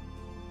press.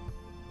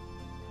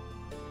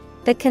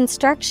 The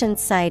construction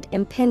site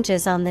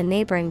impinges on the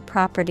neighboring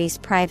property's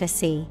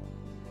privacy.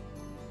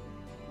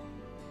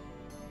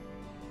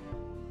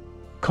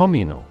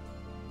 Communal.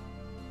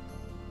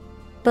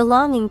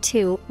 Belonging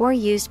to or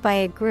used by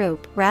a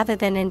group rather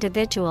than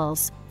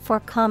individuals, for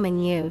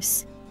common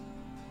use.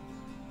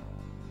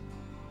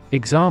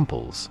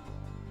 Examples: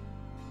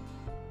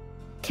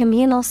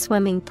 Communal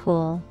swimming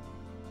pool.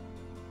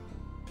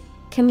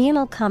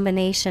 Communal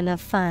combination of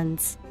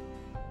funds.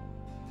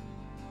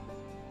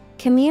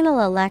 Communal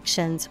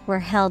elections were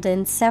held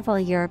in several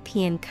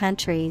European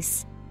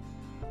countries.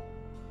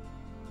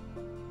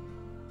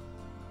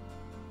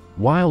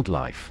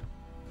 Wildlife.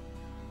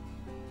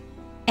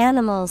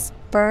 Animals,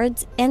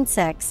 birds,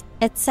 insects,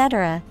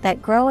 etc.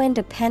 that grow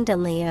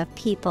independently of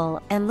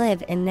people and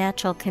live in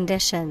natural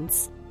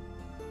conditions.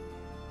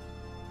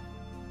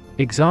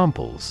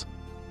 Examples: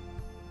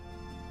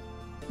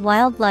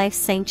 Wildlife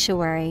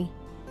sanctuary.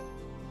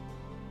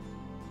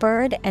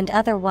 Bird and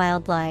other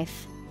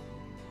wildlife.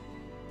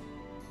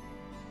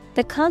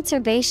 The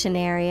conservation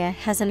area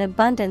has an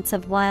abundance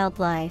of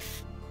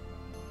wildlife.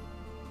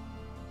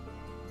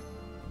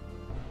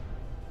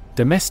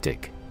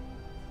 Domestic.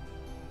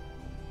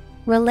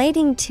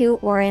 Relating to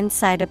or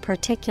inside a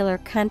particular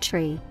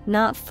country,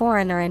 not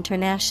foreign or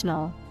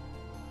international.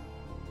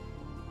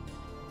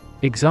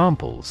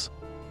 Examples: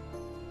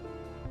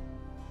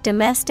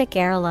 Domestic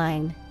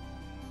airline.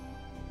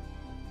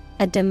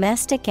 A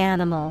domestic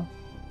animal.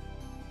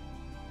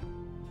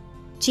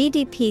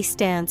 GDP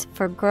stands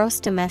for gross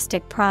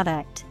domestic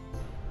product.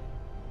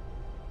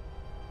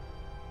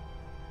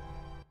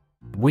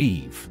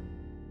 Weave.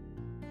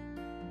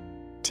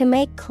 To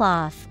make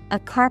cloth, a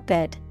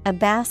carpet, a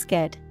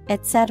basket,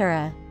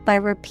 etc., by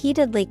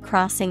repeatedly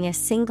crossing a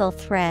single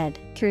thread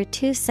through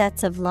two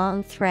sets of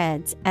long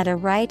threads at a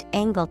right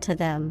angle to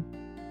them.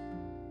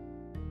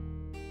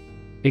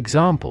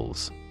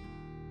 Examples: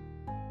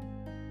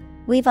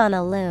 Weave on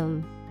a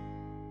loom.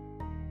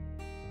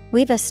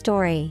 Weave a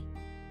story.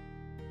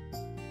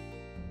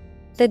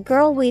 The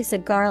girl weaves a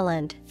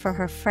garland for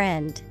her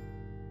friend.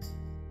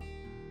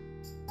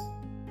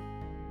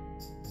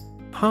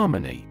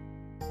 Harmony.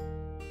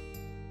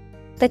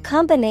 The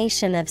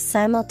combination of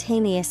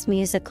simultaneous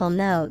musical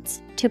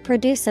notes to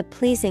produce a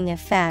pleasing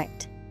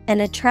effect,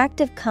 an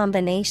attractive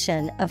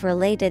combination of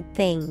related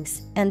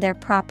things and their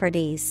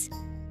properties.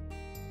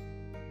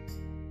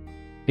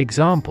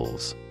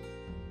 Examples: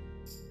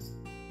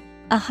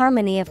 A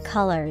harmony of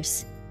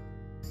colors.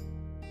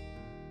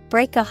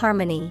 Break a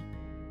harmony.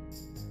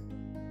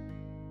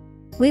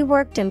 We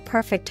worked in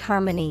perfect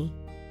harmony.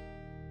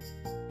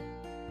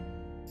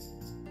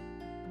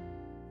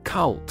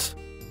 Cult.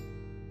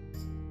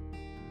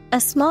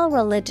 A small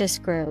religious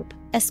group,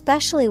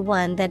 especially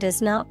one that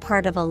is not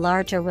part of a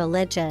larger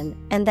religion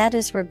and that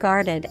is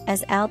regarded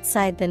as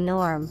outside the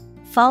norm,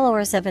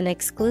 followers of an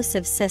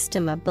exclusive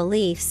system of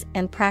beliefs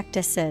and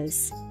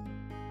practices.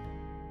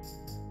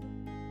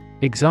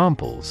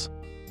 Examples: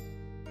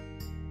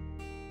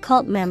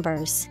 Cult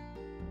members.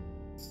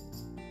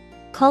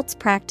 cult's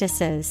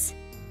practices.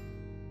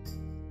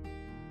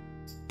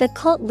 The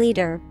cult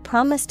leader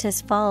promised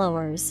his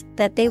followers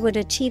that they would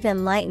achieve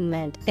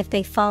enlightenment if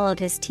they followed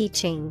his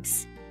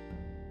teachings.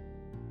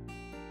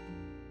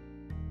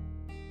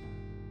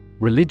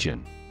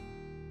 Religion.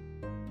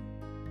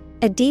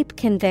 A deep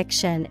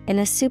conviction in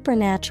a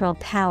supernatural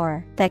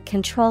power that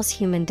controls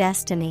human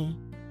destiny.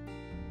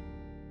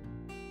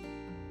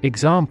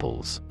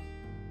 Examples: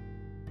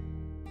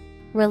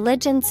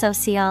 religion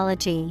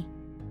sociology,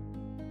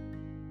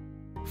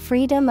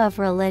 freedom of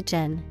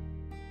religion.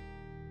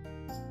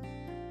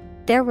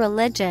 Their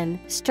religion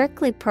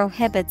strictly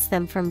prohibits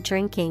them from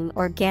drinking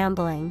or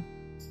gambling.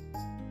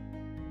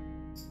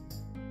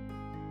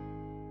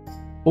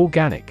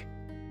 Organic.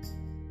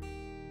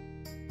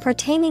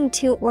 Pertaining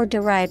to or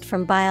derived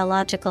from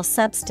biological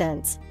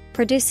substance,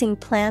 producing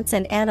plants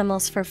and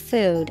animals for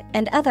food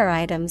and other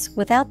items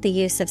without the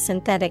use of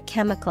synthetic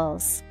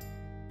chemicals.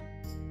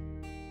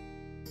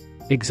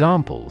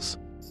 Examples: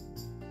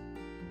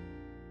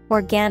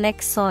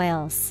 organic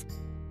soils,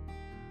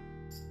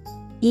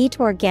 eat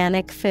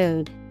organic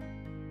food.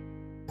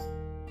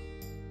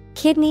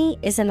 Kidney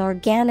is an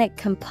organic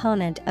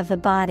component of the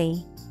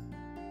body.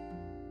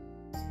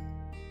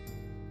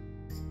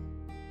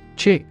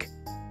 Chick.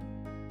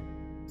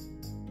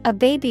 A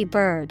baby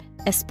bird,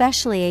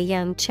 especially a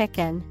young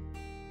chicken.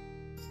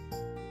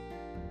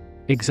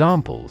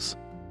 Examples: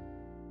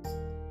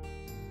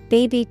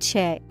 baby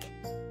chick,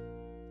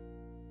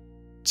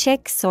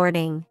 chick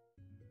sorting.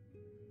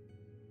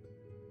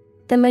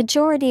 The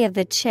majority of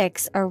the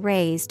chicks are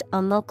raised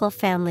on local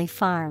family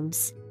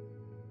farms.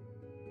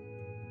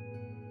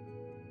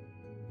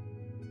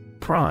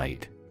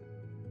 Pride.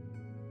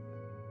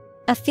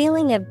 A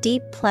feeling of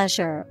deep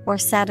pleasure or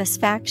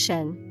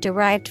satisfaction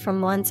derived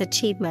from one's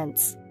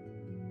achievements.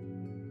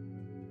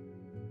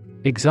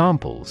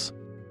 Examples: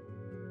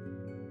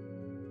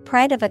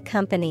 pride of a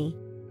company,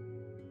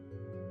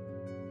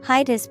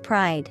 hide his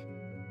pride.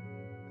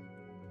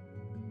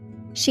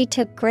 She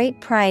took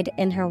great pride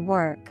in her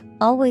work,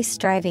 always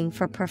striving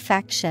for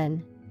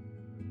perfection.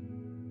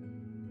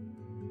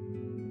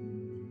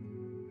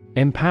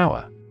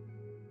 Empower.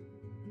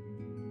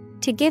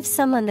 To give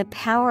someone the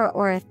power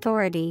or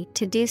authority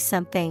to do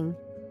something.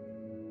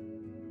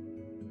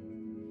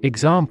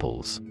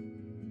 Examples: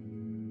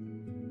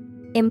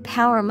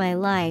 empower my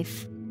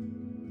life.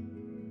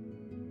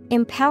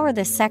 Empower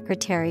the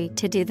secretary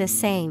to do the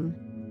same.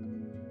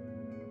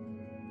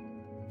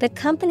 The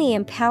company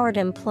empowered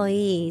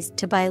employees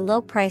to buy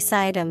low-price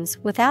items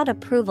without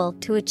approval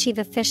to achieve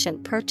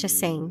efficient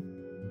purchasing.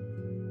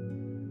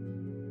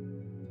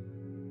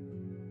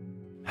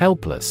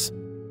 Helpless.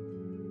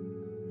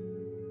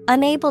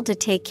 Unable to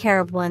take care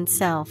of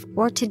oneself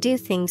or to do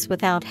things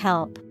without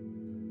help.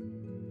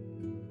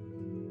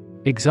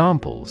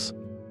 Examples: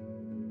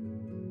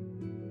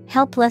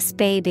 helpless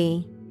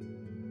baby,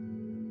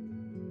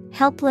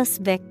 helpless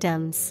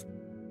victims.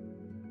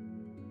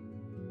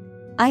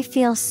 I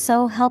feel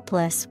so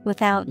helpless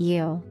without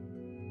you.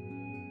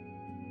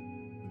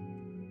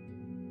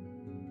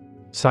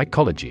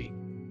 Psychology.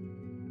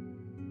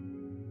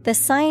 The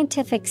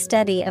scientific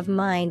study of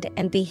mind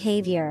and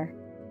behavior.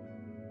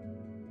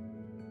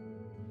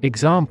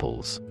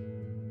 Examples: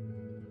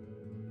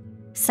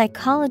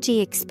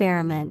 psychology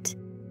experiment,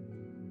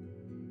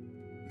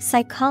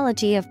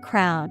 psychology of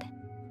crowd.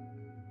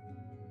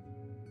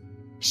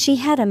 She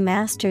had a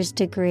master's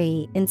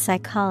degree in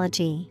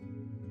psychology.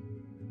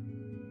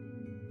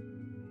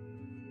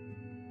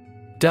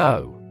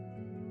 Doe.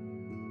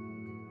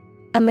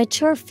 A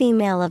mature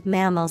female of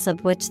mammals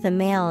of which the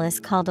male is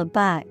called a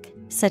buck,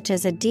 such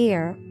as a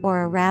deer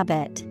or a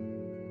rabbit.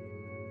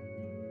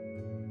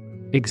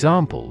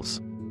 Examples: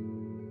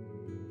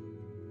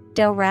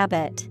 doe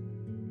rabbit,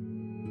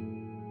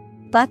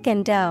 buck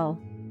and doe.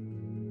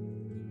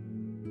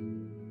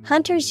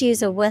 Hunters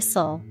use a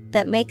whistle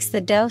that makes the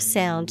doe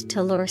sound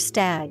to lure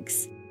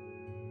stags.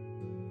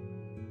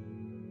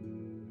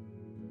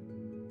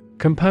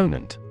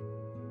 Component.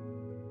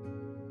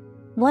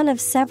 One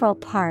of several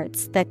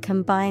parts that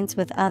combines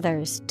with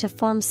others to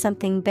form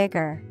something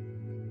bigger.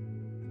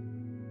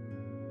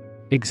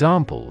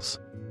 Examples: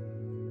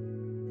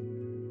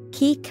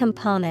 key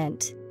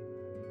component,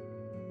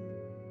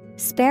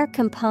 spare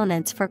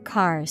components for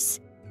cars.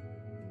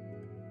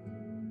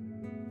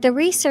 The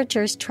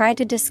researchers try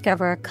to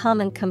discover a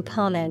common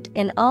component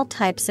in all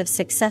types of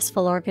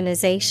successful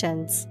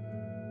organizations.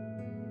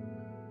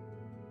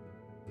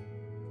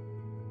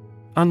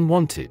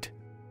 Unwanted.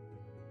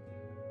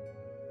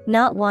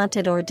 Not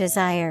wanted or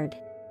desired.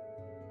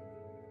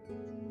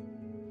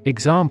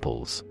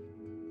 Examples: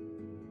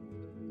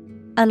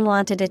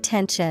 unwanted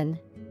attention,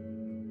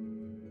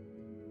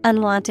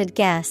 unwanted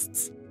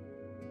guests.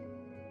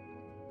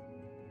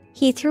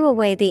 He threw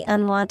away the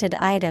unwanted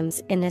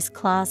items in his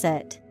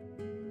closet.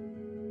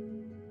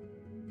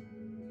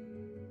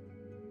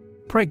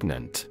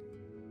 Pregnant.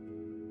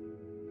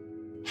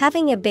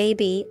 Having a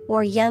baby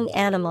or young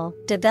animal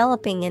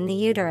developing in the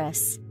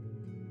uterus.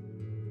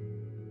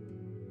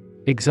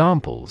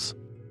 Examples: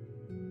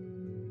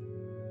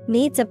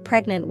 needs of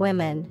pregnant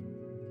women,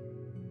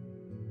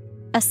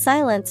 A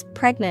silence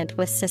pregnant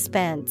with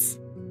suspense.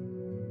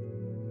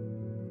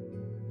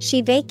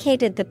 She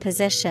vacated the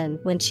position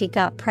when she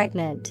got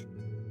pregnant.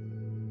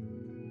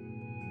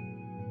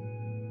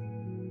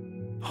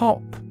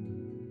 Hop.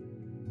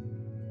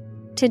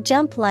 To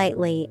jump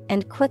lightly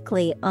and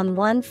quickly on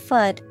one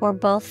foot or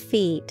both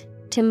feet,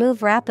 to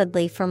move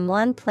rapidly from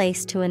one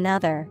place to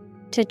another,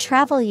 to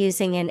travel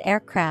using an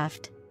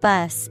aircraft,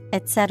 bus,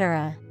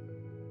 etc.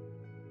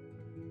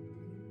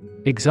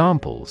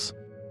 Examples: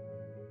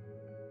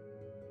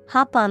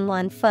 hop on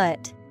one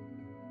foot,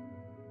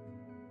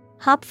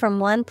 hop from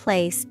one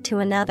place to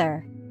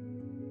another.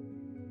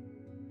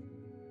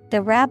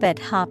 The rabbit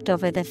hopped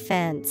over the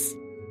fence.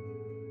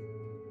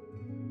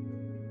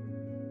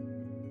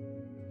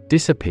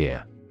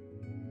 Disappear.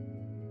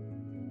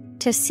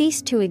 To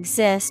cease to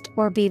exist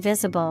or be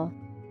visible.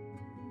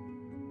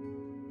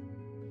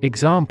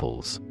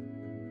 Examples: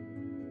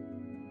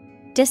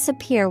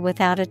 disappear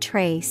without a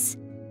trace.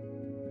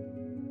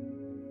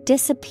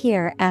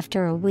 Disappear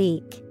after a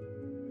week.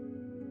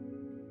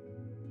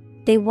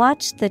 They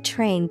watched the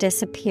train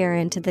disappear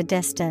into the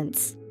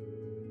distance.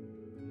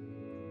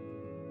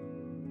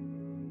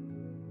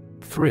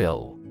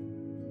 Thrill.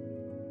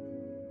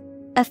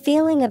 A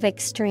feeling of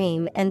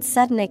extreme and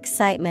sudden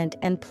excitement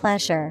and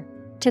pleasure,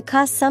 to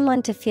cause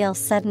someone to feel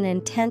sudden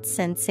intense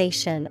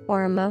sensation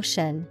or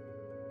emotion.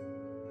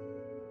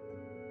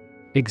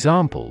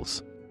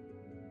 Examples: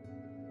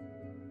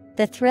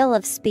 the thrill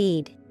of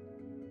speed.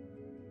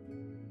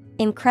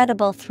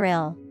 Incredible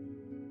thrill.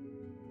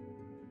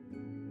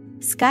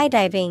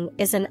 Skydiving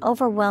is an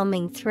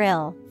overwhelming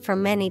thrill for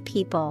many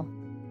people.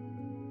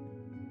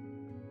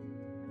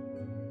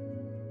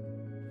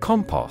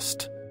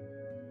 Compost.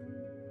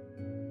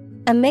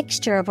 A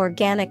mixture of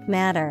organic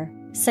matter,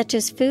 such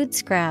as food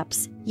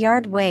scraps,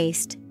 yard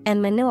waste,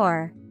 and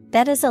manure,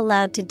 that is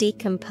allowed to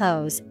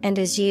decompose and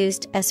is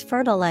used as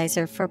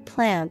fertilizer for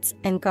plants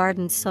and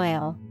garden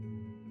soil.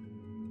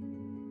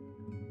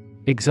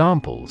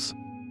 Examples: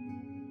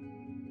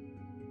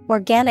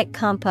 organic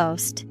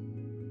compost.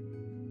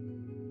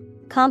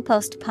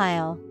 Compost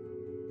pile.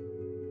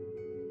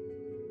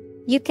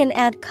 You can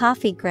add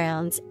coffee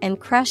grounds and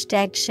crushed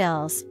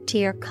eggshells to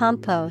your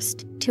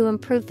compost to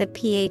improve the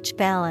pH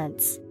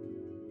balance.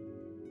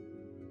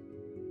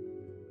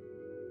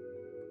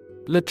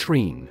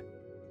 Latrine.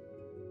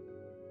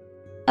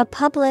 A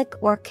public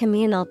or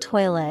communal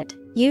toilet,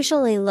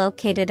 usually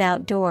located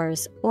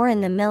outdoors or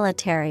in the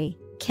military,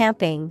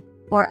 camping,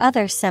 or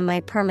other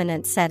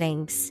semi-permanent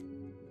settings.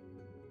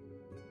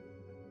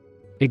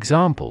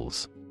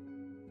 Examples: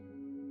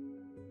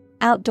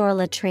 outdoor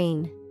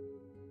latrine.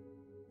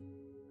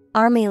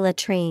 Army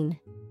latrine.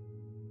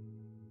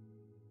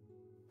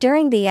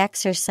 During the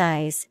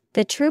exercise,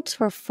 the troops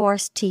were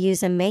forced to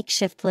use a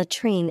makeshift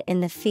latrine in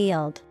the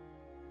field.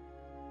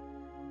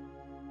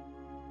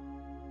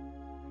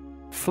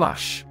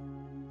 Flush.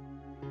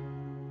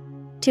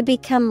 To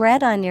become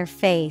red on your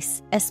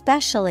face,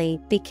 especially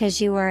because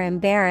you are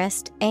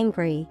embarrassed,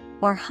 angry,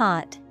 or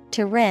hot.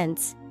 To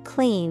rinse,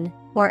 clean,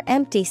 or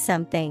empty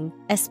something,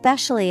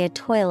 especially a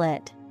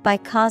toilet, by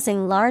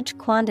causing large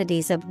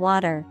quantities of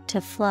water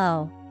to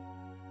flow.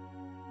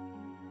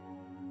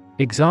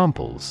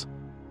 Examples: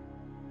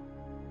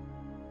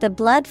 the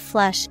blood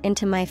flush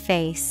into my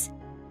face.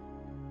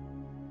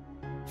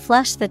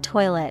 Flush the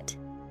toilet.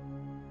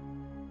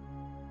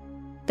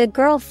 The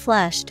girl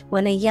flushed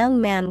when a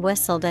young man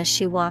whistled as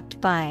she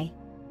walked by.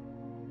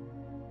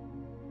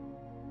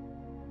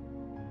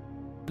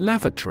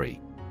 Lavatory.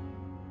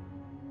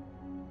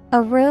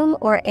 A room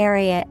or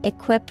area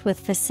equipped with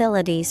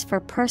facilities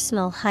for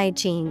personal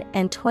hygiene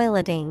and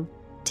toileting,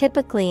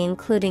 typically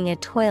including a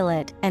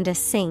toilet and a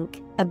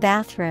sink, a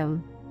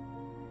bathroom.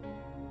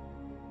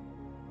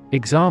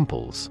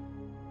 Examples: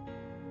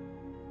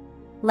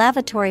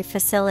 lavatory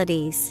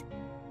facilities.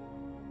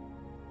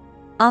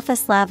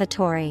 Office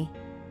lavatory.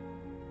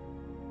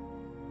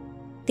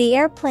 The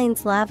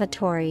airplane's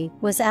lavatory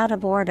was out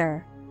of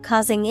order,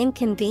 causing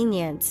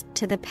inconvenience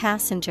to the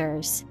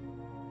passengers.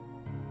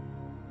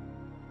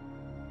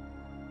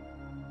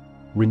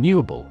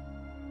 Renewable.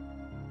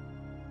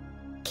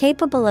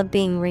 Capable of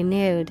being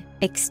renewed,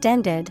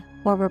 extended,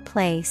 or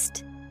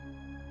replaced.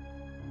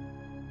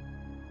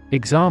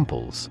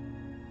 Examples: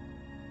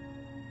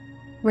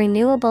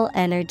 renewable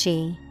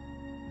energy.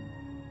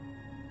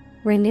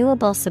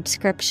 Renewable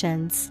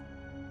subscriptions.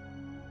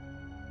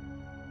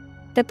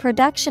 The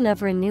production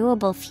of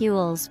renewable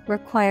fuels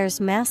requires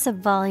massive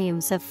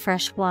volumes of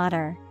fresh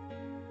water.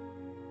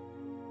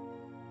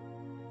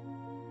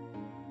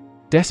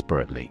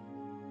 Desperately.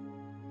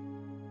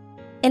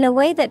 In a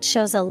way that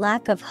shows a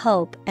lack of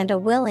hope and a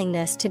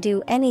willingness to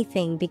do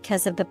anything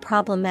because of the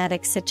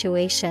problematic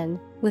situation,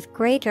 with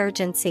great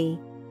urgency.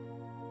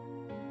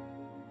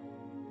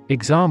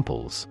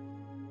 Examples: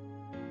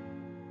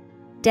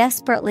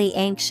 desperately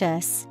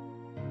anxious.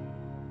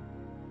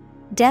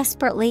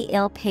 Desperately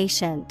ill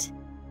patient.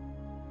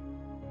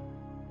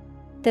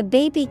 The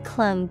baby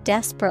clung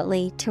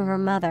desperately to her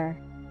mother.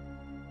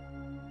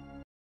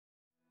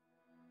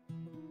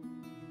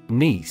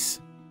 Niece.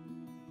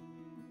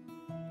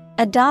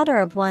 A daughter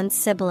of one's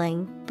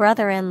sibling,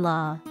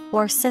 brother-in-law,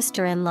 or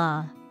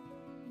sister-in-law.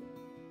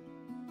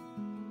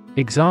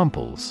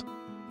 Examples: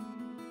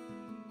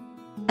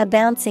 A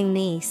bouncing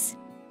niece.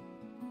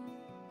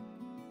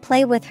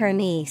 Play with her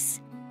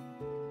niece.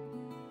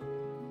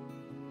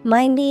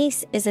 My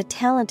niece is a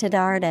talented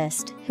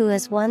artist who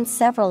has won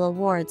several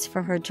awards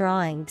for her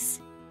drawings.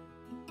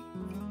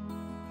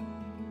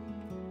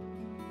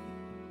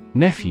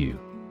 Nephew.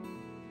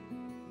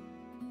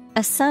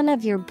 A son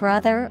of your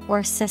brother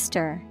or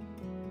sister.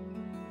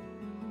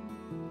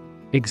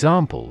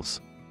 Examples: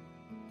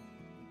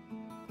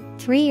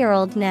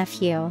 3-year-old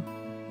nephew.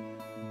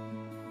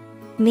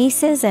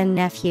 Nieces and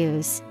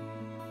nephews.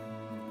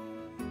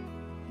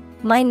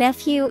 My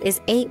nephew is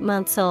 8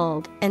 months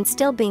old and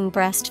still being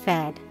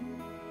breastfed.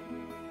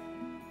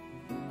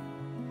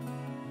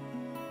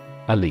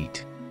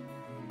 Elite.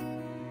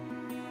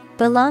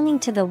 Belonging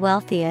to the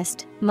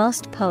wealthiest,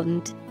 most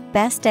potent,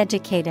 best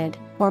educated,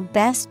 or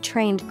best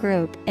trained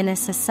group in a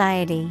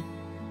society.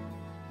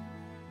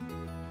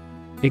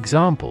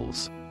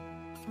 Examples: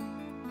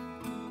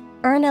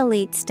 Earn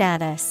elite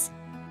status.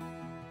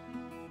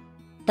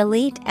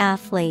 Elite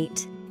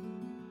athlete.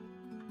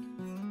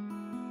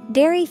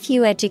 Very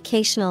few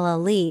educational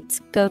elites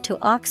go to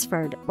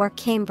Oxford or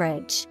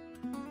Cambridge.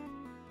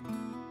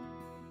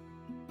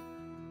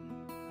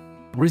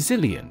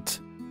 Resilient.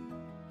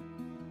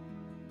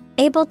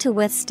 Able to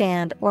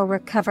withstand or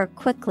recover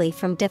quickly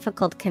from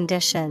difficult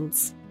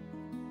conditions.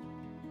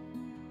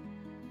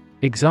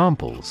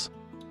 Examples: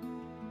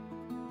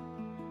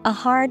 A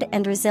hard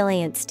and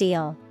resilient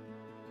steel.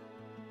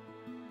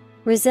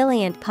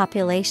 Resilient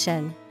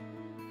population.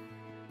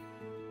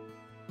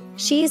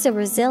 She is a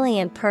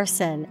resilient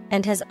person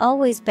and has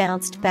always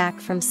bounced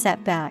back from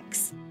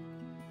setbacks.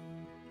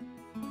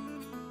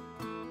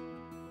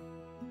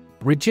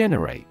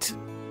 Regenerate.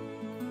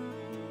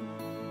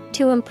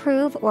 To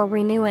improve or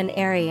renew an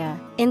area,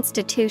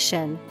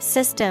 institution,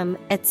 system,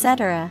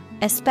 etc.,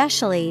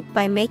 especially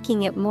by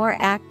making it more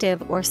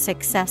active or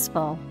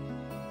successful.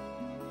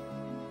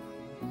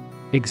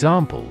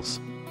 Examples: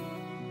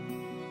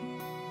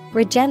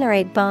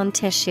 Regenerate bone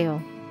tissue.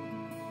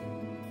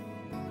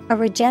 A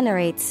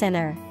regenerate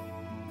sinner.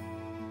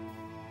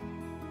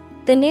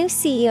 The new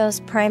CEO's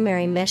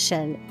primary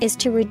mission is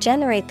to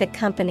regenerate the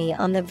company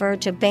on the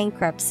verge of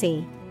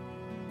bankruptcy.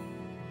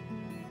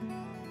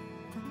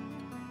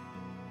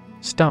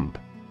 Stump.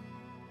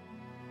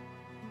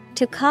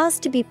 To cause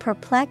to be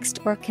perplexed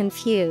or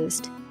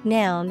confused.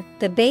 Noun,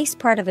 the base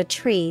part of a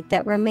tree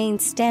that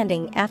remains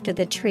standing after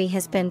the tree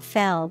has been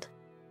felled.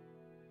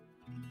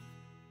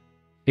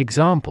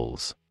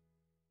 Examples: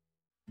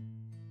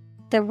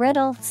 The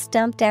riddle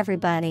stumped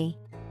everybody.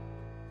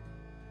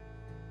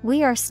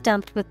 We are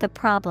stumped with the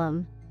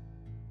problem.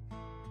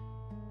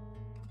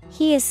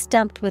 He is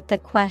stumped with the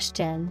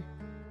question.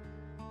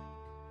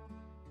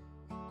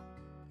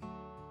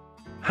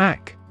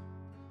 Hack.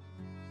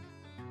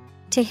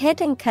 To hit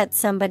and cut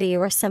somebody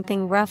or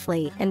something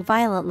roughly and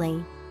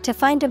violently. To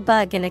find a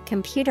bug in a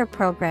computer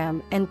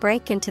program and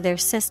break into their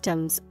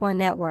systems or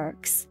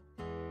networks.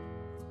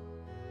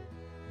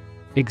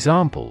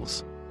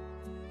 Examples: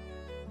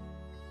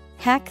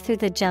 Hack through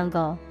the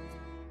jungle.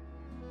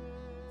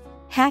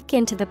 Hack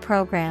into the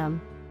program.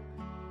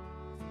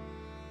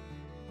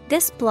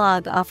 This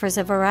blog offers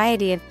a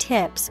variety of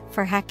tips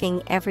for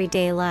hacking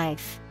everyday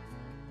life.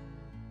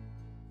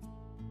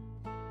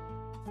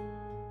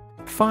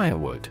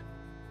 Firewood.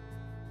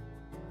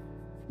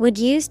 Wood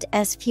used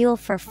as fuel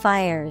for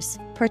fires,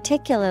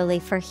 particularly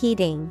for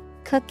heating,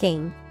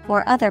 cooking,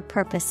 or other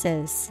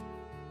purposes.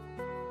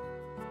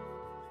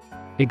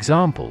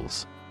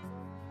 Examples: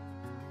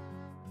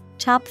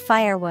 Chop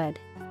firewood.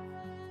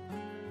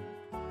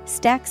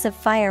 Stacks of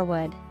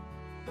firewood.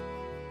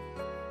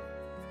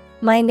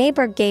 My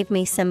neighbor gave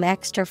me some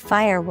extra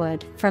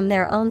firewood from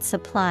their own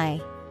supply.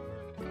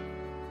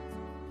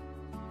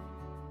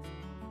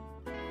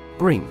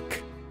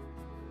 Brink.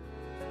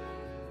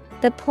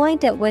 The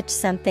point at which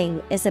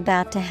something is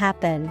about to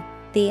happen,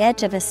 the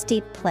edge of a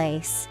steep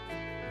place.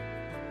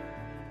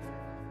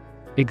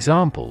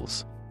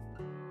 Examples: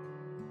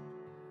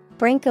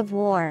 Brink of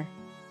war.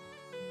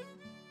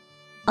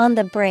 On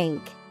the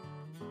brink.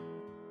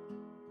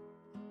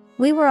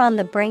 We were on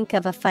the brink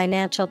of a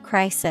financial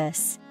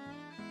crisis.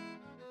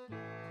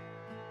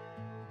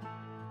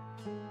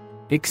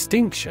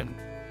 Extinction.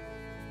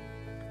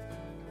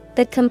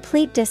 The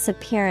complete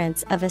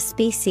disappearance of a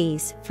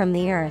species from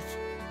the earth.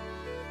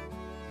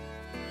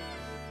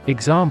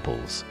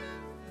 Examples: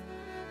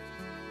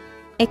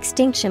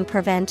 Extinction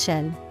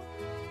prevention.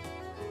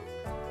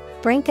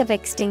 Brink of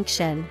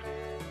extinction.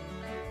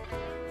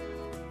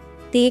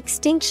 The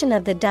extinction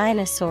of the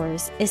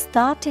dinosaurs is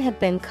thought to have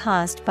been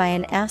caused by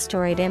an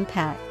asteroid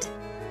impact.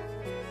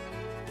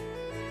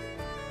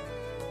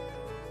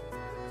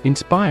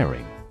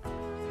 Inspiring.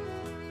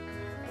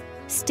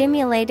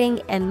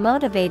 Stimulating and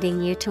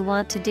motivating you to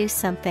want to do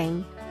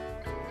something.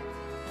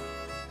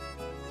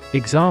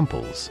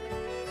 Examples: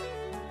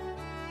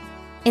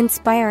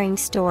 Inspiring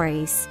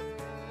stories.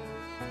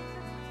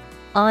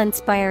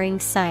 Awe-inspiring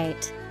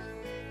sight.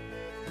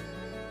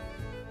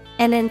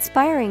 An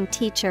inspiring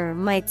teacher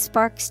might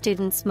spark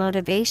students'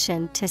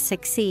 motivation to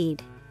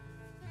succeed.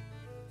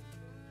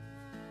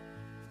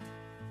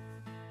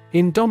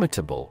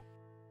 Indomitable.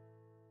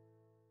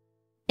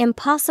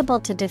 Impossible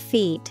to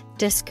defeat,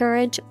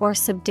 discourage or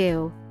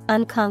subdue,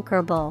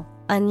 unconquerable,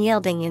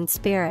 unyielding in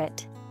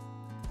spirit.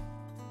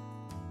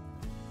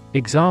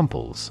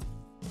 Examples: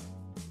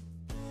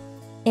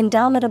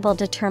 Indomitable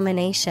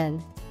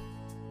determination.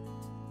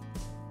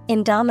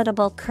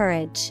 Indomitable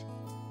courage.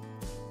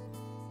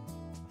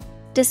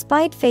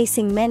 Despite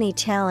facing many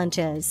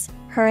challenges,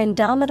 her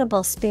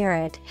indomitable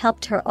spirit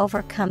helped her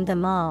overcome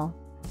them all.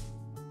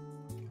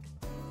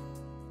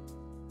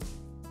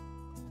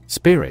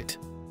 Spirit.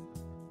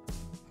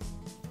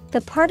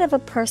 The part of a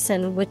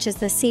person which is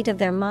the seat of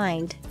their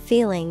mind,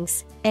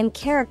 feelings, and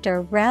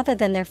character rather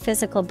than their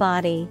physical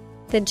body,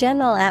 the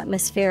general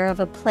atmosphere of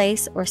a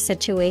place or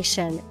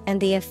situation,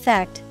 and the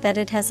effect that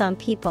it has on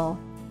people.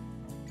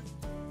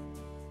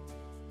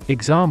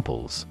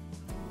 Examples: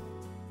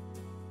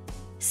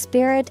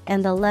 Spirit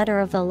and the letter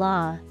of the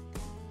law.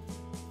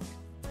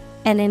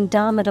 An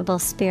indomitable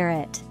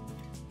spirit.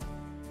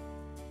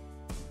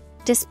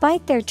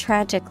 Despite their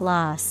tragic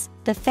loss,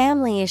 the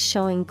family is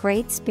showing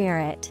great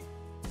spirit.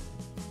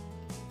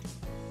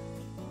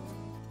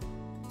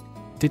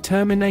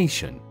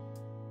 Determination.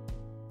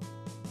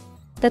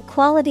 The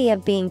quality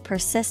of being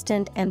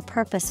persistent and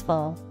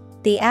purposeful,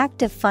 the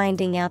act of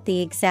finding out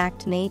the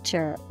exact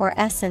nature or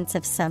essence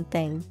of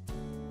something.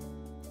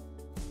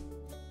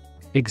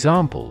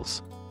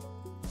 Examples: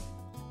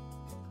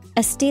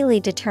 A steely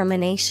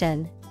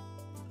determination.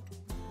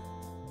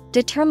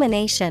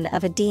 Determination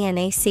of a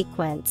DNA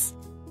sequence.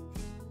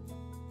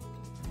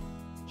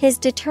 His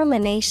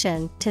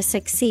determination to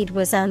succeed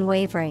was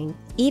unwavering,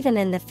 even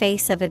in the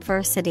face of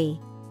adversity.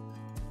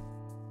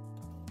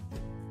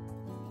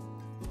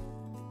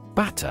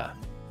 Batter.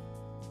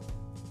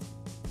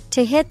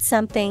 To hit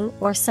something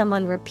or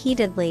someone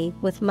repeatedly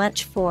with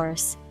much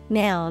force.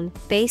 Noun,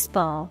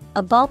 baseball,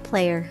 a ball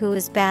player who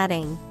is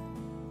batting.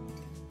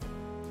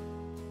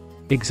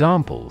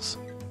 Examples: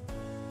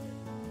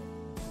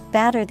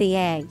 Batter the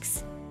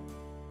eggs.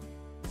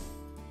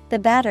 The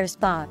batter's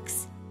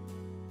box.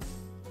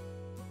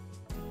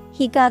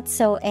 He got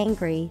so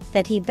angry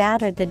that he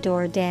battered the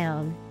door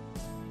down.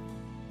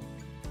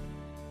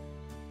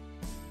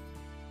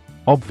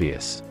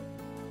 Obvious.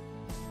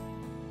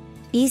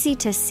 Easy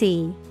to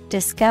see,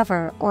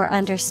 discover or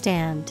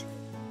understand.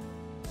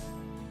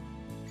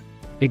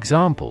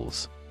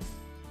 Examples: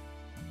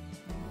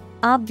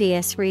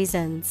 Obvious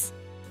reasons.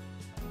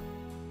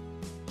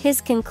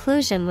 His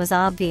conclusion was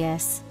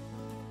obvious.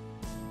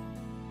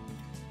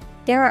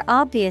 There are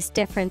obvious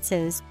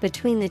differences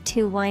between the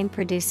two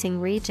wine-producing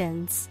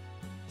regions.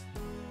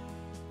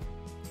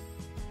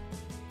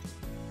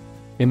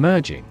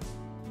 Emerging.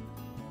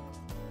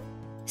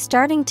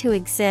 Starting to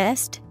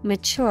exist,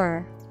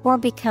 mature, or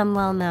become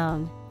well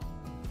known.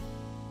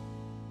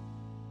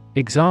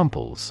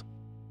 Examples: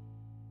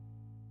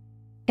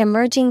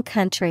 Emerging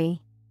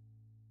country.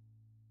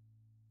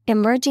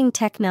 Emerging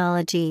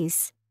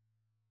technologies.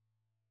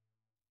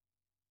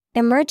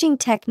 Emerging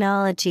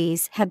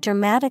technologies have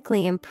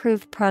dramatically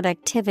improved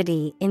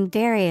productivity in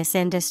various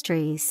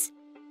industries.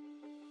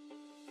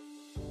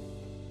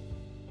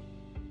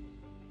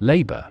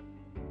 Labor.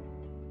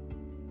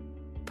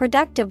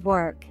 Productive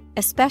work,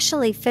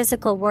 especially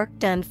physical work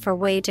done for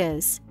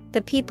wages,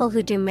 the people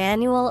who do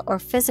manual or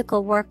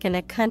physical work in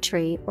a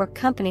country or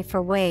company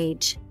for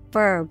wage.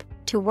 Verb,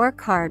 to work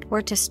hard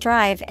or to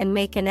strive and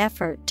make an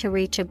effort to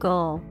reach a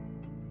goal.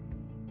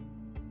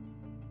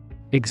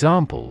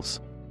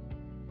 Examples: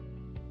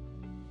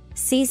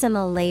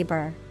 Seasonal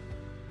labor.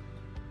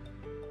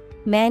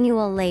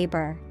 Manual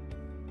labor.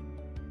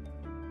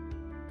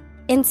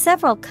 In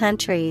several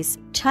countries,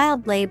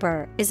 child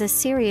labor is a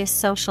serious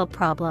social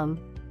problem.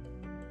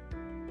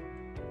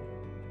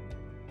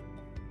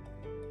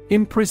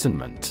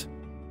 Imprisonment.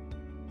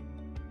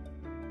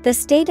 The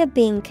state of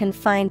being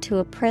confined to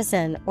a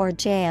prison or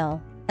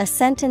jail, a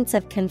sentence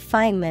of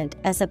confinement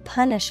as a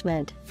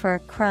punishment for a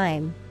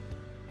crime.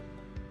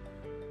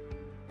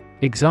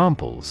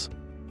 Examples: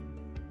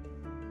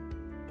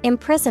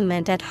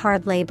 Imprisonment at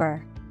hard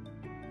labor.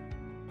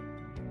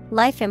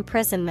 Life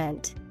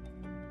imprisonment.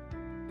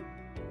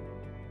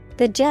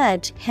 The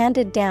judge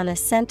handed down a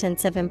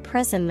sentence of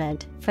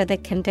imprisonment for the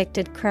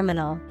convicted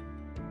criminal.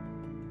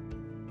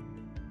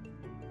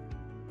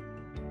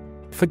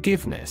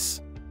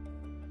 Forgiveness.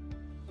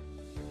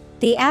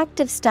 The act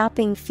of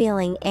stopping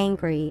feeling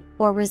angry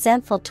or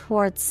resentful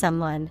towards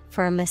someone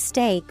for a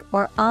mistake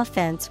or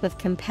offense with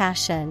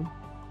compassion.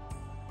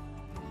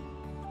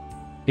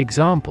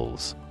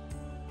 Examples: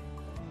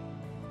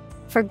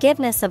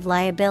 Forgiveness of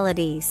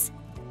liabilities.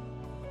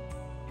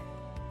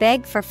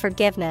 Beg for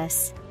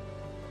forgiveness.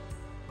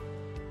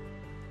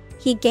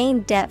 He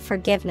gained debt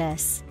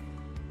forgiveness.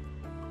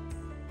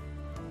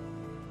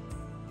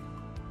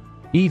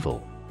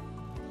 Evil.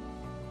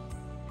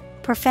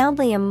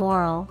 Profoundly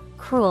immoral,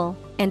 cruel,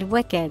 and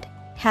wicked,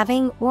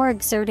 having or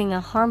exerting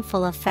a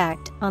harmful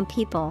effect on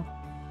people.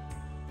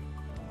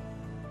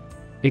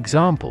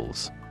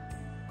 Examples: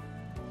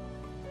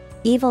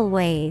 evil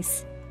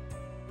ways,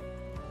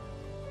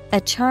 a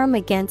charm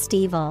against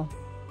evil.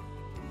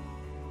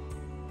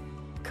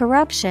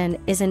 Corruption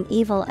is an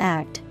evil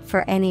act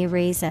for any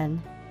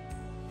reason.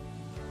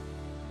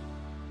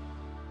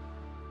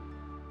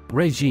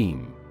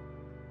 Regime.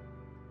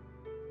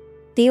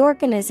 The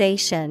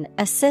organization,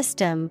 a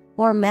system,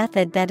 or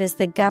method that is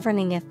the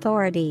governing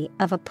authority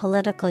of a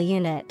political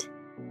unit.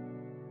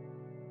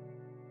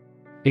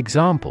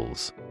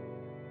 Examples: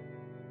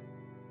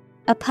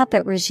 a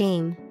puppet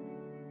regime,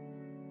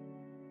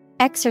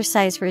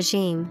 exercise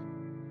regime.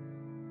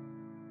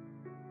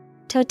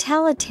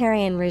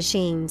 Totalitarian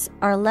regimes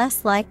are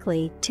less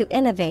likely to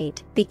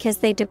innovate because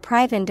they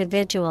deprive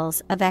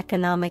individuals of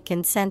economic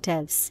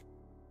incentives.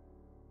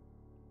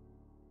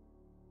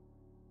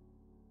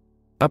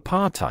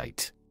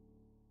 Apartheid.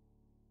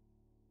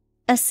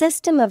 A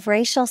system of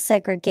racial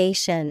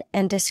segregation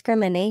and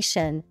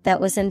discrimination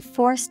that was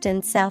enforced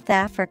in South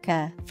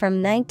Africa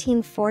from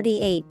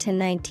 1948 to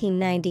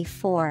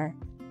 1994.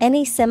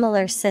 Any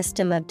similar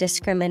system of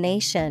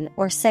discrimination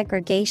or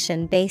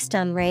segregation based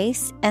on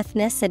race,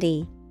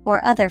 ethnicity,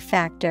 or other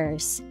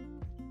factors.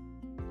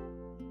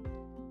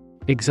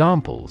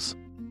 Examples: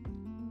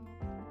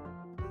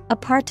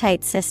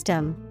 apartheid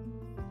system,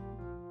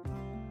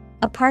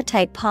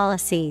 apartheid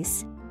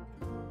policies.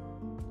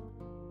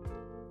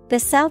 The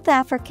South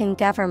African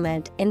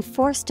government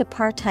enforced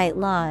apartheid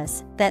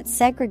laws that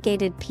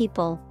segregated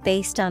people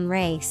based on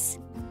race.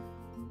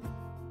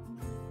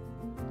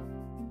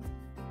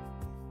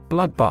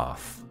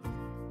 Bloodbath.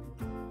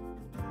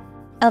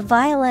 A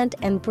violent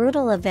and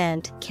brutal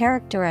event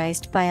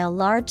characterized by a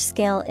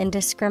large-scale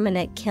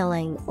indiscriminate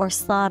killing or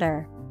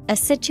slaughter, a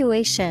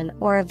situation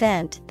or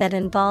event that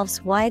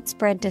involves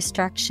widespread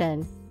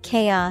destruction,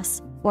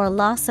 chaos, or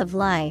loss of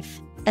life,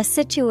 a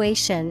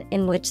situation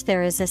in which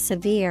there is a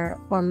severe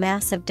or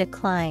massive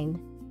decline.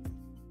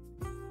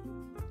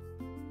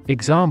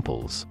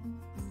 Examples: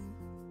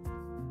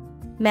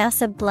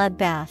 massive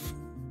bloodbath,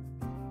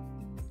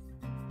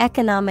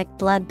 economic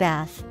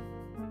bloodbath.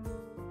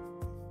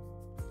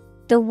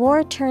 The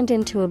war turned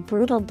into a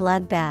brutal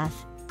bloodbath,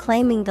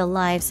 claiming the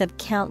lives of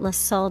countless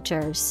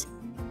soldiers.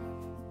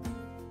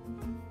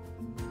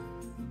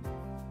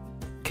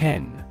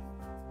 Ken.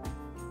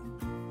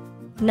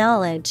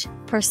 Knowledge,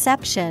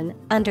 perception,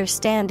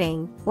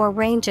 understanding, or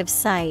range of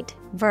sight.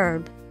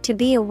 Verb, to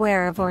be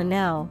aware of or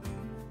know.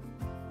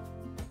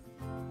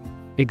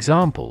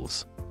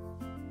 Examples: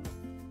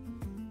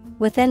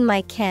 within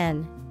my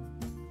ken,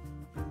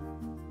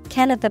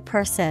 ken of the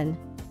person.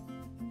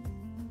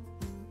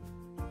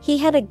 He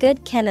had a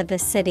good ken of the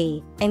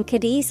city and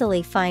could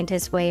easily find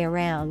his way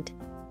around.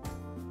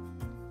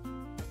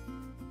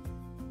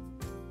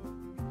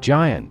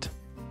 Giant.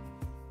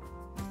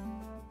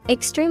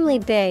 Extremely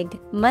big,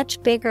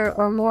 much bigger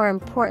or more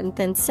important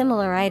than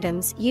similar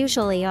items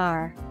usually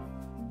are.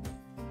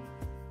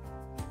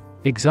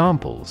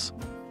 Examples: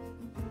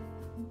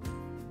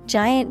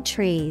 giant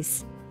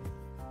trees,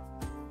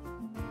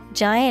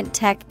 giant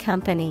tech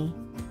company.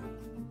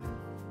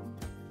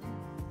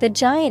 The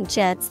giant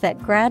jets that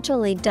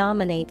gradually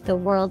dominate the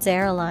world's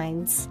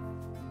airlines.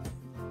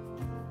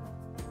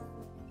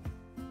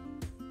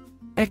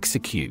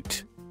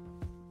 Execute.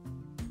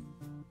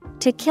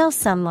 To kill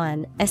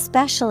someone,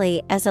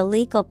 especially as a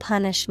legal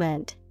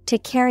punishment, to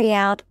carry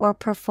out or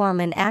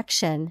perform an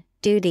action,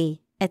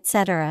 duty,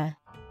 etc.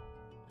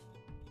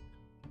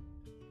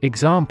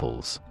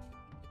 Examples: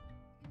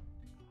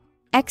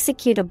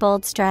 execute a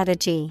bold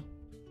strategy,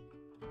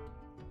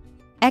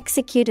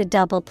 execute a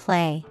double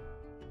play.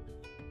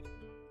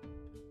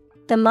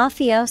 The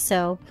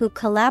mafioso who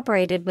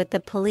collaborated with the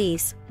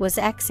police was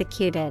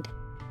executed.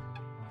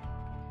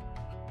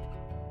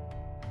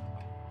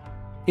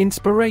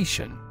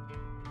 Inspiration.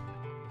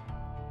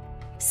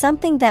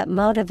 Something that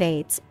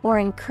motivates or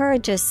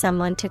encourages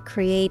someone to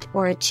create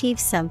or achieve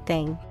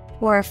something,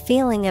 or a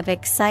feeling of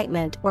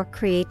excitement or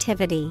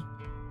creativity.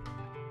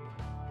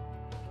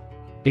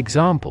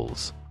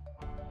 Examples: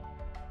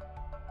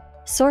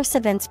 source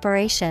of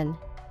inspiration,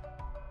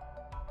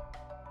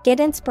 get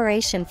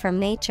inspiration from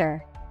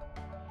nature.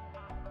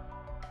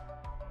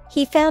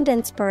 He found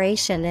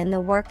inspiration in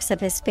the works of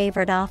his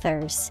favorite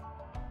authors.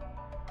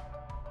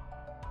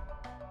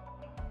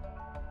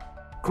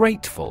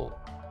 Grateful.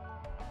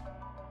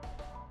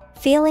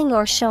 Feeling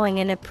or showing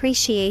an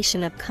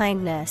appreciation of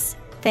kindness,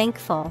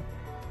 thankful.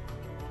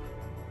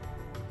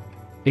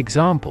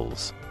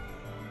 Examples: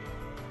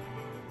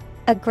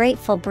 a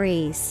grateful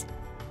breeze,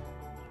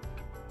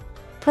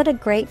 put a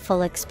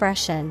grateful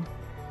expression.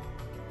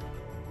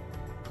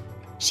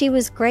 She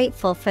was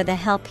grateful for the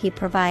help he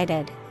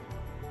provided.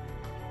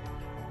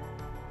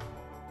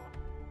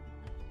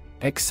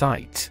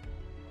 Excite.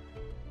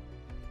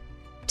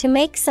 To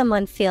make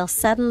someone feel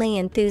suddenly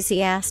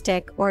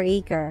enthusiastic or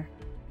eager.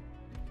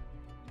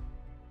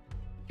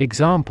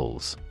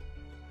 Examples: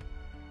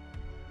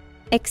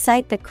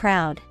 excite the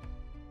crowd,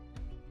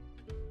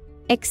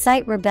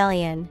 excite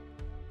rebellion.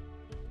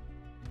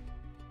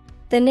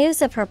 The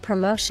news of her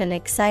promotion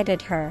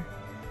excited her.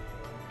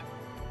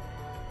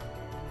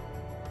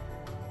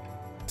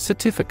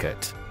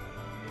 Certificate.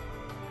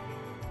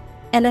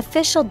 An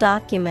official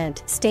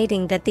document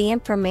stating that the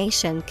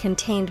information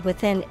contained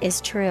within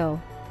is true.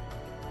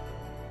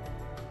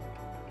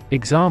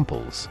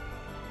 Examples: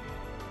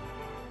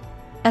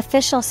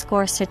 Official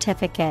score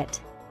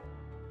certificate.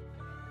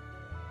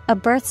 A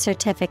birth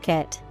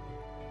certificate.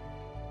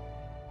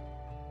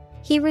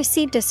 He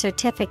received a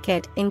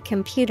certificate in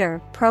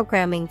computer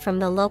programming from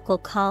the local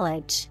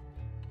college.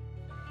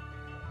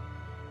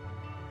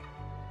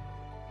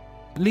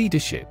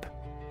 Leadership.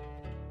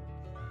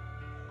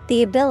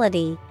 The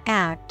ability,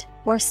 act,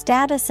 or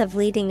status of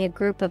leading a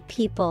group of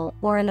people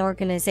or an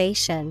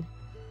organization.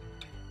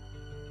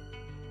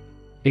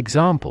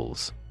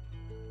 Examples: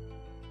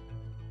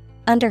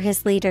 Under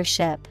his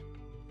leadership.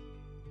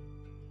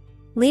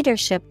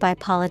 Leadership by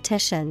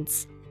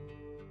politicians.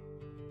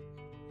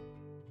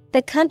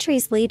 The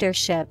country's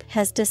leadership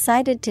has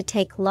decided to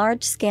take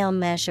large-scale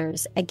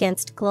measures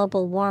against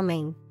global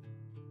warming.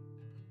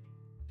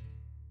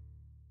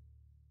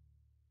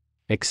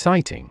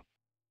 Exciting.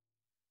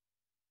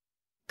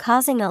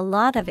 Causing a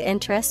lot of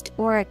interest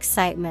or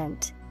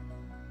excitement.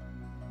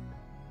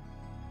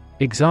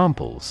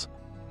 Examples: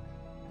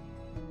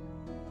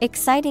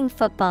 Exciting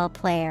football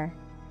player.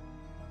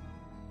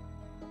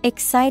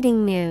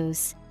 Exciting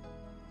news.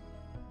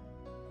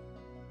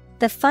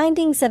 The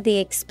findings of the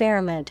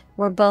experiment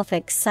were both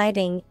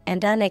exciting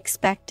and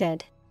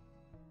unexpected.